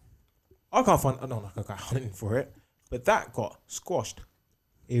stuff. I can't find. No, I can't hunting for it. But that got squashed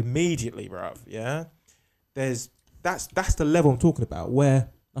immediately, bruv. Yeah. That's the level I'm talking about. Where,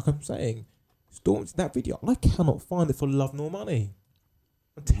 like I'm saying, Stormzy, that video, I cannot find it for love nor money.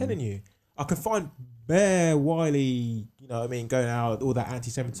 I'm telling you, I can find bare Wiley, going out, all that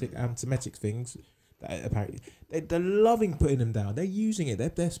anti-Semitic things. That apparently they're loving putting them down. They're using it. They're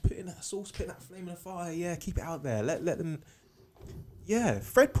putting that sauce, putting that flame in the fire. Yeah, keep it out there. Let them. Yeah,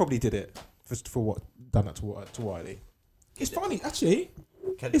 Fred probably did it for what done that to Wiley. It's funny actually.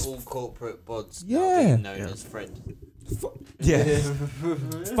 Can all corporate bods now be known as Fred?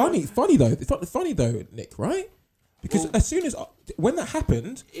 Funny though, Nick, right? Because as soon as when that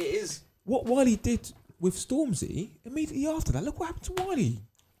happened, it is what Wiley did with Stormzy. Immediately after that, look what happened to Wiley.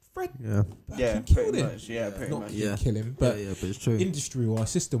 Fred, killed him. Kill him, but it's true. Industry-wise,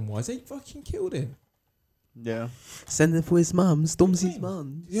 system-wise, they fucking killed him. Yeah, send him for his mum, Stormzy's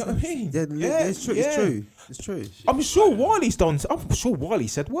mum. You know what I mean? Yeah, it's true. It's true. I'm sure Wiley's done. I'm sure Wiley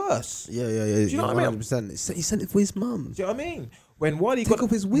said worse. Yeah. Do you know what I mean? 100%. He sent it for his mum. Do you know what I mean? When Wiley got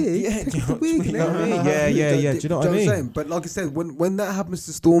off his wig, take off the wig. You know what I mean? Yeah. Do you know what I mean? Saying? But like I said, when that happens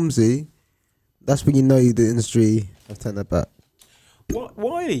to Stormzy, that's when you know the industry has turned their back.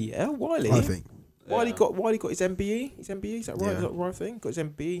 Wiley, Wiley. I think. Wiley got his MBE. His MBE, is that right? Is that the right thing? Got his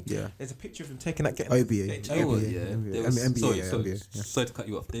MBE. Yeah. There's a picture of him taking that. OBE. MBE. Sorry to cut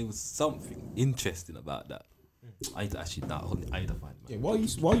you off. There was something interesting about that. I need to find it. Yeah. While you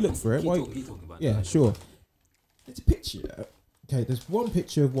look for it, you talking about? Yeah, sure. There's a picture. Okay, there's one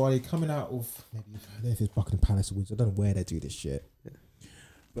picture of Wiley coming out of maybe I don't know if it's Buckingham Palace or Windsor. I don't know where they do this shit. Yeah.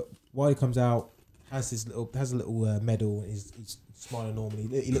 But Wiley comes out, has a little medal. He's smiling normally.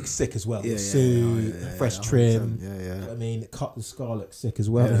 He looks sick as well. Suit, fresh trim. Yeah. I mean, the scar looks sick as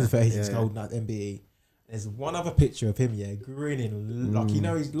well. His face. He's holding that MBE. There's one other picture of him, grinning like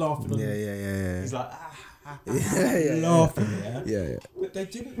he's laughing. He's like laughing. Yeah. But they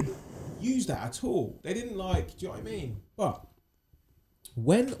didn't use that at all. They didn't do you know what I mean? But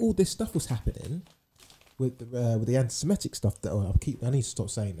when all this stuff was happening with the anti-Semitic stuff, that I need to stop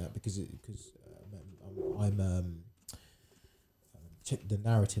saying that because I'm check the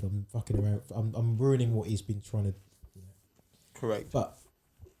narrative. I'm fucking around. I'm ruining what he's been trying to. Correct. But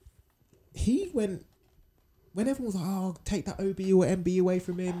he went when everyone was like, "Oh, take that OB or MB away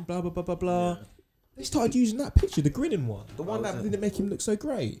from him." Blah blah blah blah blah. Yeah. They started using that picture, the grinning one, the one that didn't make him look so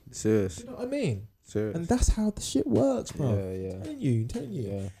great. Serious. You know what I mean? Serious. And that's how the shit works, bro. Yeah. I'm telling you.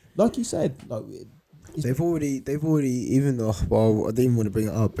 Yeah. Like you said, they've already even though I didn't want to bring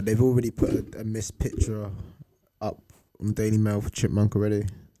it up, but they've already put a missed picture up on Daily Mail for Chipmunk already.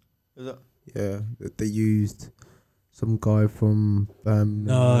 Is that? Yeah, they used some guy from.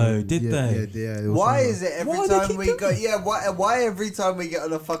 No, did they? Yeah. Why is it every time we go? Yeah, why every time we get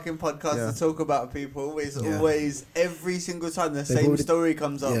on a fucking podcast to talk about people, it's always every single time the same story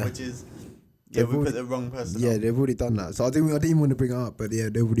comes up, which is. Yeah, we put the wrong person. Yeah, they've already done that. So I didn't want to bring it up, but yeah,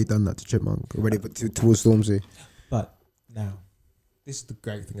 they've already done that to Chipmunk already, but towards Stormzy. But now, this is the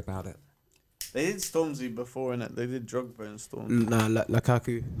great thing about it. They did Stormzy before, innit? They did Drogba and Stormzy. Nah,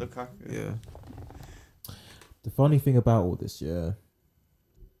 Lukaku. Yeah. The funny thing about all this, is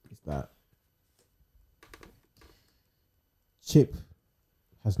that Chip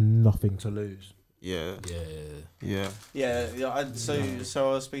has nothing to lose. So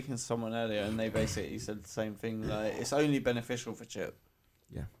I was speaking to someone earlier, and they basically said the same thing. Like, it's only beneficial for Chip.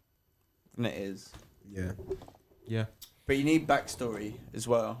 Yeah. And it is. Yeah. But you need backstory as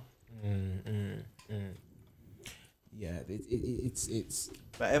well. Yeah, it's.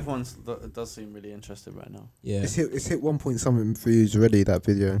 But everyone does seem really interested right now. Yeah. It's hit 1 point something views already, that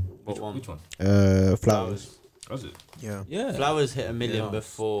video. Which one? Flowers. Was it? Yeah. Flowers hit 1 million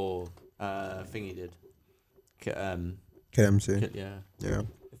before thingy did. KMC. Yeah.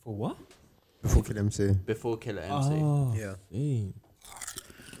 Before what? Before Killer MC. Before Killer MC. Oh, yeah.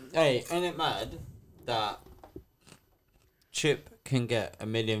 Hey, ain't it mad that Chip can get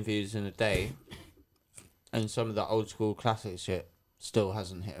 1 million views in a day, and some of the old school classic shit still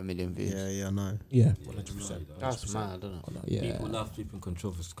hasn't hit 1 million views? Yeah, I know. Yeah, 100%. That's mad, isn't it? Yeah. People love flipping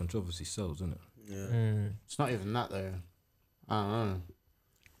controversy. Controversy sells, isn't it? Yeah. It's not even that though. I don't know.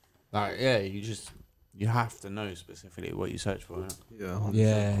 Like, yeah, you just You have to know specifically what you search for. Yeah.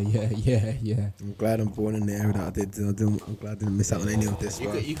 100%. Yeah. I'm glad I'm born in the area that I did. I'm glad I didn't miss out on any of this.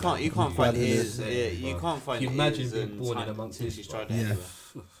 You can't find ears. You can't find. Imagine being born in amongst this. Yeah.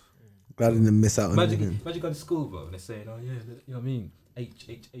 Glad I didn't miss out on anything. Imagine going to school, bro, and they're saying, "Oh yeah, you know what I mean? H."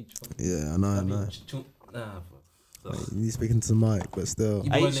 Yeah, I know. Nah, bro. You're speaking to the mic, but still.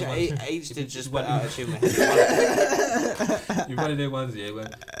 H did just put out a tune with head. You're one of them ones, yeah, when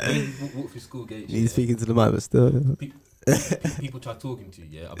you walk through school gates. He's speaking to the mic, but still. People try talking to you,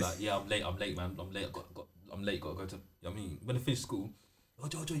 yeah. I'm like, yeah, I'm late, man. I'm late, gotta go to, you know what I mean? When I finish school,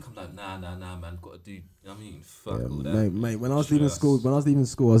 Joe, come like, nah, man, gotta do, you know what I mean? Fuck all that. Mate, when I was leaving school, I was listening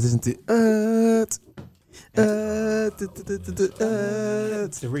to It's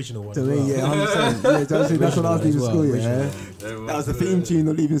the original one. Yeah, 100%. That's when I was leaving school, yeah. That was the theme tune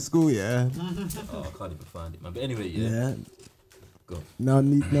of leaving school, yeah. Oh, I can't even find it, man. But anyway, yeah. Go on.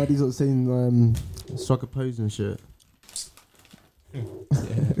 Now these are saying struck a pose and shit.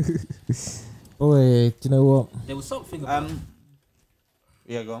 Boy, do you know what? There was something about...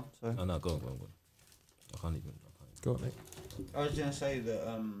 Yeah, go on. Sorry. Oh, no, go on. I can't even. Go on, mate. I was gonna say that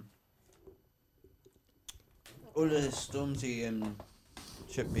all of this Stormzy and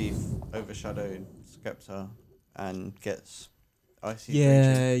Chip beef overshadowed Skepta and gets IC3.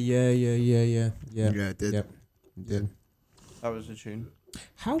 Yeah. Yeah, it did. Yep. Did. That was a tune.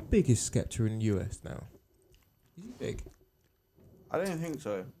 How big is Skepta in the US now? Is he big? I don't think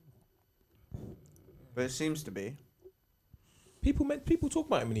so, but it seems to be. People talk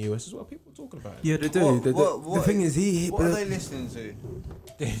about him in the US as well. People are talking about him. Yeah, they do. The thing is, what are they listening to?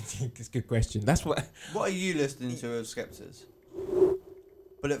 It's a good question. That's what. What are you listening to of Skepta's?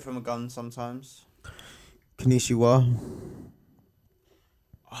 Bullet from a Gun sometimes. Konnichiwa.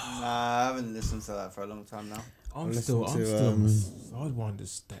 Nah, I haven't listened to that for a long time now. I'm still Sidewinder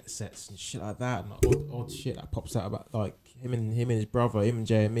sets and shit like that, and like odd shit that pops out about like him and his brother, him and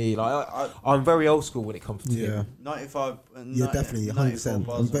JME. Like I'm very old school when it comes to him. 95. Yeah, definitely, 100%.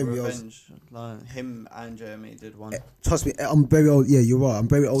 I'm very old. Like, him and JME did one. Trust me, I'm very old. Yeah, you're right. I'm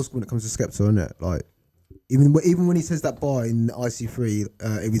very old school when it comes to Skepta, isn't it? Like even when he says that bar in IC3,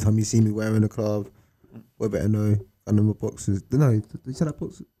 every time you see me wearing a club, we better know. And then my boxes. No, did he say that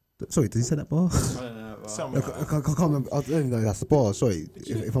box? Sorry, did he say that bar? I don't know. I can't remember. I don't even know if that's the bar. Sorry,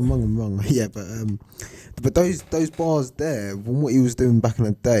 if I'm wrong, I'm wrong. Yeah, but those bars there, from what he was doing back in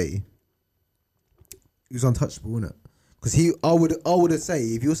the day, he was untouchable, wasn't it? Because I would say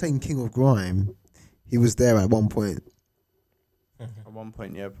if you're saying King of Grime, he was there at one point. At one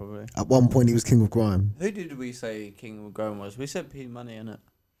point, yeah, probably. At one point, he was King of Grime. Who did we say King of Grime was? We said P Money, innit?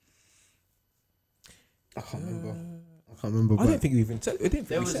 I can't remember. I don't think we even said.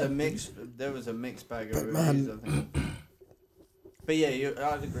 There was a mixed bag of reviews, I think. But yeah,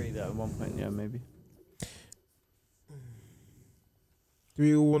 I'd agree that at one point, yeah, maybe. Do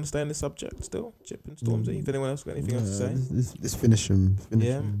we all want to stay on this subject still? Chip and Stormzy. If anyone else got anything else to say, let's finish them.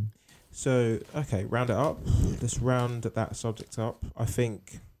 Yeah. So okay, round it up. Let's round that subject up. I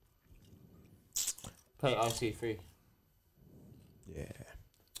think. Play IC3. Yeah,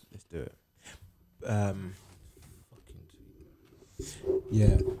 let's do it.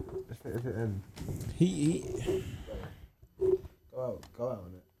 Yeah. He go out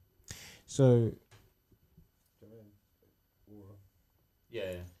on it. So.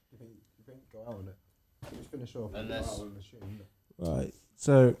 Yeah. You think go out on it? Just finish off. Unless. Right.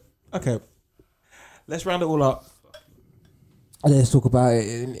 So okay. Let's round it all up. And let's talk about it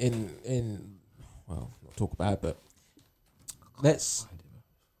in well, not talk about it, but let's.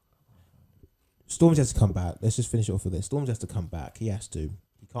 Stormzy has to come back. Let's just finish it off with this. Stormzy has to come back. He has to.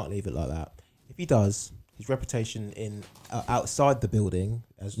 He can't leave it like that. If he does, his reputation in outside the building,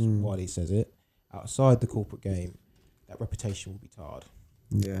 as Wiley says it, outside the corporate game, that reputation will be tarred.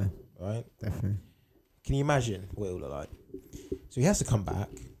 Yeah. Right? Definitely. Can you imagine what it will look like? So he has to come back.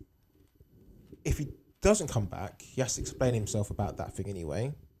 If he doesn't come back, he has to explain himself about that thing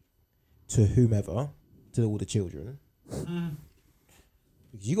anyway, to whomever, to all the children.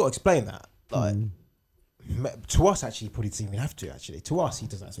 Because you got to explain that. Like, to us, actually, he probably doesn't even have to, actually. To us, he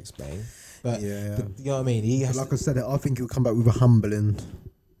doesn't have to explain. But, yeah. You know what I mean? He has like I said, I think he'll come back with a humbling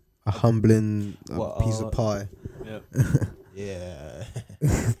piece of pie. Yeah. Yeah.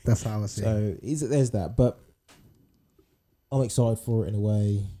 That's how I see it. So, there's that. But I'm excited for it in a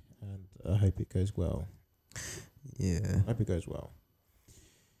way, and I hope it goes well. Yeah. I hope it goes well.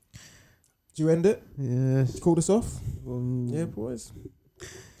 Do you end it? Yeah. Call this off? Yeah, boys.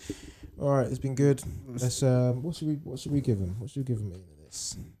 All right, it's been good. Let's. What should we give him? What should we give him in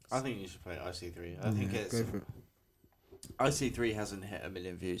this? I think you should play IC3. I think it's. Go for it. IC3 hasn't hit 1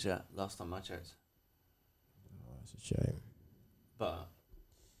 million views yet. Last time I checked. it's a shame. But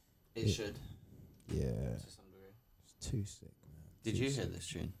it should. Yeah. To some degree. It's too sick, man. Did you hear this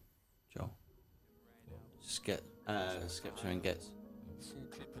tune, Joel? Skepta and Gets.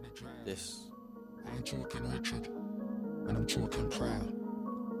 This. I ain't talking Richard, and I'm talking proud.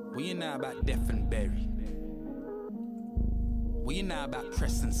 We ain't now about Def and Berry. We ain't now about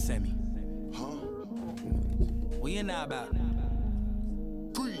Preston Semi. Huh? We ain't now about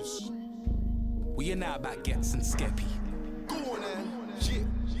Grease. We ain't now about Gets and Skeppy. Go on then, shit.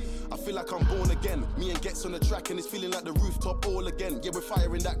 I feel like I'm born again. Me and Gets on the track and it's feeling like the rooftop all again. Yeah, we're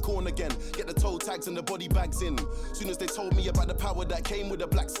firing that corn again. Get the toe tags and the body bags in. Soon as they told me about the power that came with the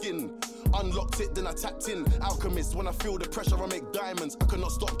black skin, unlocked it, then I tapped in. Alchemist, when I feel the pressure, I make diamonds. I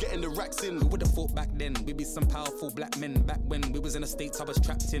cannot stop getting the racks in. Who would've thought back then we'd be some powerful black men? Back when we was in the States, I was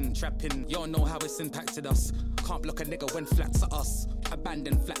trapping. Y'all know how it's impacted us. Can't block a nigga when flats are us.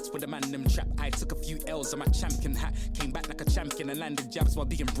 Abandoned flats with a man them trap. I took a few L's on my champion hat. Came back like a champion and landed jabs while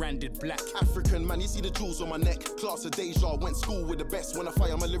being branded black. African man, you see the jewels on my neck. Class of deja, went school with the best. When I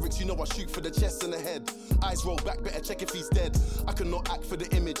fire my lyrics, you know I shoot for the chest and the head. Eyes roll back, better check if he's dead. I cannot act for the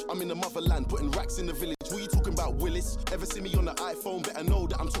image. I'm in the motherland, putting racks in the village. What you talking about, Willis? Ever see me on the iPhone? Better know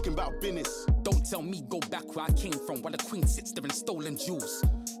that I'm talking about business. Don't tell me go back where I came from, while the queen sits there in stolen jewels.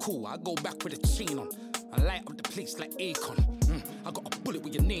 Cool, I go back with a chain on. I light up the place like Akon. I got a bullet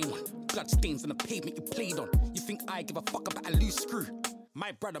with your name on. Blood stains on the pavement you played on. You think I give a fuck about a loose screw?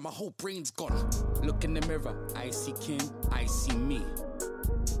 My brother, my whole brain's gone. Look in the mirror, I see King, I see me.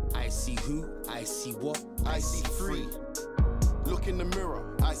 I see who, I see what, I see free. Look in the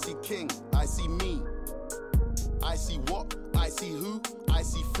mirror, I see King, I see me. I see what, I see who, I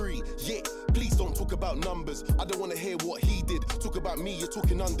see free. Yeah, please don't talk about numbers. I don't wanna hear what he did. Talk about me, you're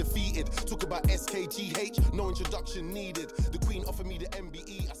talking undefeated. Talk about SKGH, no introduction needed. The Queen offered me the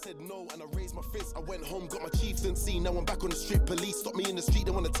MBE, I said no, and I raised my fist. I went home, got my chieftaincy. Now I'm back on the strip. Police stop me in the street,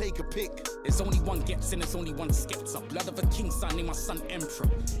 they wanna take a pic. There's only one Gets and there's only one Skepta. Blood of a king, son, name my son Emperor.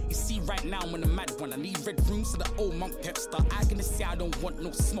 You see, right now I'm on a mad one. I need red rooms to the old monk Pepster. I gonna say I don't want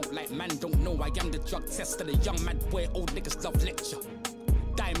no smoke, like man don't know. I am the drug tester, the young mad boy, old niggas love lecture.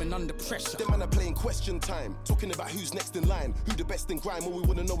 Diamond under pressure. Them man are playing question time, talking about who's next in line, who the best in grime. All we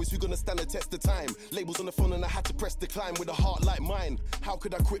wanna know is who gonna stand the test of time. Labels on the phone and I had to press decline with a heart like mine. How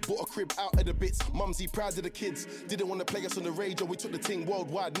could I quit? Bought a crib out of the bits. Mumsy proud of the kids. Didn't wanna play us on the radio. We took the thing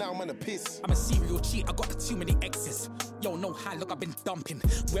worldwide. Now man a piss. I'm a serial cheat. I got too many exes. Yo, know how look I've been dumping.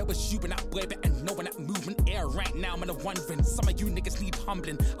 Where was you when that boy better know when that movement air right now? Man, I'm wondering. Some of you niggas need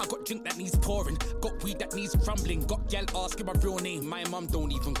humbling. I got drink that needs pouring. Got weed that needs crumbling. Got gal asking my real name. My mum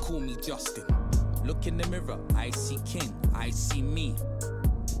don't even call me Justin. Look in the mirror, I see King, I see me.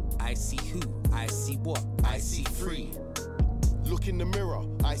 I see who, I see what, I see free. Look in the mirror,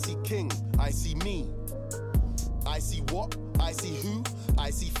 I see King, I see me. I see what, I see who, I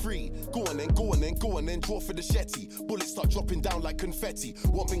see free. Go on then, go on then, go on then, draw for the shetty. Bullets start dropping down like confetti.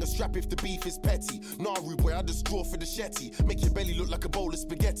 Won't bring a strap if the beef is petty. Nah, rude boy, I just draw for the shetty. Make your belly look like a bowl of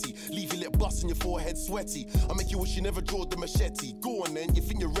spaghetti. Leave your lip bust and your forehead sweaty. I make you wish you never drawed the machete. Go on then, you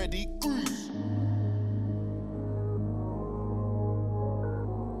think you're ready? Cruise.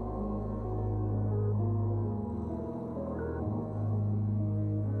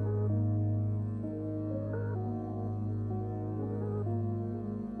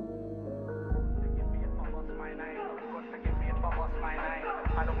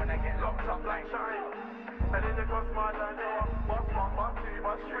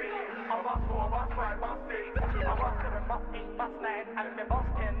 Bus 4, bus 5, bus 6, bus 7, bus 8, bus 9, and the bus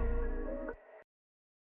 10.